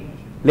any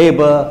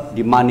labor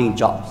demanding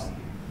jobs.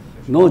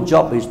 No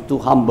job is too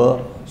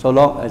humble so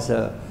long as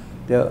the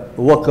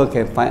worker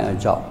can find a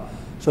job.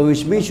 So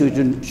which means you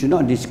should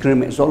not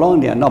discriminate. So long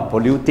they are not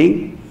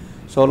polluting,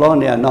 so long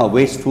they are not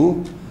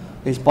wasteful,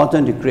 it's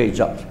important to create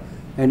jobs.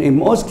 And in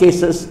most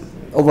cases,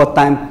 over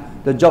time,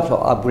 the jobs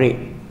will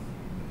upgrade.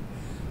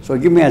 So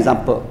give me an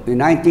example. In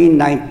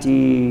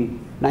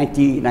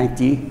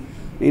 1990,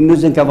 the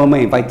Indonesian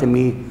government invited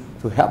me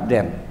to help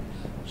them.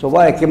 So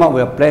what I came up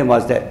with a plan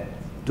was that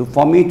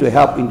for me to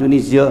help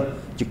Indonesia,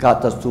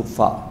 Jakarta is too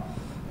far.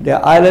 There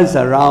are islands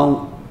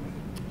around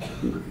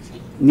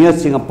near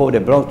Singapore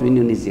that belong to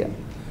Indonesia.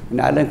 An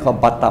island called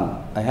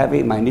Batam. I have it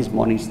in my this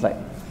morning's slide.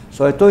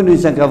 So I told the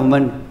Indonesian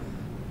government,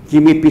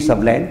 give me a piece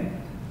of land,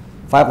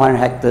 500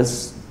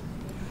 hectares,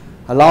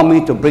 allow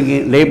me to bring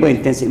in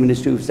labor-intensive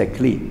industry which are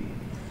clean.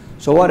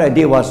 So what I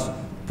did was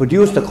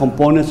produce the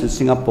components in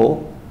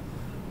Singapore,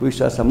 which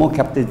was more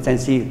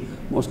capital-intensive,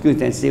 more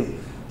skill-intensive,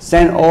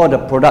 send all the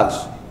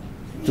products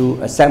to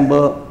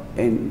assemble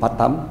in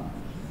Batam.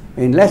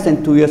 In less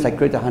than 2 years, I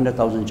created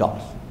 100,000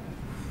 jobs.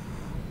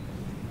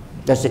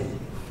 That's it.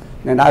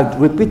 And I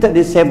repeated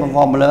this same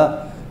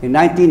formula in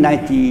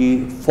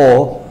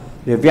 1994.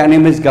 The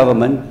Vietnamese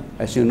government,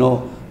 as you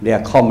know, they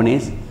are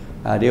communists.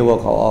 They were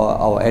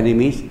our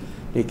enemies.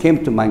 They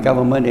came to my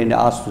government and they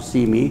asked to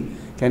see me.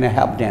 Can I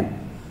help them?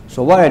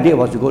 So what I did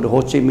was to go to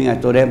Ho Chi Minh. I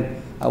told them,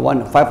 I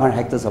want 500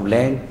 hectares of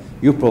land.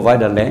 You provide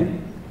the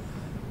land.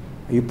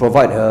 You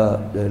provide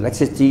the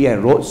electricity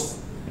and roads.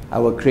 I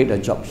will create a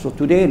job. So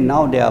today,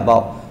 now there are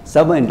about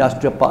 7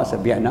 industrial parks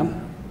of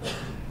Vietnam,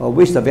 of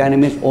which the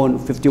Vietnamese own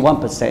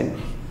 51%.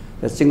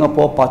 The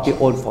Singapore party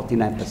owns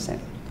 49%.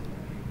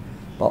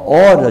 But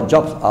all the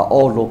jobs are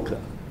all local.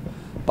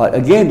 But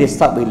again, they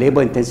start with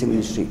labor-intensive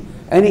industry.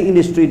 Any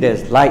industry that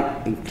is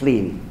light and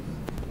clean.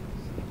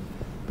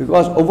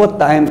 Because over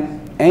time,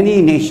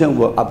 any nation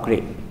will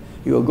upgrade.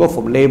 You will go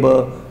from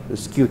labor to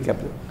skill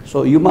capital.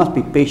 So you must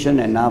be patient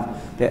enough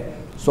that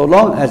so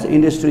long as the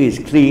industry is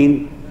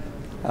clean,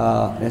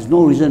 there's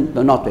no reason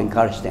not to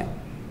encourage them.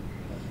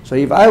 So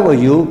if I were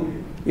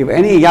you, if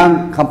any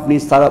young company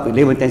start up with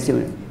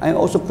labor-intensive, I'm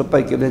also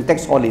prepared to give them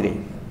tax holiday.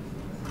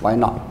 Why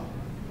not?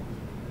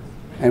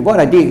 And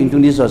what I did in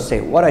Indonesia was say,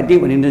 what I did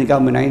with the Indonesian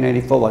government in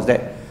 1994 was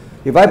that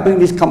if I bring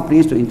these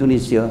companies to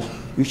Indonesia,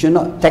 you should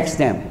not tax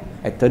them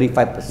at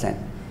 35%.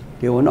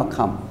 They will not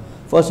come.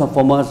 First and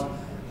foremost,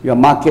 your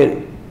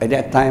market at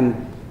that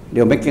time,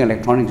 they were making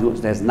electronic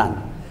goods, there's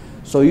none.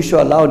 So you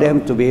should allow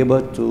them to be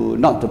able to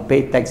not to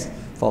pay tax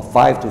for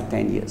 5 to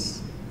 10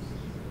 years.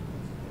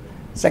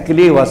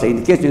 Secondly, was in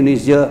the case of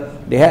Indonesia,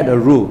 they had a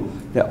rule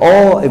that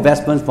all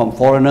investments from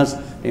foreigners,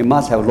 they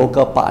must have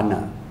local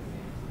partner.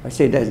 I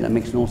say that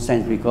makes no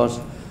sense because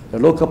the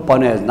local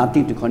partner has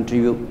nothing to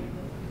contribute,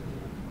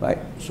 right?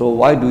 So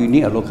why do you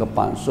need a local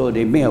partner? So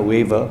they made a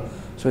waiver.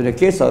 So in the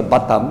case of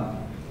Batam,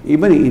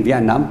 even in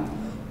Vietnam,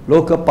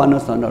 local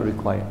partners are not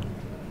required.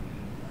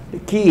 The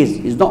key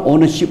is not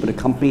ownership of the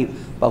company,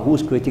 but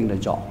who's creating the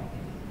job.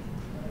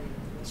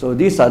 So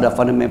these are the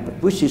fundamentals,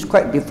 which is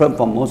quite different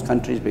from most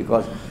countries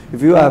because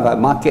if you have a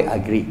market, I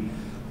agree.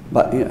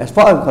 But as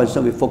far as I'm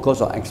concerned, we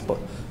focus on export.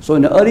 So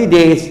in the early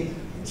days,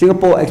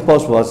 Singapore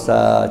exports was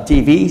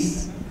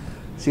TVs,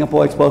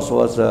 Singapore exports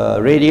was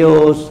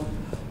radios,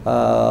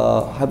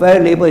 a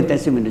very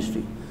labor-intensive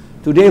industry.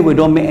 Today, we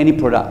don't make any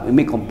product. We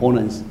make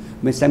components,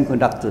 we make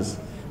semiconductors,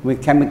 we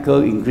make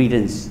chemical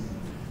ingredients.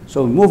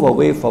 So we move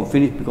away from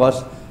finished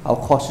because our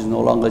cost is no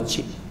longer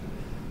cheap.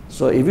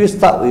 So if you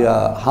start with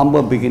a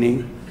humble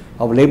beginning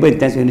of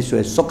labor-intensive industry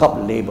and soak up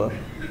labor,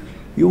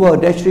 you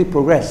will actually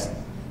progress,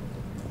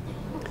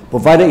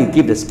 provided you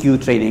keep the skill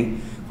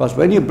training. Because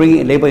when you bring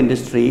in labor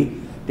industry,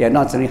 they are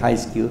not very high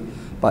skill,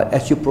 but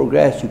as you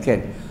progress, you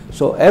can.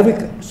 So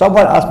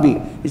someone asked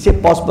me, is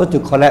it possible to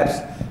collapse?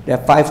 There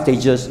are 5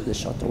 stages in the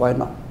shelter. Why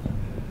not?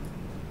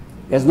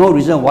 There's no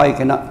reason why you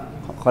cannot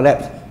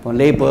collapse from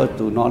labor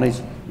to knowledge,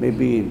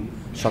 maybe in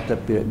shorter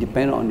period,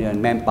 depending on your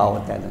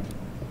manpower talent.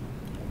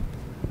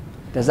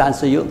 Does that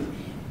answer you?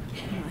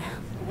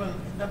 Well,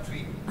 not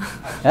really.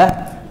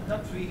 Yeah?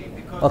 Not really,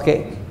 because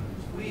okay.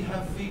 we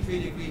have free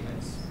trade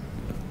agreements.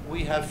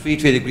 We have free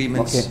trade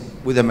agreements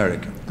with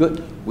America.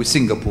 Good. With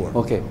Singapore.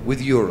 Okay.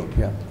 With Europe.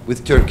 Yeah.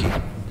 With Turkey.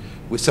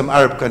 With some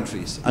Arab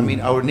countries. I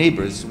mean, our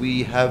neighbors,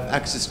 we have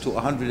access to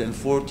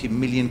 140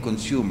 million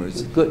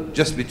consumers. Good.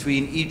 Just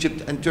between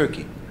Egypt and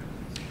Turkey.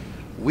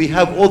 We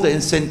have all the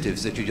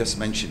incentives that you just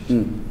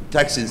mentioned.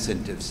 Tax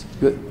incentives.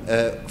 Good.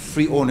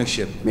 Free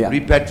ownership.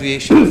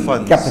 Repatriation of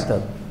funds.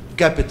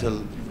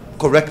 Capital.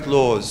 Correct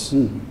laws.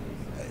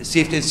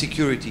 Safety and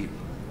security.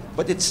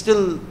 But it's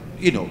still,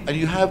 you know, and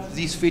you have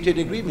these free trade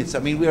agreements. I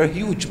mean, we are a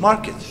huge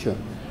market. Sure.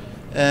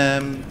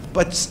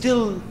 But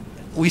still,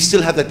 we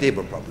still have that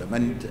labor problem.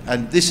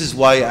 And this is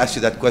why I asked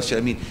you that question.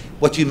 I mean,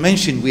 what you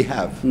mentioned, we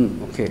have.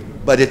 Okay.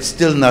 But it's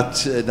still not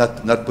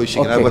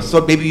pushing. Okay. And I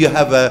thought maybe you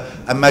have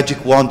a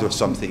magic wand or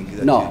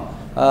something. No.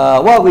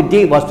 What we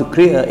did was to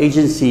create an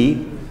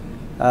agency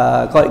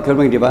called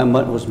Economic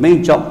Development, whose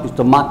main job is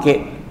to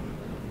market,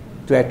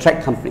 to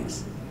attract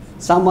companies.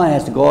 Someone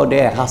has to go out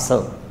there and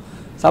hustle.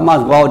 Someone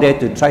has to go out there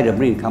to try to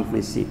bring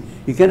companies in.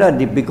 You cannot,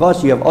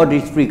 because you have all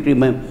these free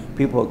agreement,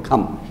 people will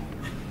come.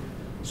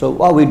 So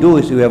what we do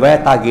is we are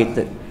very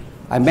targeted.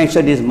 I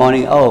mentioned this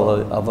morning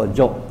of a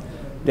joke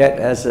that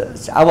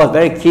I was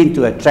very keen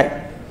to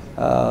attract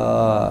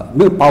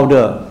milk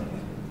powder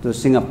to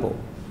Singapore.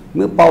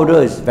 Milk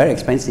powder is very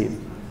expensive,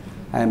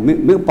 and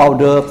milk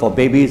powder for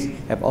babies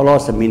have all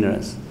sorts of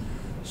minerals.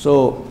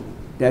 So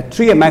there are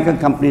 3 American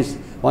companies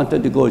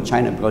wanted to go to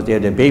China because they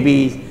have the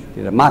babies,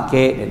 they have the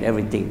market and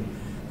everything,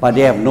 but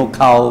they have no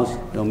cows,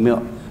 no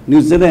milk.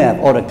 New Zealand have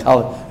all the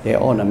cows, they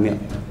have all the milk.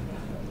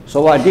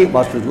 So what I did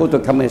was to go to a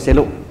company and say,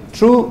 look,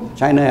 true,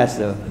 China has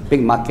a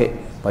big market,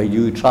 but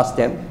you trust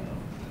them,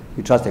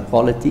 you trust their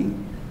quality.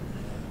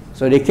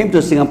 So they came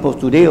to Singapore.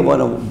 Today,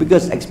 one of the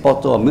biggest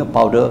exporters of milk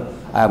powder.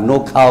 I have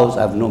no cows,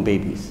 I have no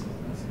babies.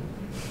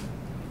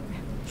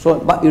 So,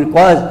 but it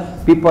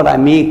requires people like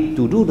me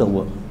to do the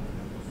work.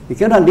 You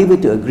cannot leave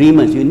it to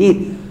agreements. You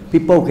need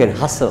people who can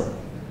hustle.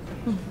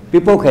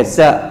 People who can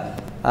sell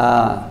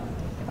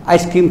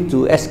ice cream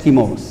to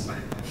Eskimos.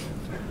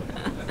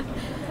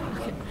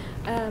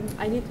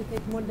 I need to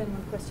take more than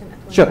one question at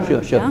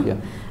one Sure, time. yeah.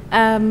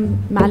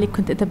 معلي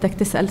كنت انت بدك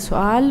تسأل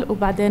سؤال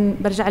وبعدين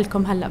برجع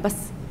لكم هلا بس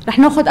رح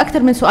ناخذ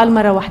أكثر من سؤال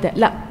مرة واحدة.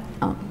 لا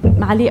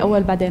معلي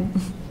أول بعدين.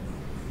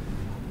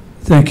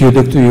 Thank you,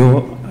 Dr.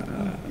 Yo.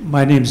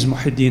 My name is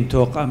Muhyiddin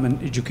Toq. I'm an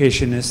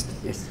educationist.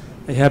 Yes.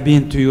 I have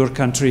been to your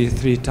country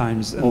 3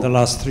 times in the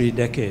last 3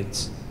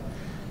 decades.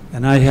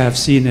 And I have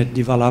seen it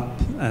develop,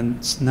 and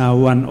it's now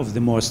one of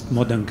the most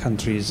modern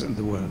countries in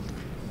the world.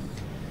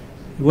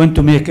 I want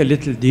to make a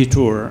little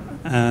detour,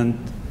 and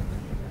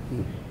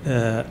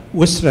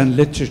Western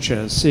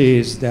literature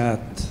says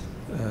that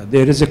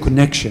there is a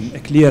connection, a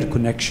clear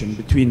connection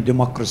between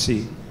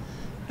democracy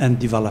and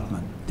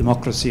development,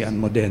 democracy and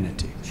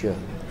modernity. Sure.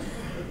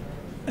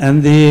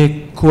 And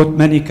they quote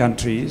many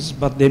countries,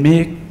 but they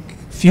make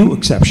few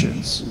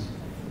exceptions.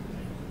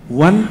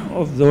 One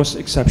of those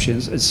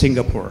exceptions is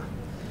Singapore.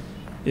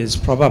 Is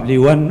probably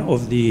one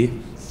of the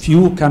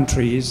few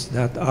countries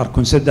that are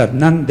considered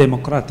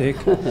non-democratic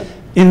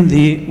in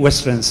the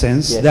Western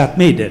sense that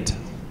made it.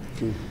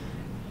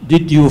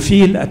 Did you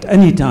feel at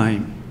any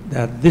time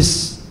that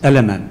this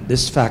element,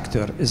 this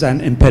factor, is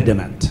an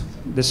impediment?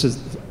 This is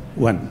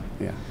one.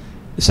 Yeah.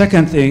 The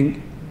second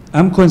thing,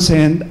 I'm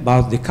concerned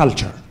about the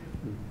culture,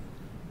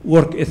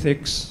 work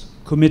ethics,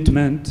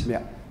 commitment,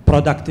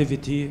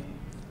 productivity,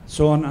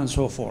 so on and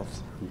so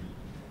forth.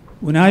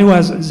 When I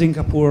was in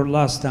Singapore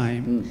last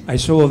time, I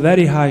saw a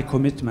very high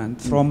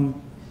commitment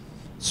from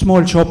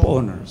small shop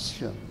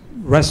owners,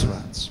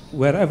 restaurants,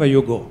 wherever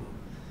you go.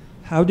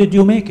 How did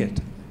you make it?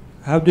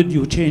 How did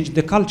you change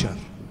the culture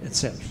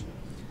itself?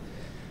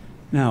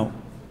 Now,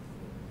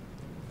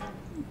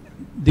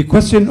 the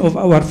question of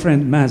our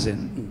friend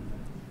Mazen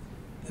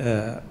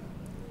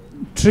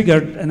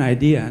triggered an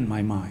idea in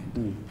my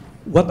mind.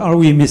 What are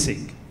we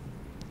missing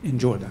in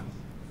Jordan?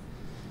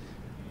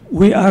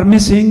 We are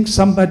missing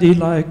somebody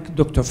like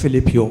Dr.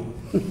 Filipio.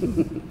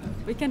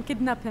 We can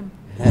kidnap him.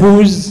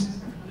 Who's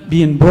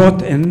been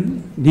brought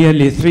in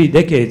nearly 3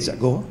 decades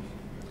ago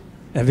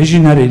a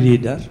visionary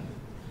leader,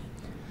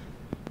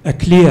 a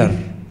clear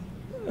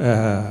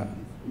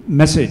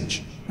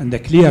message and a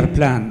clear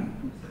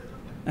plan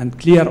and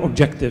clear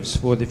objectives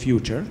for the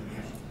future,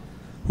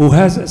 who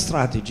has a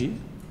strategy,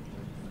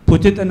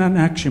 put it in an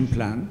action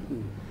plan,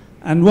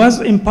 and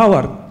was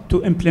empowered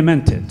to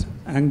implement it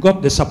and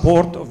got the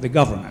support of the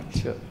government.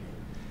 Sure.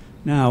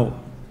 Now,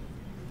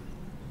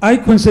 I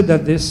consider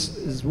this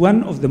is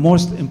one of the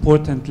most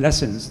important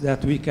lessons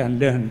that we can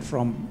learn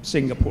from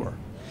Singapore.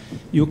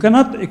 You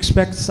cannot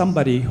expect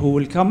somebody who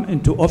will come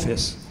into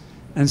office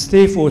and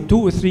stay for 2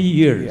 or 3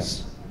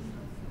 years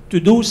to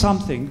do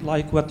something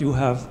like what you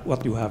have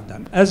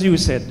done. As you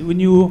said, when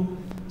you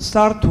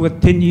start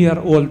with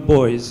 10-year-old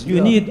boys,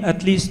 you need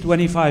at least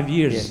 25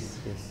 years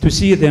to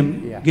see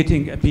them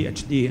getting a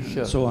PhD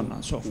and so on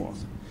and so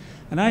forth.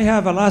 And I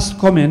have a last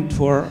comment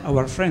for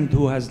our friend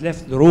who has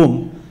left the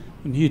room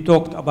when he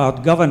talked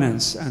about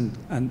governance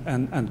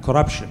and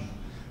corruption.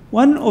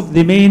 One of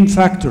the main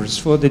factors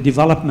for the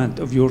development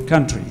of your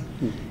country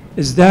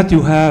is that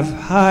you have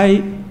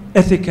high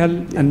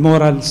ethical and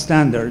moral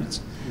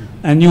standards.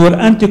 And your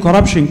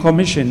anti-corruption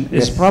commission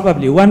is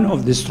probably one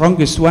of the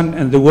strongest one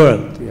in the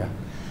world.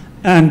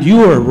 And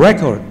your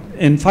record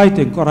in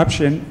fighting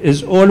corruption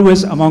is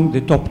always among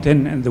the top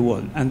 10 in the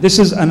world. And this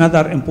is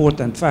another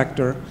important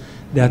factor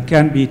that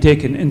can be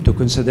taken into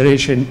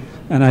consideration,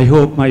 and I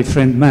hope my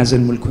friend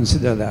Mazen will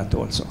consider that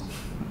also.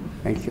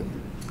 Thank you.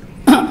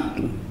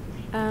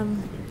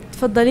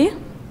 تفضلي.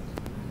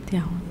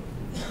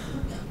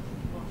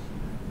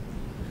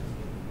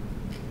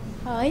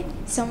 Hi,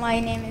 so my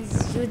name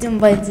is Judin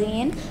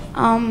Baldin.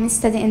 I'm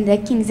studying in the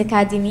King's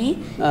Academy.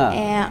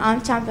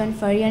 I'm champion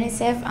for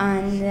UNICEF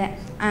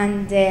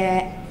and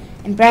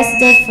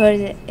ambassador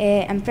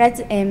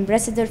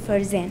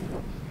for Zen.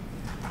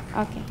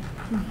 Okay.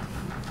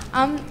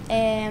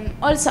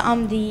 Also,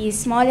 I'm the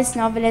smallest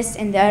novelist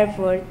in the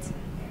airport.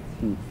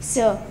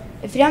 So,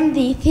 from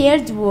the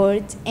third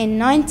word in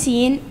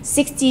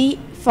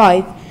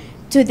 1965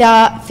 to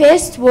the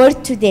first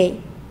word today,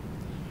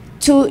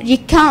 to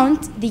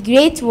recount the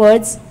great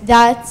words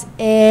that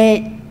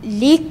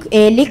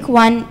Lee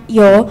Kuan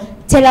Yew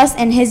tell us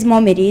in his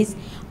memories,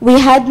 we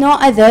had no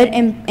other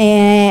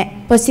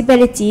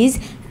possibilities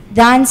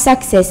than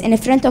success. In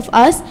front of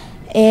us,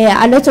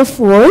 a lot of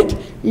work,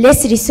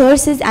 less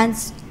resources,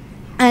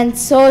 and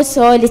so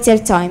little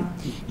time.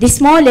 The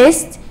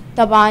smallest,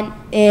 طبعا,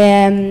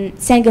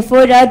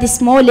 Singapore, the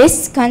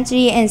smallest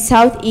country in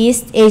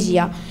Southeast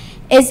Asia,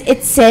 is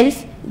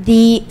itself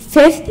the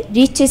 5th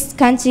richest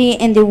country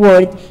in the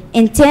world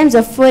in terms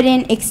of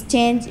foreign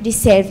exchange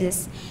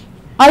reserves.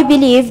 I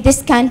believe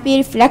this can be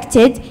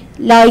reflected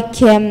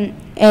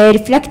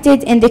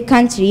reflected in the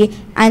country,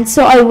 and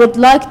so I would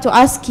like to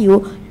ask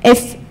you,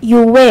 if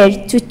you were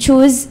to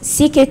choose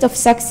secret of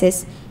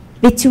success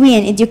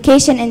between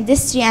education,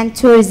 industry, and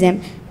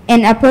tourism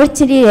in a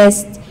priority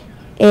list,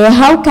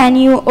 how can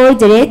you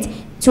order it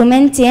to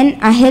maintain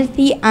a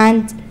healthy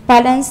and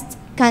balanced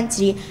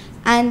country?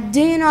 And do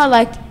you know,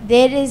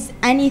 there is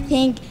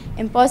anything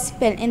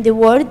impossible in the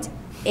world?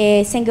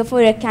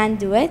 Singapore can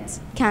do it,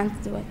 can't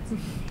do it.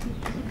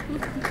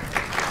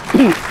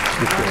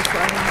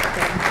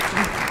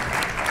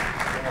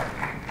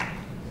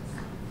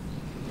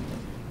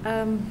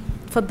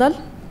 تفضل.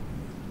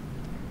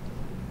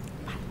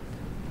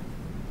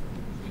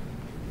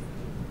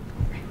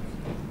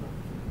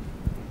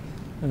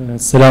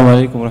 السلام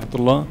عليكم ورحمة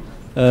الله.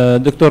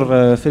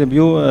 دكتور فيليب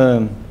يو،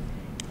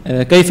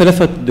 كيف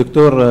لفت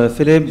الدكتور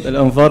فيليب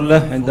الأنظار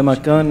له عندما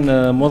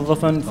كان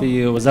موظفا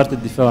في وزارة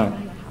الدفاع؟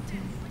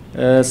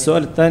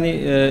 السؤال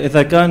الثاني،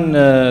 إذا كان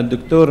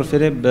الدكتور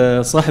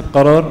فيليب صاحب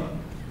قرار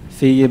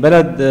في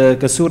بلد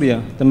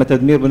كسوريا تم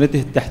تدمير بنيته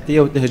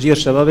التحتية وتهجير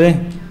شبابه،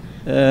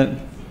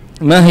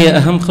 ما هي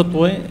أهم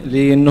خطوة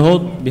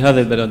للنهوض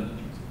بهذا البلد؟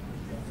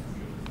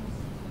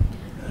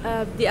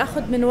 بدي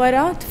أخذ من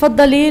ورا.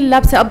 تفضلي،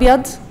 لابسة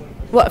أبيض،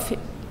 وقفي.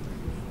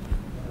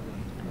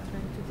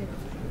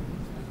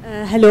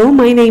 Hello,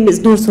 my name is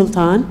Noor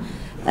Sultan.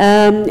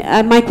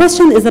 My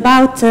question is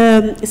about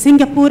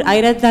Singapore.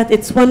 I read that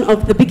it's one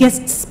of the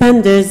biggest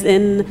spenders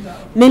in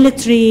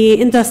military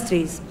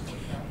industries.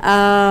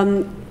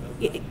 Can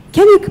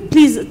you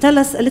please tell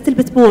us a little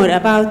bit more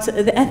about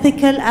the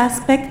ethical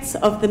aspects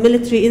of the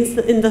military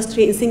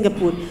industry in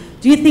Singapore?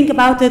 Do you think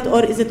about it,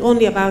 or is it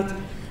only about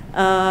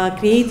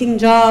creating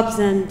jobs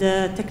and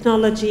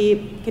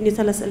technology? Can you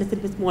tell us a little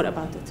bit more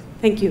about it?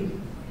 Thank you.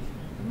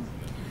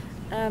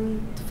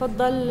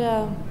 تفضل.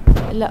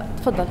 لا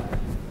تفضل.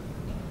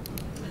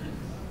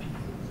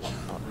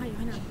 هاي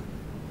هنا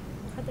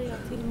حدا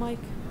يعطي المايك.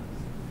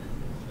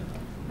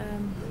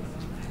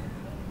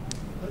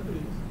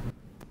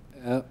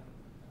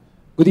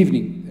 Good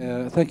evening.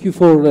 Thank you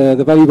for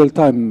the valuable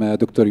time,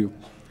 Dr. Yu.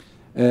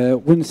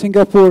 When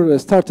Singapore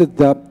started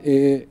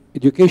the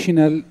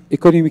educational,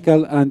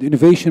 economical, and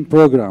innovation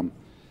program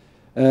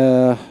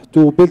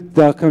to build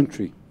the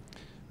country,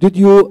 did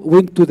you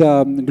went to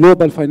the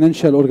global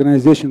financial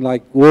organization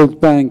like World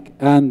Bank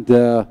and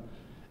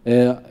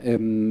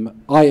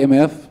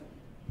IMF?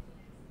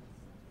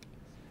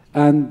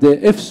 And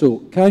if so,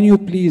 can you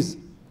please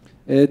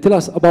tell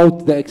us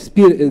about the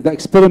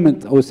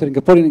experiment, or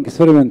Singaporean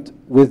experiment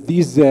with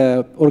these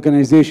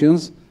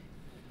organizations?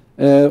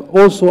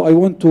 Also, I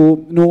want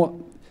to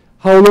know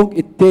how long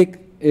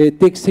it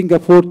takes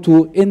Singapore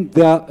to end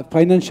the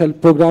financial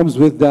programs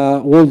with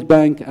the World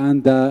Bank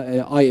and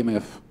the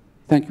IMF.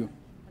 Thank you.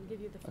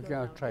 Okay,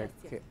 I'll try.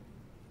 Okay.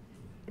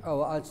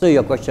 I'll answer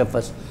your question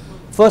first.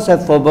 First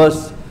and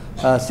foremost,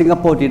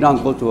 Singapore did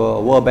not go to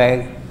a World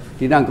Bank,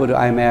 did not go to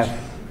IMF.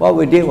 What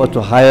we did was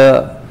to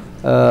hire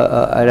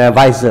an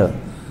advisor.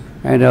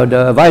 And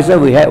the advisor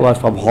we had was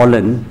from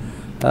Holland,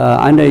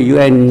 under a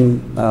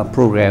UN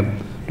program,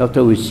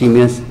 Dr.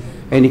 Wisemius.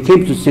 And he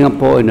came to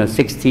Singapore in the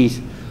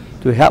 60s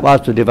to help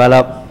us to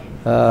develop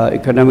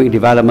economic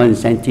development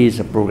incentives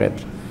and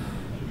programs.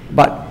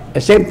 But at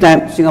the same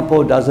time,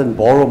 Singapore doesn't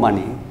borrow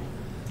money.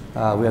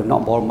 We have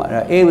not borrowed money.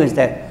 The aim is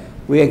that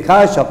we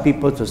encourage our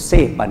people to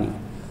save money.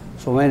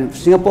 So when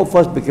Singapore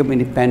first became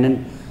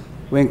independent,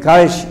 we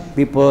encourage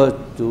people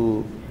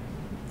to,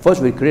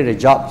 first we created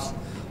jobs,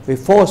 we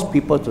force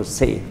people to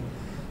save.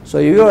 So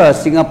if you're a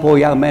Singapore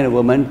young man or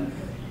woman,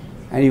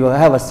 and you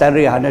have a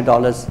salary of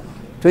 $100,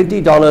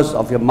 $20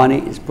 of your money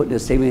is put in a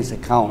savings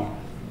account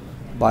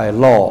by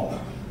law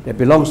that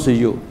belongs to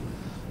you.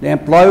 The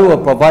employer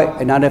will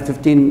provide another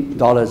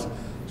 $15.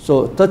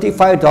 So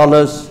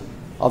 $35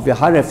 of your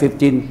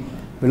 $115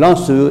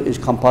 belongs to you is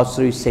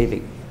compulsory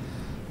saving.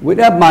 With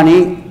that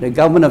money, the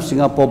government of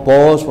Singapore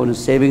borrows from the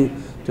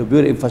saving to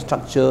build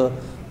infrastructure,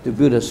 to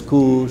build the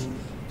schools,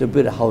 to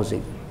build the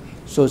housing.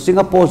 So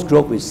Singapore's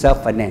growth is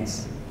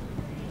self-financed.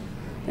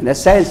 In that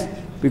sense,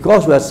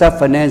 because we are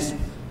self-financed,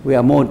 we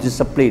are more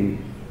disciplined.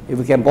 If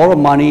we can borrow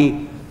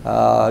money,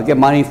 get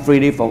money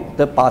freely from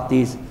third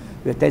parties,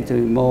 we tend to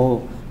be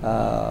more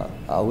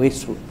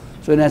wasteful.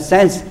 So in that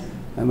sense,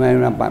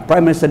 my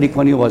Prime Minister Lee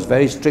Kuan Yew was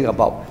very strict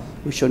about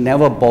we should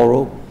never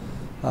borrow.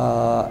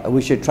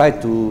 We should try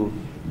to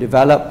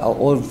develop our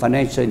own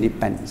financial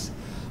independence.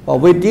 What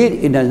we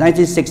did in the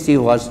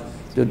 1960s was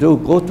to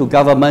go to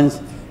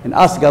governments and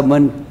ask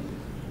government,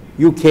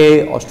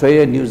 UK,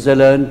 Australia, New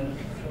Zealand,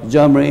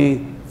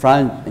 Germany,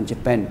 France, and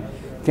Japan,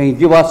 can you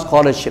give us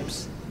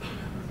scholarships?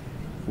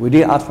 We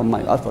didn't ask for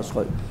money, ask for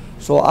scholarships.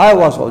 So I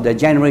was of the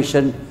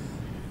generation,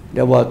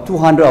 there were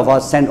 200 of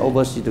us sent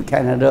overseas to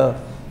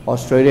Canada,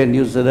 Australia,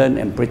 New Zealand,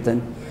 and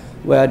Britain,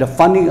 where the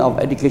funding of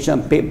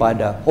education paid by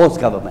the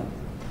host government.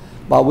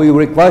 But we were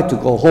required to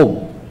go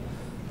home,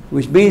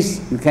 which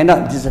means you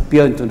cannot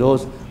disappear into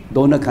those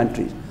donor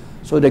countries.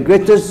 So the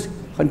greatest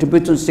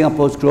contributor to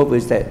Singapore's growth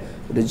is that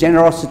the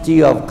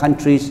generosity of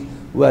countries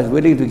who are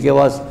willing to give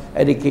us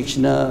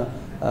educational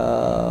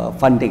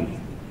funding.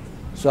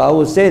 So I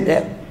would say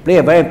that play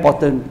a very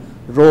important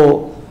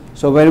role.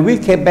 So when we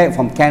came back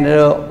from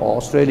Canada or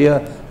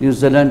Australia, New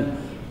Zealand,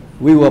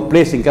 we were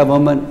placed in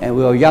government and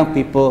we were young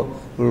people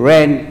who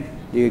ran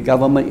the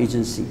government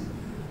agency.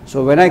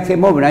 So when I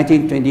came home in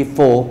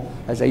 1924,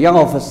 as a young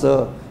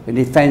officer in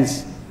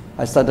defense,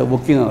 I started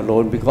working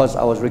alone because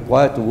I was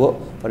required to work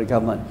for the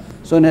government.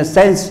 So in a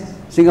sense,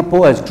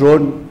 Singapore has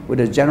grown with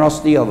the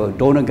generosity of a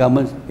donor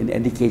government in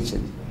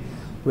education.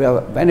 We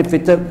have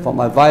benefited from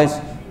advice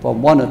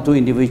from one or two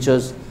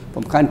individuals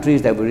from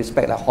countries that we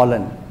respect, like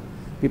Holland.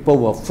 People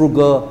who are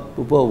frugal,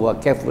 people who are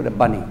careful with the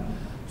money.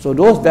 So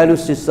those value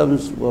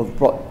systems were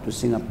brought to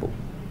Singapore.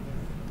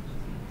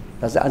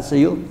 Does that answer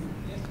you?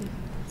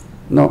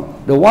 No.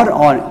 The one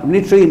on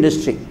military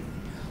industry.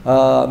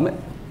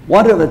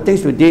 One of the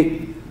things we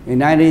did in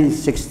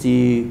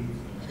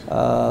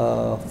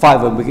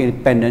 1965 when we became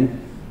independent, in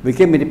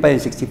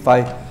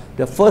 1965,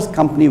 the first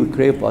company we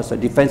created was the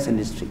defense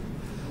industry.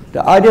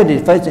 The idea of the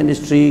defense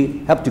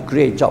industry helped to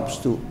create jobs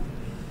too.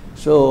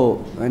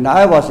 So when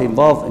I was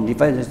involved in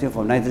defense industry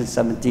from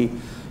 1970,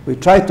 we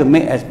tried to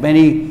make as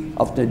many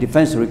of the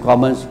defense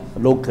requirements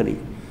locally.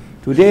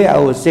 Today, I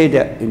would say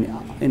that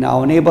in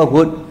our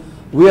neighborhood,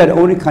 we are the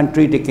only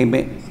country that can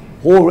make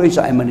a whole range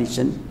of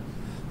ammunition.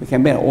 We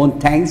can make our own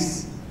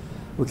tanks.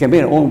 We can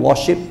make our own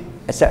warship,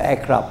 except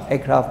aircraft.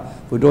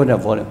 Aircraft, we don't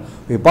have volume.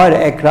 We buy the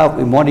aircraft,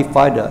 we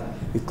modify the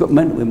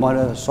equipment, we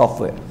modify the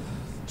software.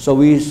 So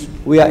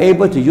we are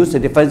able to use the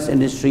defense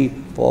industry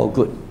for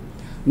good.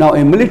 Now,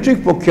 in military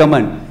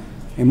procurement,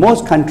 in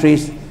most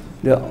countries,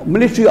 the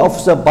military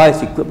officer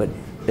buys equipment.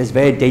 It's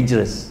very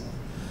dangerous.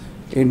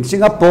 In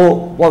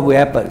Singapore, what will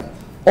happen?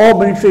 All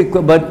military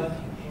equipment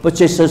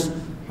purchases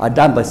are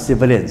done by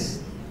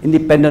civilians,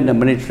 independent of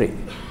the military.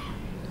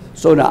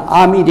 So the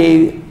Army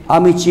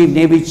Chief,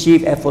 Navy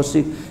Chief, Air Force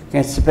Chief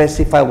can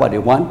specify what they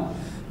want,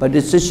 but the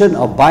decision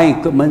of buying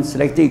equipment,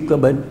 selecting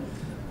equipment,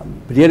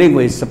 dealing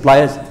with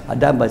suppliers are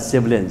done by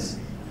civilians.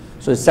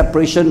 So it's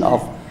separation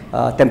of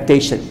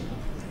temptation,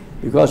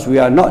 because we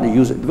are not the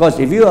user. Because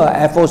if you are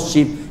Air Force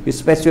Chief, you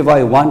specify what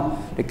you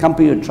want, the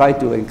company will try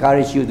to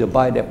encourage you to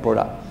buy that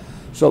product.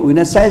 So in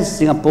a sense,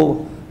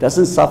 Singapore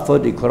doesn't suffer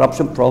the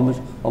corruption problems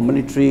of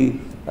military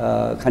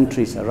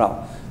countries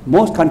around.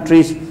 Most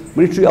countries,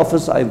 military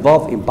officers are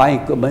involved in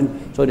buying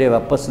equipment, so they have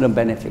a personal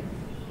benefit.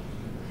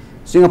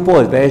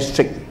 Singapore is very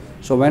strict.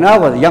 So when I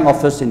was a young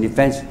officer in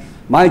defense,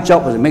 My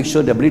job was to make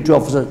sure the military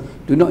officers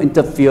do not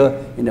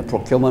interfere in the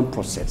procurement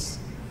process.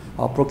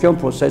 Our procurement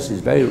process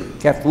is very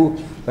careful,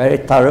 very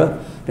thorough.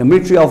 The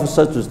military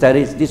officers to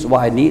study, this is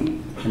what I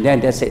need, and then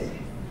that's it.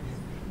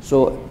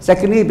 So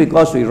secondly,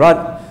 because we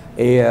run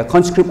a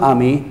conscript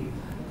army,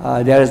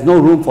 there is no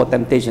room for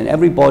temptation.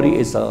 Everybody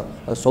is a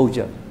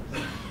soldier.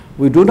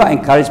 We do not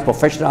encourage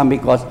professional army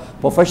because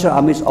professional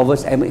armies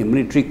always end in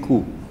military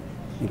coup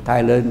in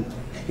Thailand,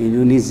 in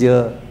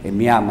Indonesia, in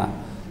Myanmar.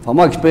 From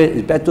our experience,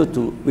 it's better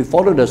we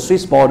follow the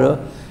Swiss model.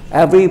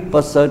 Every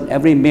person,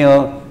 every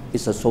male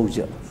is a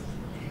soldier.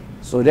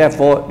 So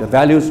therefore, the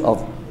values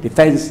of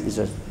defense is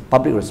a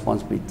public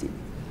responsibility.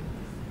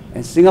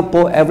 In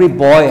Singapore, every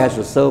boy has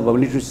to serve a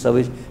military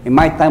service. In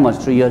my time it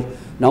was 3 years,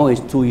 now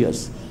it's 2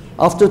 years.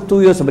 After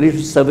 2 years of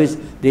military service,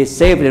 they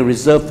save and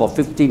reserve for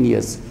 15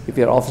 years. If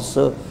you're an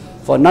officer,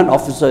 for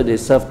non-officer, they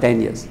serve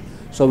 10 years.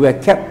 So we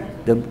have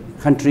kept the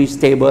country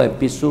stable and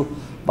peaceful,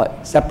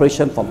 but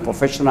separation from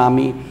professional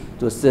army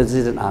to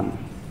citizen army.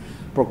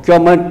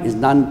 Procurement is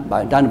done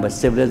by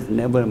civilians,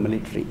 never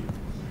military.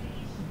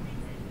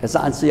 Does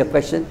that answer your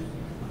question?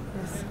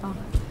 Yes.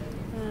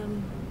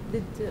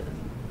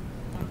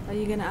 Are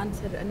you going to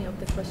answer any of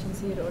the questions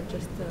here or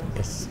just?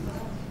 Yes.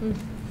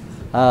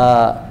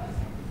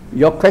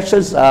 Your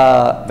questions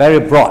are very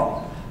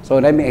broad, so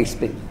let me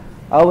explain.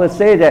 I will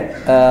say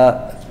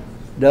that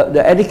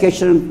the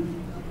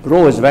education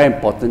role is very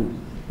important,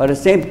 but at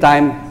the same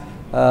time,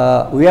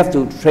 we have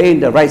to train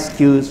the right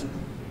skills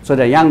so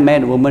that young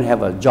men and women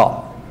have a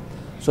job.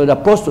 So the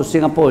approach to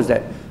Singapore is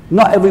that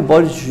not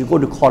everybody should go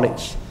to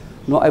college,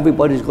 not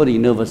everybody should go to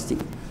university.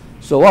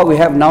 So what we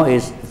have now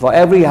is for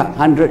every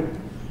 100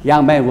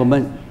 young men and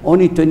women,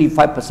 only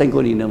 25%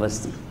 go to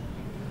university.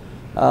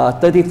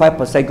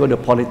 35% go to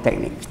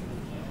polytechnic,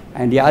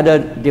 and the other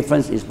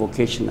difference is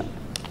vocational.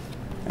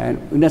 And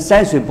in a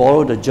sense, we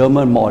borrow the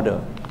German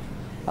model.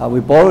 We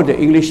borrow the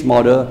English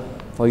model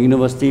for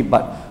university,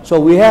 but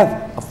so we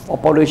have a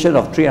population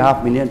of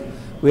 3.5 million.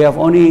 We have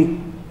only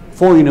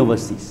 4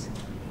 universities,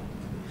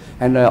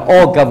 and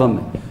all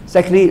government.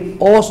 Secondly,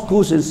 all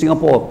schools in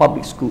Singapore are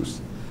public schools.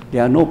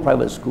 There are no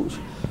private schools.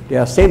 They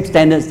are same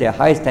standards, they are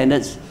high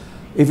standards.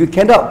 If you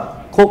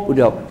cannot cope with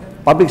your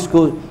public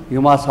school,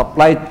 you must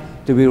apply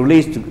to be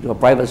released to a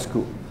private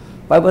school.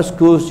 Private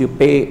schools, you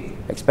pay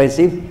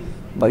expensive,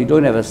 but you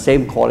don't have the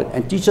same quality.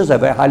 And teachers are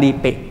very highly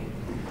paid.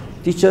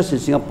 Teachers in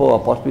Singapore are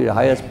possibly the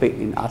highest paid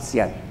in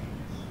ASEAN.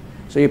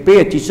 So you pay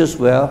your teachers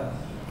well,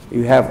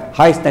 you have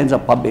high standards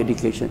of public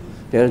education.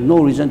 There is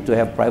no reason to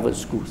have private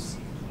schools.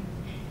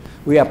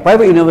 We have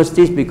private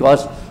universities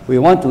because we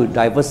want to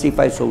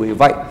diversify, so we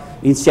invite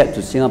INSEAD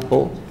to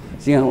Singapore.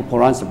 Singapore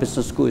runs a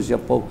business school in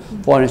Singapore,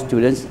 400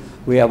 students.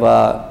 We have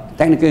a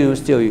Technical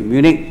University of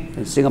Munich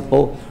in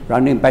Singapore,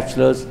 running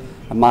bachelor's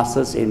and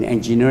master's in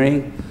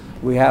engineering.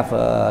 We have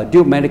a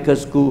Duke Medical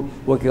School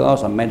working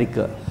also on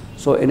medical.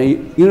 So in a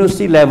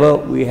university level,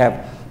 we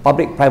have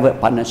public-private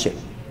partnership.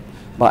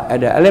 But at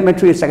the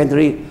elementary and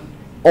secondary,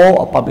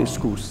 all are public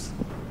schools.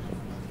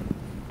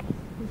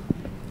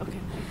 Okay.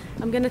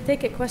 I'm going to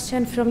take a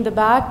question from the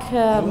back.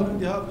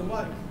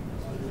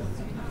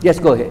 Yes,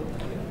 go ahead.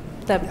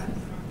 طيب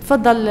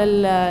تفضل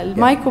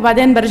المايك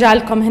وبعدين برجع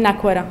لكم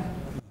هناك ورا.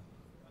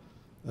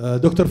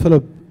 Dr.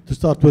 Philip, to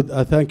start with,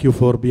 I thank you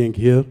for being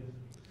here.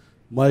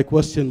 My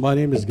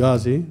name is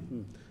Ghazi.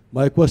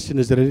 My question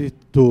is related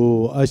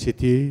to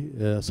ICT,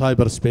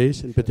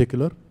 cyberspace in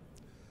particular.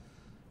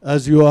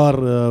 As you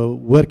are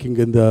working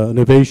in the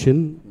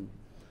innovation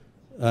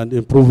and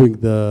improving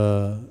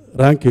the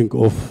ranking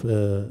of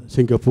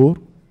Singapore,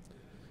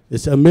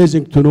 it's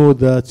amazing to know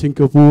that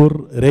Singapore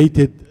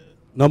rated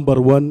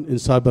 #1 in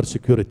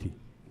cybersecurity.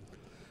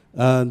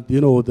 And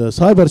you know, the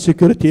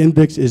cybersecurity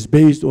index is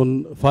based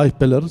on 5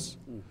 pillars.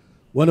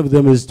 One of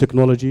them is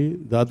technology,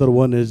 the other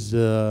one is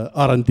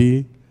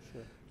R&D.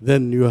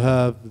 Then you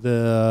have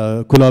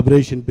the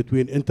collaboration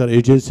between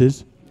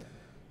interagencies.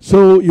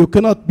 So you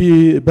cannot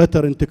be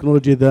better in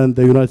technology than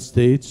the United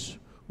States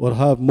or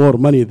have more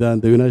money than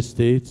the United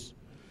States.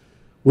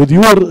 With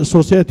your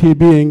society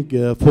being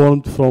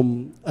formed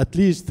from at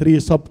least 3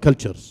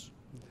 subcultures.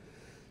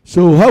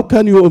 So how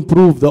can you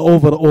improve the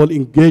overall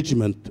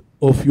engagement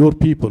of your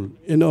people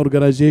in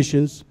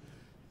organizations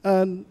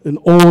and in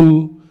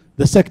all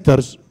the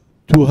sectors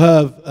to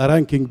have a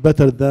ranking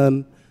better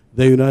than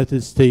the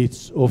United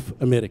States of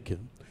America?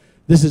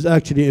 This is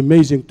actually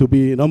amazing to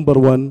be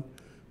 #1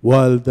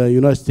 while the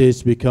United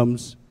States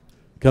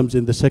comes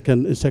in the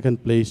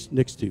second place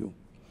next to you.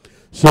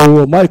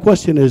 So my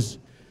question is,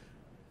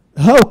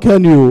 how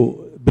can you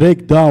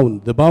break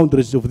down the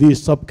boundaries of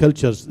these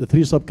subcultures, the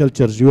 3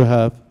 subcultures you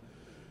have,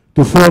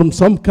 to form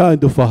some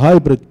kind of a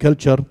hybrid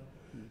culture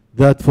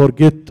that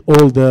forget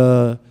all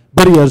the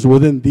barriers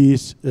within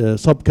these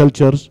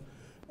subcultures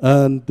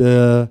and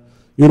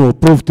you know,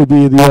 prove to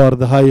be they are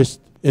the highest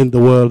in the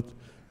world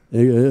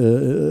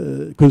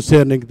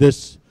concerning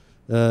this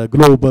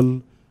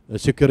global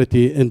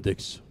security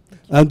index.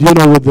 And you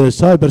know, with the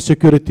cyber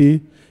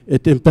security,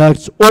 it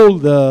impacts all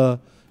the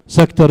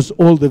sectors,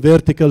 all the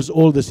verticals,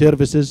 all the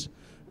services,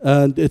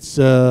 and it's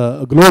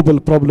a global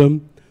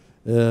problem.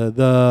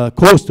 The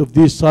cost of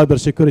these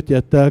cybersecurity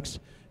attacks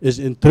is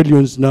in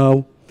trillions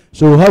now.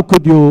 So how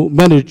could you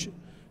manage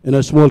in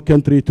a small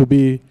country to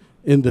be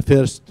in the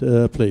first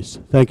place?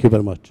 Thank you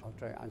very much. I'll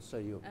try to answer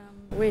you.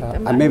 Wait,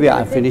 maybe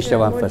I'll finish the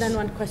one more first. than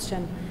one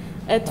question.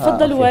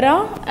 تفضلوا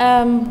ورا.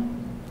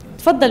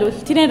 تفضلوا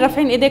الاثنين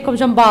رافعين ايديكم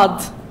جنب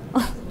بعض.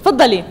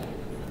 تفضلي.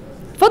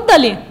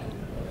 تفضلي.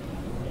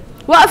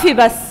 وقفي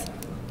بس.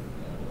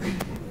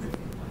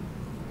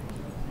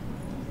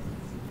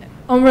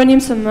 I'm Ranim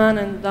Shoman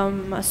and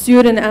I'm a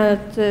student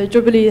at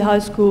Jubilee High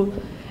School.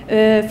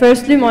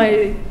 Firstly,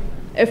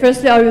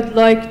 I would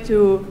like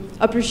to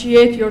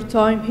appreciate your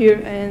time here,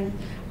 and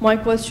my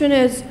question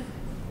is,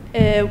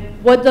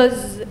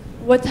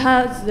 what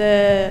has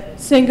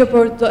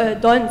Singapore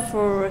done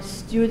for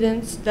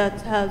students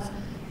that has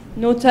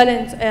no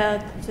talent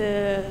at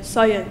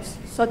science,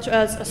 such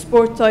as a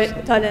sport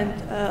talent,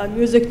 a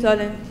music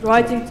talent,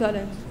 writing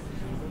talent?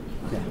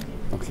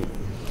 Okay.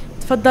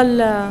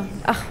 تفضل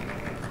أخ.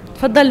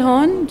 تفضل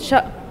هون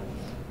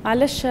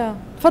معلش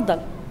تفضل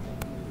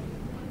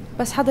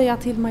بس حدا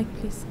يعطيه المايك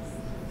بليز.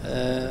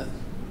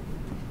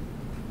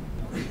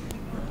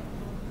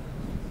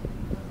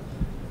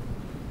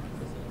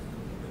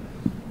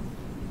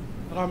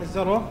 رامي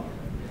الزروة.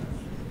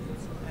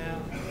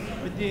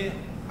 بدي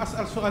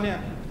أسأل سؤالين.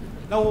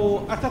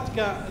 لو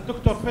أتتك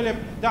دكتور فيليب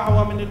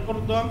دعوة من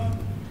الأردن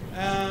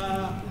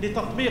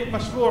لتطبيق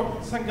مشروع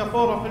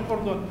سنغافورة في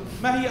الأردن،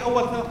 ما هي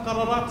أول 3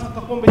 قرارات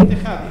ستقوم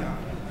باتخاذها؟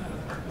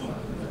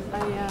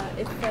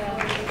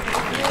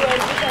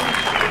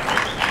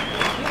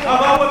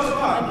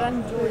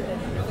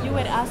 You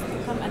were asked to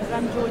come and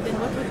run Jordan.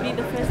 What would be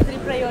the first 3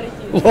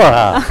 priorities?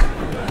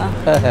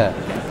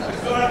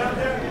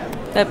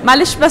 طيب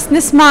معلش بس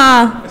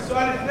نسمع.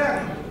 السؤال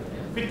الثاني،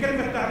 في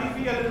الكلمة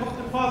التعريفية للأخت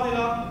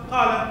الفاضلة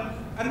قالت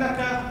أنك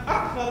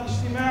أكثر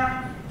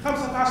اجتماع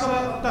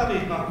 15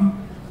 دقيقة.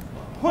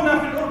 هنا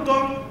في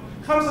الأردن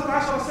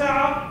 15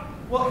 ساعة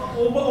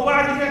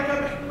وبعد هيك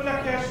بيحكوا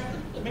لك ايش؟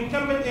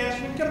 بنكمل ايش؟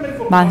 بنكمل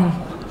بكره.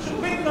 شو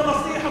بدنا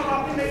نصيحة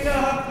تعطينا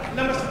إياها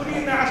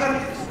لمسؤولينا عشان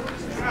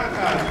الاجتماعات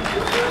هذه؟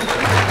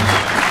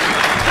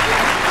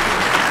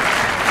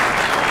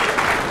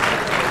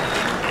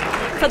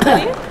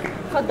 تفضلي.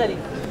 تفضلي.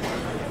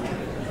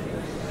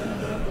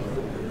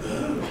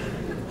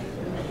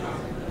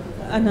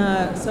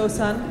 أنا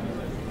سوسن.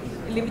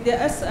 اللي بدي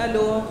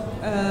أسأله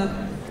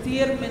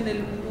كثير من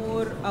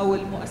الأمور أو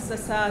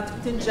المؤسسات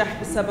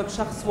بتنجح بسبب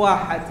شخص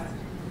واحد.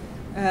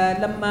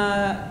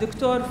 لما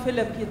دكتور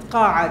فيليب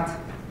يتقاعد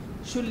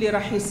شو اللي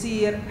راح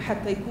يصير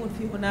حتى يكون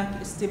في هناك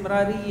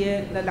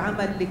استمرارية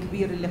للعمل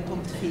الكبير اللي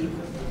قمت فيه؟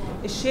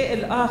 الشيء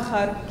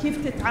الآخر،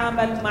 كيف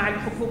تتعامل مع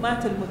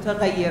الحكومات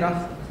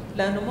المتغيرة؟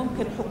 لأنه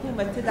ممكن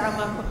حكومة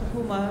تدعمك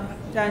وحكومة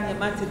ثانية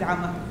ما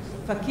تدعمك،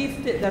 فكيف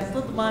تقدر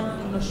تضمن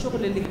إنه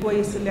الشغل اللي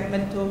كويس اللي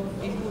عملته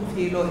يكون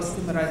فيه له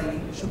استمرارية؟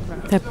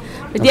 شكرا. طيب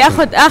بدي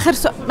آخذ آخر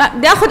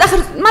بدي آخذ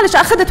آخر، معلش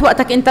أخذت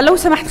وقتك أنت، لو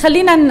سمحت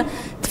خلينا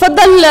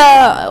تفضل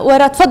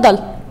ورا. تفضل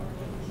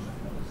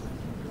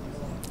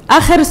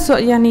آخر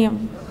السؤال يعني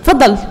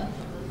تفضل.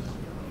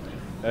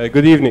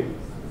 Good evening.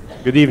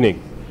 Good evening.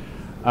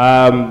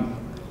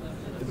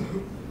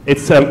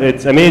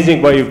 It's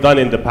amazing what you've done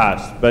in the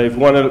past, but if you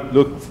want to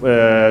look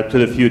to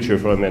the future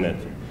for a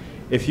minute,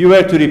 if you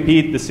were to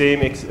repeat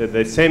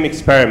the same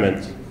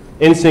experiment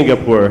in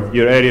Singapore,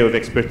 your area of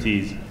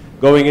expertise,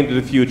 going into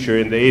the future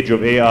in the age of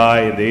AI,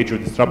 in the age of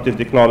disruptive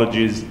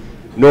technologies,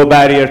 no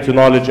barrier to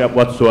knowledge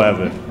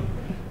whatsoever,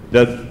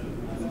 the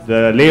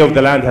lay of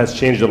the land has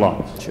changed a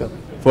lot. Sure.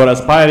 For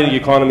aspiring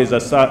economies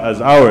as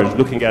ours,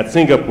 looking at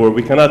Singapore,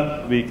 we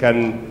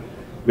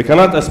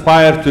cannot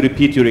aspire to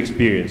repeat your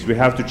experience. We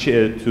have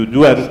to do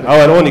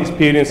our own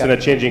experience in a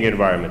changing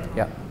environment.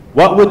 Yeah.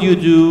 What would you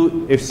do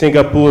if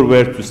Singapore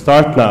were to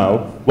start now?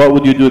 What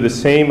would you do the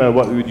same and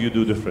what would you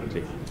do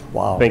differently?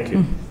 Wow. Thank you.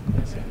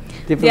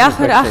 بدي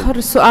آخر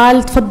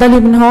سؤال. تفضلي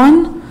من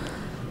هون.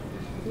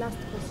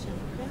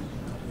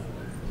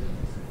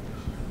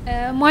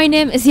 My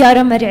name is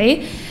Yara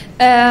Mar'i.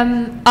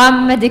 I'm a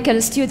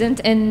medical student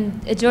in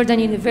Jordan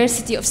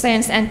University of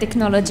Science and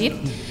Technology.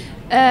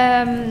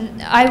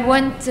 I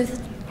want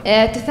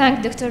to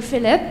thank Dr.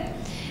 Philip,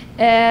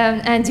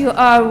 and you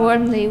are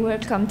warmly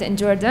welcomed in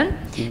Jordan.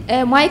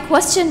 My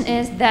question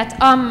is that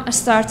I'm a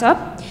startup,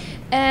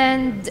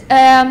 and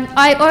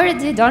I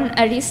already done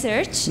a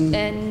research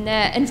in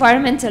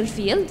environmental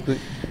field.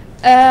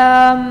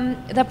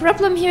 The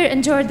problem here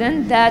in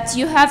Jordan that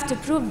you have to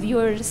prove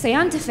your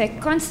scientific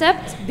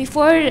concept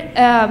before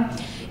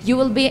you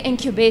will be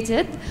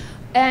incubated,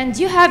 and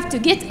you have to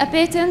get a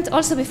patent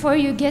also before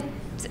you get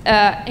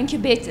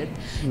incubated.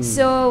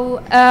 So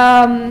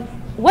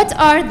what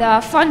are the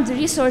fund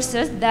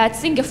resources that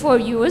Singapore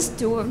used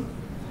to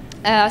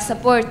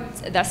support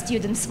the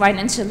students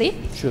financially?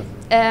 Sure.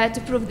 To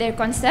prove their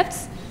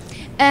concepts?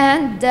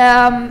 And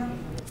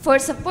for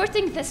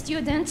supporting the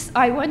students,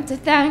 I want to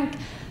thank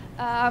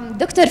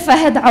Dr.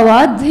 Fahad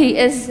Awad. He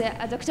is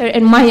a doctor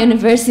in my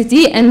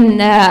university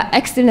in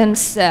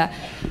excellence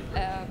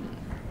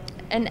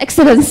an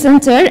excellence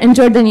center in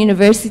Jordan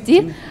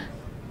University.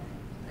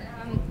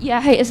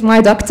 Yeah, he is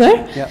my doctor.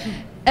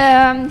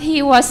 Yeah.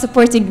 He was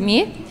supporting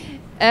me.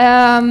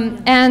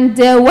 And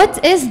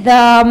what is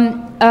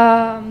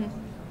the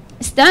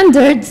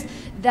standards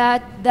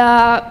that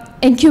the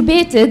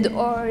incubated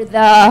or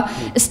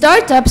the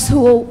startups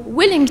who are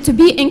willing to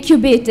be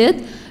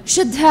incubated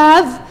should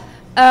have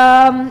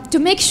to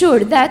make sure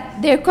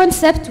that their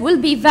concept will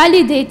be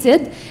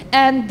validated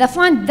and the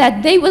fund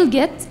that they will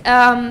get,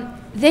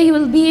 they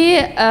will be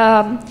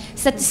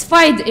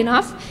satisfied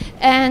enough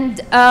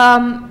and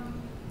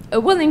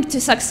willing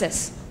to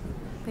success.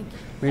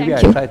 Maybe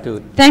Thank I you. try to.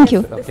 Thank you.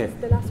 Okay. This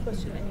is the last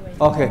question anyway.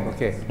 Okay.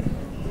 Okay.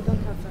 We don't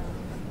have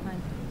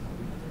time.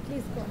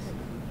 Please go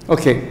ahead.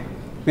 Okay.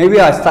 Maybe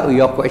I'll start with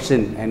your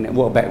question and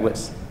work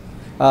backwards.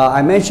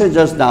 I mentioned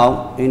just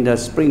now in the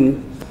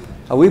spring,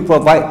 we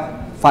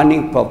provide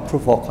funding for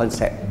proof of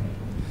concept.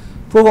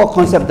 Proof of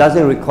concept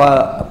doesn't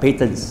require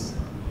patents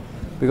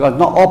because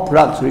not all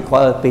products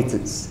require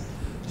patents.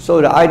 So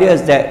the idea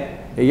is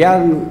that a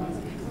young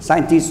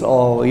scientist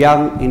or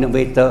young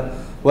innovator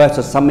who has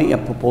to submit a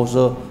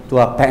proposal to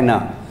a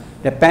panel.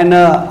 The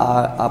panel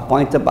are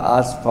appointed by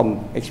us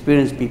from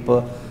experienced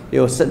people. They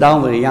will sit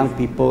down with the young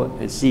people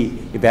and see,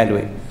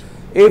 evaluate.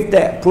 If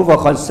that proof of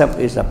concept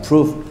is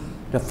approved,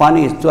 the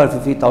funding is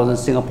 250,000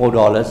 Singapore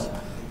dollars.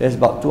 That's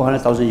about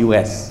 200,000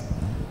 US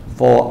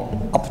for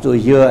up to a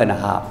year and a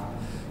half.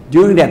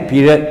 During that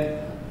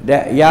period,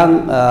 that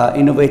young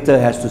innovator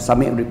has to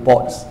submit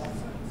reports,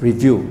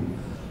 review.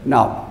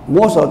 Now,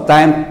 most of the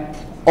time,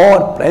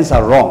 all plans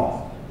are wrong.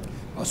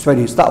 Because when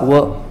you start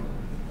work,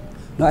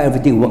 not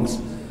everything works.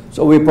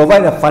 So we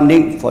provide the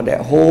funding for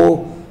that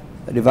whole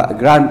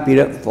grant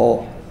period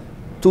for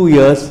 2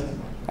 years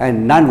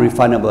and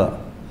non-refundable.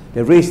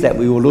 The risk that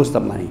we will lose the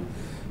money.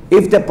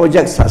 If the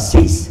project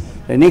succeeds,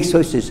 the next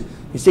choice is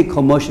it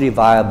commercially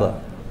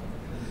viable?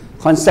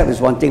 Concept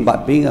is one thing,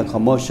 but being a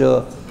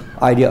commercial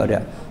idea or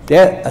that.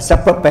 There, a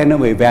separate panel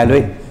will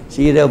evaluate,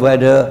 see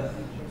whether,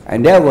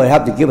 and they will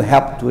have to give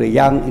help to the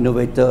young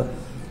innovator,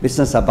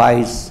 business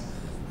advice,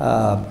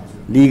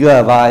 legal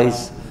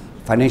advice,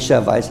 financial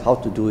advice, how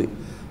to do it.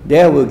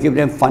 There will give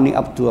them funding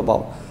up to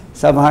about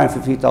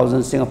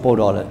 750,000 Singapore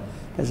dollars.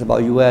 That's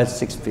about US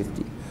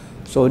 650.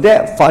 So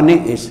that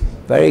funding is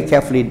very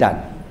carefully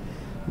done.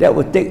 That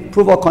will take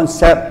proof of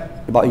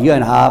concept about a year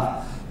and a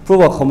half,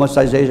 proof of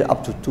commercialization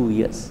up to 2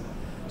 years.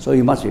 So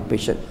you must be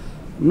patient.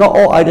 Not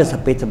all ideas are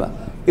patentable.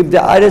 If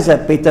the ideas are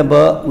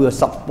patentable, we will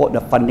support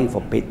the funding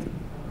for patent.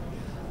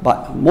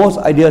 But most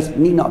ideas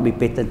need not be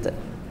patented.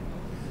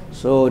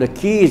 So the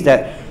key is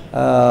that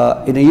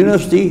in the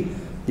university,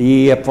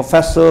 the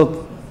professor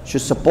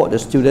should support the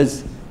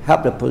students,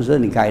 help the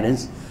person in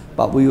guidance,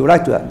 but we would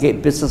like to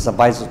get business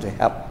advisors to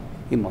help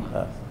him or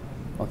her.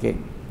 Okay.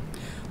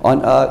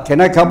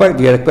 Can I come back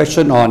to your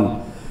question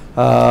on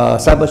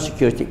cyber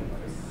security?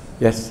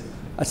 Yes.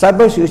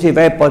 Cyber security is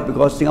very important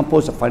because Singapore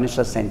is a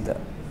financial center.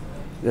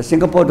 The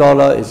Singapore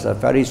dollar is a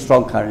very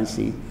strong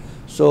currency.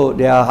 So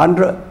there are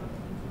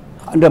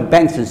 100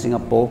 banks in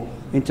Singapore,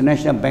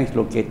 international banks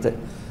located.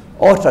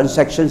 All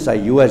transactions are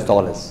US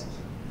dollars.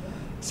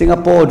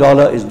 Singapore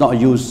dollar is not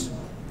used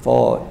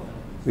for,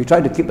 we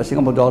try to keep the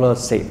Singapore dollar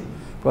safe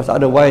because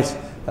otherwise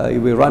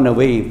it will run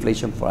away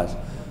inflation for us.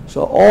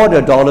 So all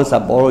the dollars are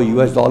borrowed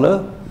US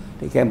dollar,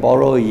 they can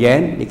borrow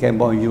yen, they can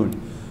borrow yuan.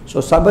 So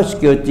cyber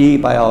security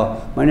by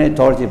our money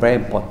authority is very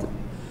important.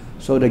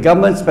 So the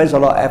government spends a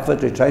lot of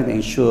effort to try to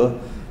ensure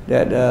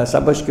that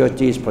cyber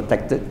security is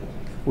protected.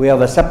 We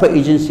have a separate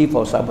agency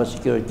for cyber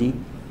security.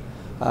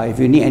 If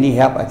you need any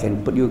help, I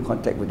can put you in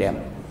contact with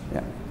them.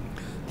 Yeah.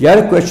 The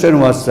other question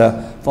was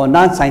for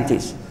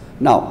non-scientists.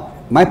 Now,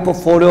 my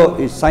portfolio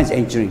is science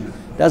engineering.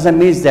 Doesn't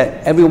mean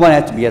that everyone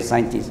has to be a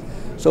scientist.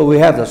 So we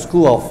have the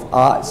School of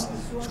Arts,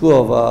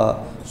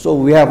 so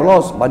we have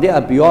lots, but they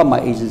are beyond my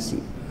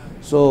agency.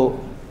 So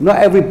not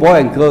every boy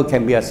and girl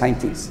can be a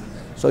scientist.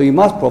 So you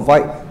must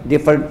provide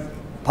different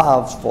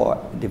paths for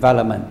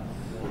development.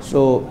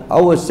 So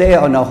I would say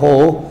on the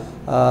whole,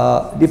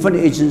 different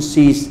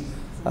agencies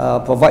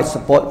provide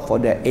support for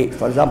their aid.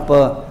 For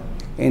example,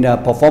 in the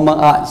performing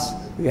arts,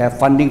 we have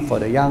funding for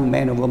the young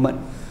men and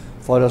women.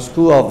 For the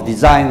School of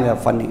Design, we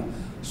have funding.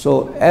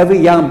 So every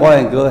young boy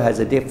and girl has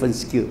a different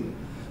skill.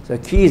 So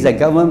the key is that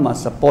government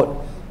must support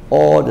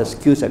all the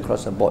skills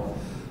across the board.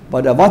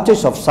 But the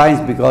advantage of science,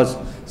 because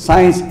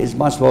science is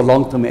much more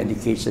long-term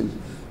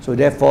education. So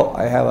therefore,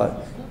 I have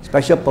a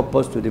special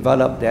purpose to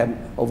develop them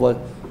over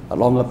a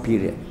longer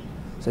period.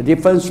 So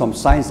difference from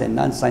science and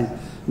non-science.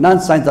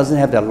 Non-science doesn't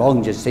have the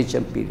long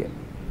gestation period.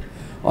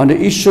 On the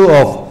issue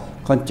of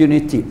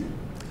continuity,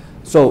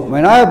 so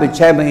when I will be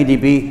chairman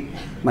EDB,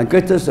 my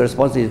greatest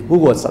responsibility is who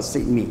will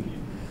succeed me.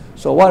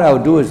 So what I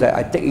will do is that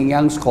I take in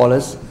young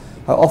scholars.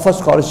 I offer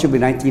scholarship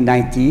in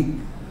 1990.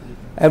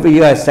 Every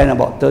year I send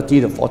about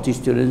 30 to 40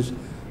 students,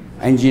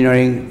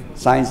 engineering,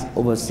 science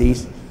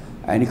overseas,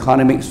 and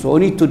economics. So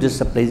only 2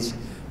 disciplines.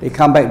 They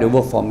come back, they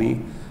work for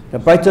me. The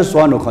brightest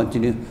one will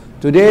continue.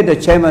 Today,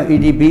 the chairman of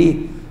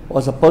EDB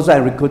was a person I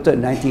recruited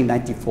in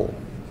 1994.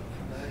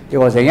 He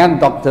was a young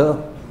doctor.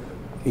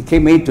 He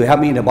came in to help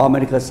me in the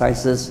biomedical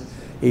sciences.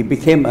 He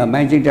became a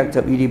managing director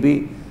of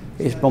EDB.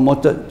 He's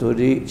promoted to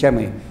the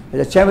chairman.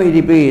 The chairman of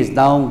EDB is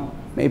now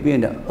maybe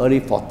in the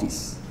early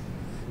 40s.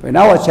 When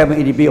I was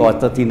chairman of EDB, I was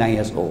 39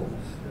 years old.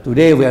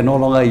 Today, we are no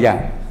longer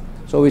young.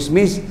 So it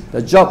means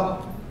the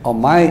job of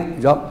my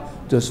job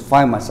to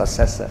find my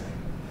successor.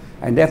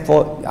 And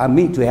therefore, I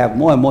need to have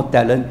more and more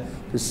talent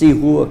to see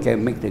who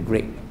can make the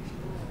grade.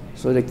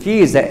 So the key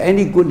is that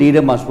any good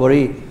leader must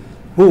worry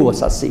who will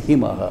succeed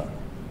him or her.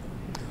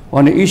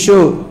 On the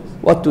issue,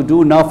 what to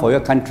do now for your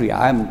country,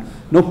 I am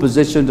no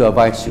position to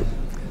advise you.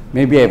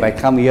 Maybe if I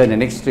come here in the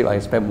next trip, I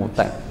spend more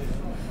time.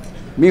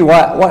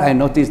 Meanwhile, what I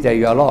noticed that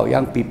you are a lot of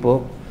young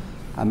people,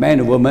 men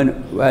and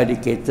women, well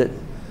educated.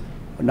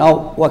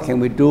 Now, what can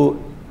we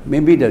do?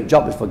 Maybe the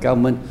job is for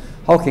government.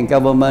 How can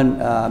government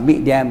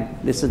meet them,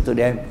 listen to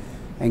them,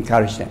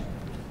 encourage them?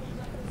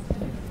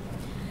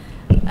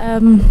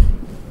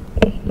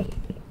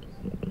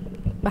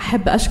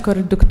 بحب أشكر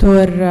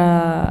الدكتور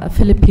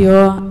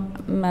فيليبيو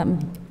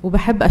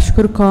وبحب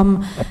أشكركم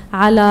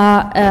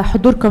على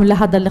حضوركم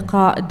لهذا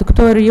اللقاء.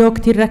 الدكتور يو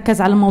كتير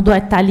ركز على موضوع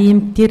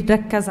التعليم، كتير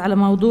ركز على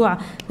موضوع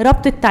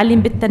ربط التعليم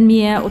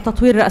بالتنمية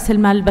وتطوير رأس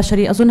المال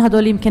البشري. أظن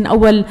هدول يمكن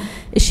أول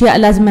أشياء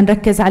لازم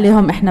نركز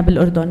عليهم إحنا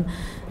بالأردن.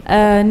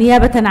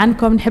 نيابة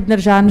عنكم نحب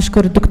نرجع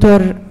نشكر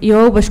الدكتور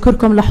يو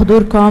وبشكركم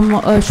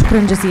لحضوركم. شكرا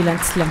جزيلا.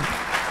 تسلم.